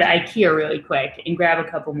to go over to IKEA really quick and grab a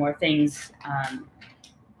couple more things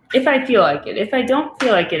if I feel like it. If I don't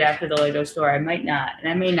feel like it after the Lego store, I might not, and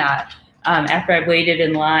I may not. after I waited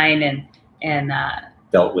in line and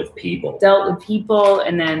dealt with people,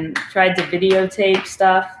 and then tried to videotape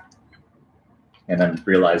stuff. And then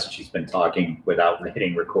realized she's been talking without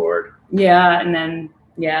hitting record. Yeah, and then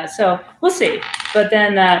so we'll see. But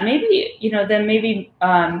then maybe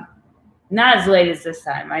not as late as this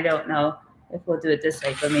time. I don't know if we'll do it this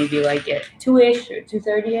late, but maybe like at 2-ish or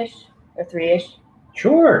 2:30-ish or 3-ish.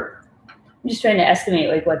 Sure. I'm just trying to estimate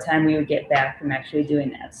like what time we would get back from actually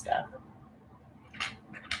doing that stuff.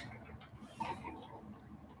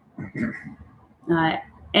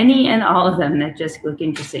 Any and all of them that just look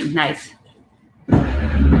interesting. Nice.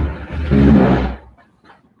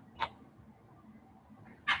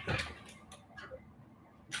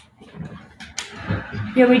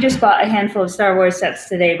 Yeah, we just bought a handful of Star Wars sets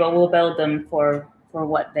today, but we'll build them for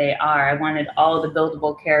what they are. I wanted all the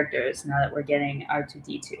buildable characters now that we're getting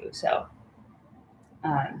R2-D2. So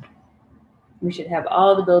we should have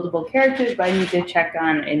all the buildable characters, but I need to check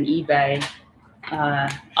on an eBay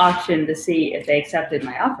auction to see if they accepted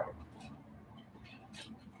my offer.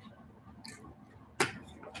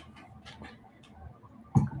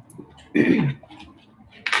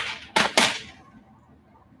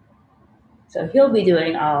 So he'll be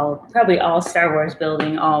doing probably all Star Wars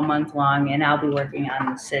building all month long, and I'll be working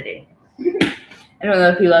on the city. I don't know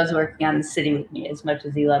if he loves working on the city with me as much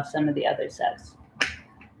as he loves some of the other sets.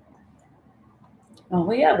 Oh,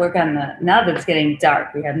 we gotta work on now that it's getting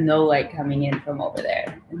dark, we have no light coming in from over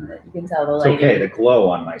there. And you can tell the light. It's okay, the glow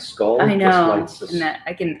on my skull. I know, just and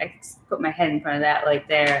I can put my head in front of that light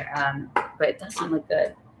there, but it doesn't look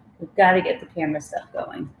good. We've got to get the camera stuff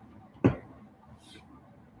going.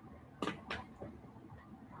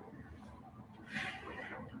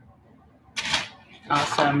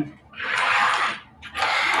 Awesome.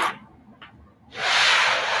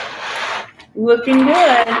 Looking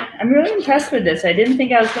good. I'm really impressed with this. I didn't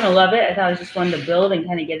think I was going to love it. I thought I was just wanted to build and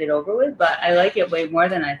kind of get it over with, but I like it way more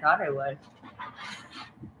than I thought I would.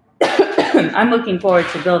 I'm looking forward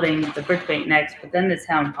to building the brick bank next, but then the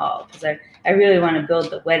town hall, because I really want to build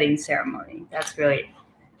the wedding ceremony. That's really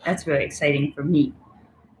exciting for me.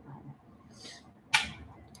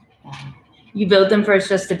 You build them first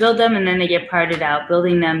just to build them, and then they get parted out.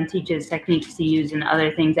 Building them teaches techniques to use and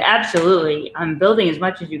other things. Absolutely. Building as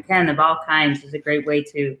much as you can of all kinds is a great way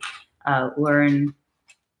to learn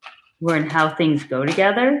how things go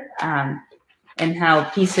together and how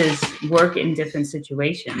pieces work in different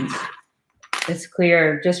situations. It's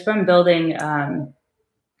clear just from building,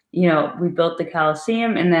 we built the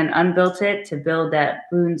Coliseum and then unbuilt it to build that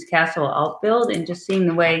Boone's Castle outbuild, and just seeing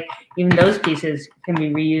the way even those pieces can be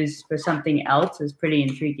reused for something else is pretty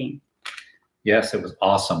intriguing. Yes, it was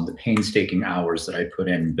awesome. The painstaking hours that I put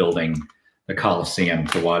in building the Coliseum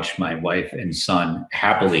to watch my wife and son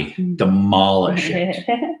happily demolish it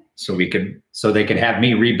so they could have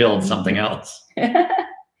me rebuild something else.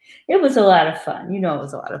 It was a lot of fun. It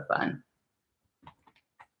was a lot of fun.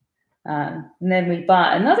 And then we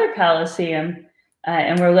bought another Coliseum,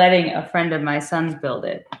 and we're letting a friend of my son's build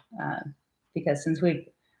it because since we've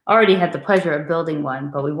already had the pleasure of building one,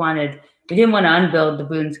 but we didn't want to unbuild the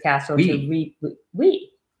Boone's Castle. We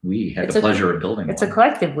had the pleasure of building. It's a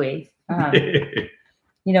collective we.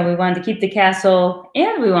 We wanted to keep the castle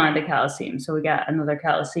and we wanted the Coliseum, so we got another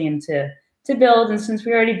Coliseum to build. And since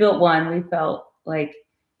we already built one, we felt like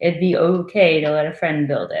it'd be okay to let a friend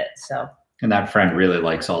build it. So. And that friend really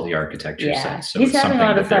likes all the architecture sets. So he's having a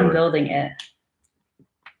lot of fun building it.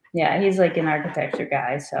 Yeah, he's like an architecture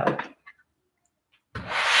guy, so.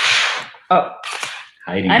 Oh,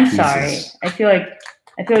 I'm pieces. Sorry. I feel like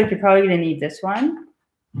you're probably gonna need this one.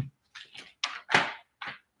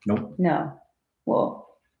 Nope. No. Well.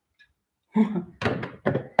 You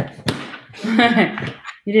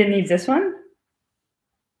didn't need this one?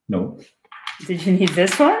 Nope. Did you need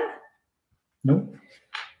this one? Nope.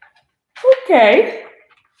 Okay.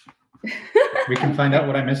 We can find out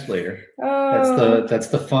what I missed later. That's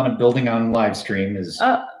the fun of building on live stream is.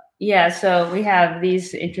 Yeah. So we have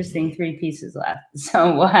these interesting 3 pieces left.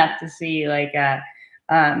 So we'll have to see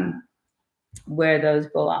where those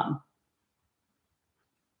belong.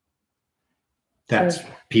 That's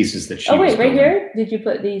pieces that she. Oh wait, right here. Did you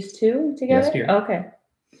put these 2 together? Yes, dear. Okay.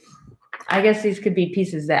 I guess these could be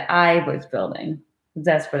pieces that I was building.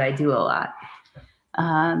 That's what I do a lot.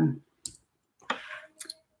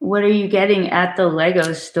 What are you getting at the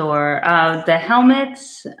Lego store? The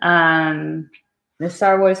helmets, the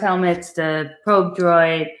Star Wars helmets, the probe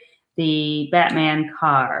droid, the Batman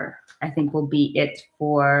car, I think will be it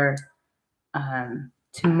for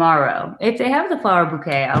tomorrow. If they have the flower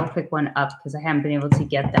bouquet, I'll pick one up because I haven't been able to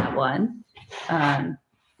get that one.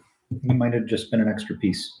 It might have just been an extra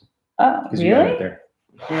piece. Oh, Because you got really? it there.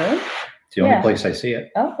 Really? It's the only place I see it.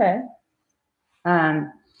 Okay.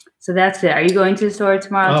 So that's it. Are you going to the store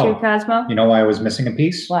tomorrow too, Cosmo? You know why I was missing a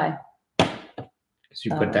piece? Why? Because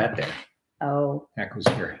you put that there. Oh. That goes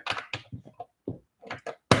here.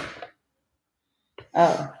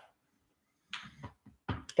 Oh.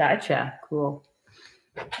 Gotcha. Cool.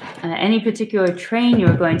 Any particular train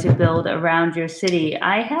you're going to build around your city?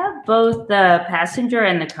 I have both the passenger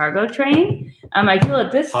and the cargo train. I feel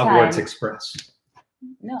at this time. Hogwarts Express.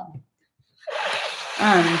 No.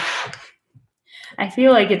 I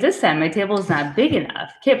feel like at this time my table is not big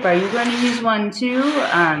enough. Kip, are you going to use one too?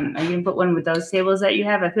 Are you going to put one with those tables that you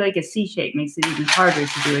have? I feel like a C shape makes it even harder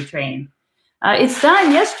to do a train. It's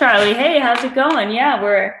done. Yes, Charlie. Hey, how's it going? Yeah,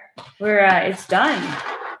 we're it's done.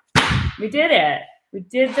 We did it. We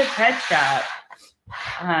did the pet shop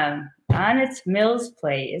on its Mills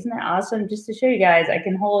plate. Isn't that awesome? Just to show you guys, I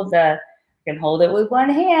can hold it with one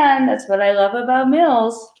hand. That's what I love about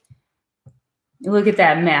Mills. Look at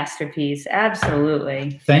that masterpiece.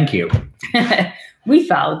 Absolutely. Thank you. We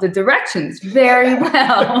followed the directions very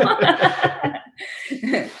well.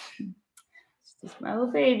 Just my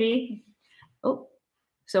little baby. Oh,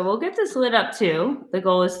 so we'll get this lit up too. The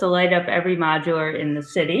goal is to light up every modular in the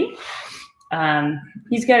city.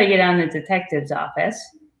 He's got to get on the detective's office.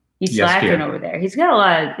 He's slacking over there. He's got a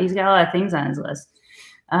lot of things on his list.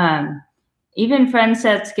 Even friend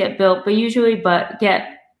sets get built, but usually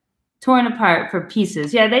get torn apart for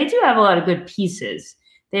pieces. Yeah, they do have a lot of good pieces.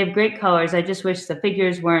 They have great colors. I just wish the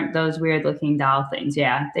figures weren't those weird looking doll things.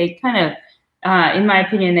 Yeah, they kind of, in my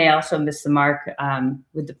opinion, they also missed the mark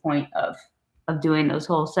with the point of doing those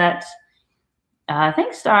whole sets.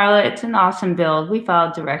 Thanks, Starla. It's an awesome build. We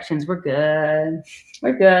followed directions. We're good.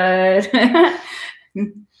 We're good.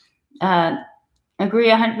 Agree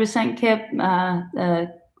 100%, Kip.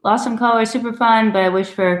 Awesome color, super fun, but I wish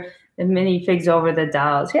for the minifigs over the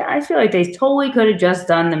dolls. Yeah, I feel like they totally could have just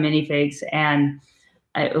done the minifigs and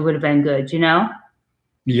it would have been good, you know?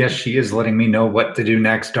 Yes, she is letting me know what to do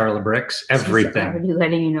next, Darla Bricks. Everything. She's already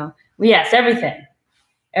letting you know. Well, yes, everything.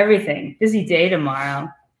 Everything. Busy day tomorrow.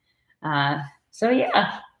 So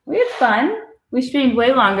yeah, we had fun. We streamed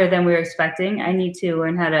way longer than we were expecting. I need to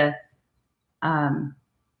learn how to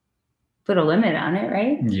put a limit on it,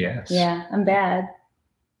 right? Yes. Yeah, I'm bad.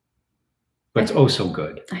 But it's oh so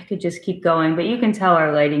good. I could just keep going, but you can tell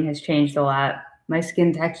our lighting has changed a lot. My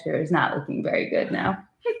skin texture is not looking very good now.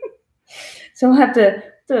 So I'll have to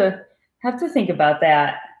think about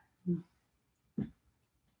that.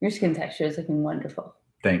 Your skin texture is looking wonderful.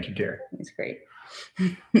 Thank you, dear. It's great.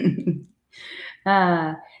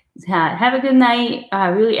 Have a good night.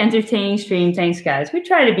 Really entertaining stream. Thanks, guys. We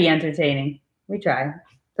try to be entertaining. We try.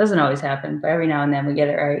 Doesn't always happen, but every now and then we get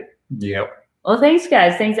it right. Yep. Well, thanks,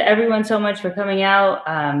 guys. Thanks everyone so much for coming out.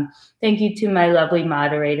 Thank you to my lovely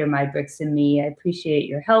moderator, My Bricks and Me. I appreciate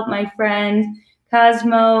your help, my friend.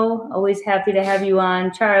 Cosmo, always happy to have you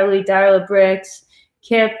on. Charlie, Darla Bricks,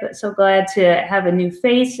 Kip, so glad to have a new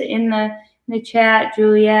face in the chat.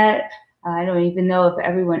 Juliet, I don't even know if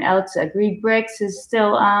everyone else, Agreed Bricks is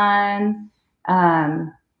still on.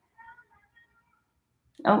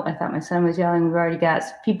 Oh, I thought my son was yelling. We've already got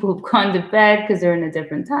people who've gone to bed because they're in a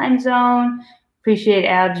different time zone. Appreciate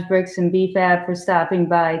Abs, Bricks, and BFAB for stopping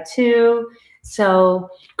by too. So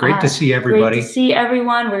great to see everybody. Great to see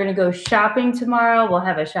everyone. We're going to go shopping tomorrow. We'll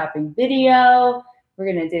have a shopping video. We're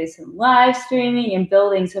going to do some live streaming and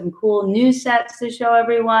building some cool new sets to show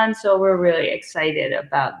everyone. So we're really excited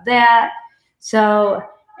about that. So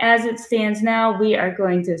as it stands now, we are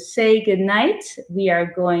going to say goodnight. We are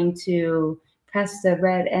going to press the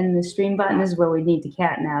red end of the stream button. This is where we need the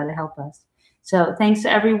cat now to help us. So thanks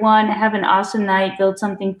to everyone. Have an awesome night. Build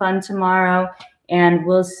something fun tomorrow. And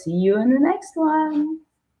we'll see you in the next one.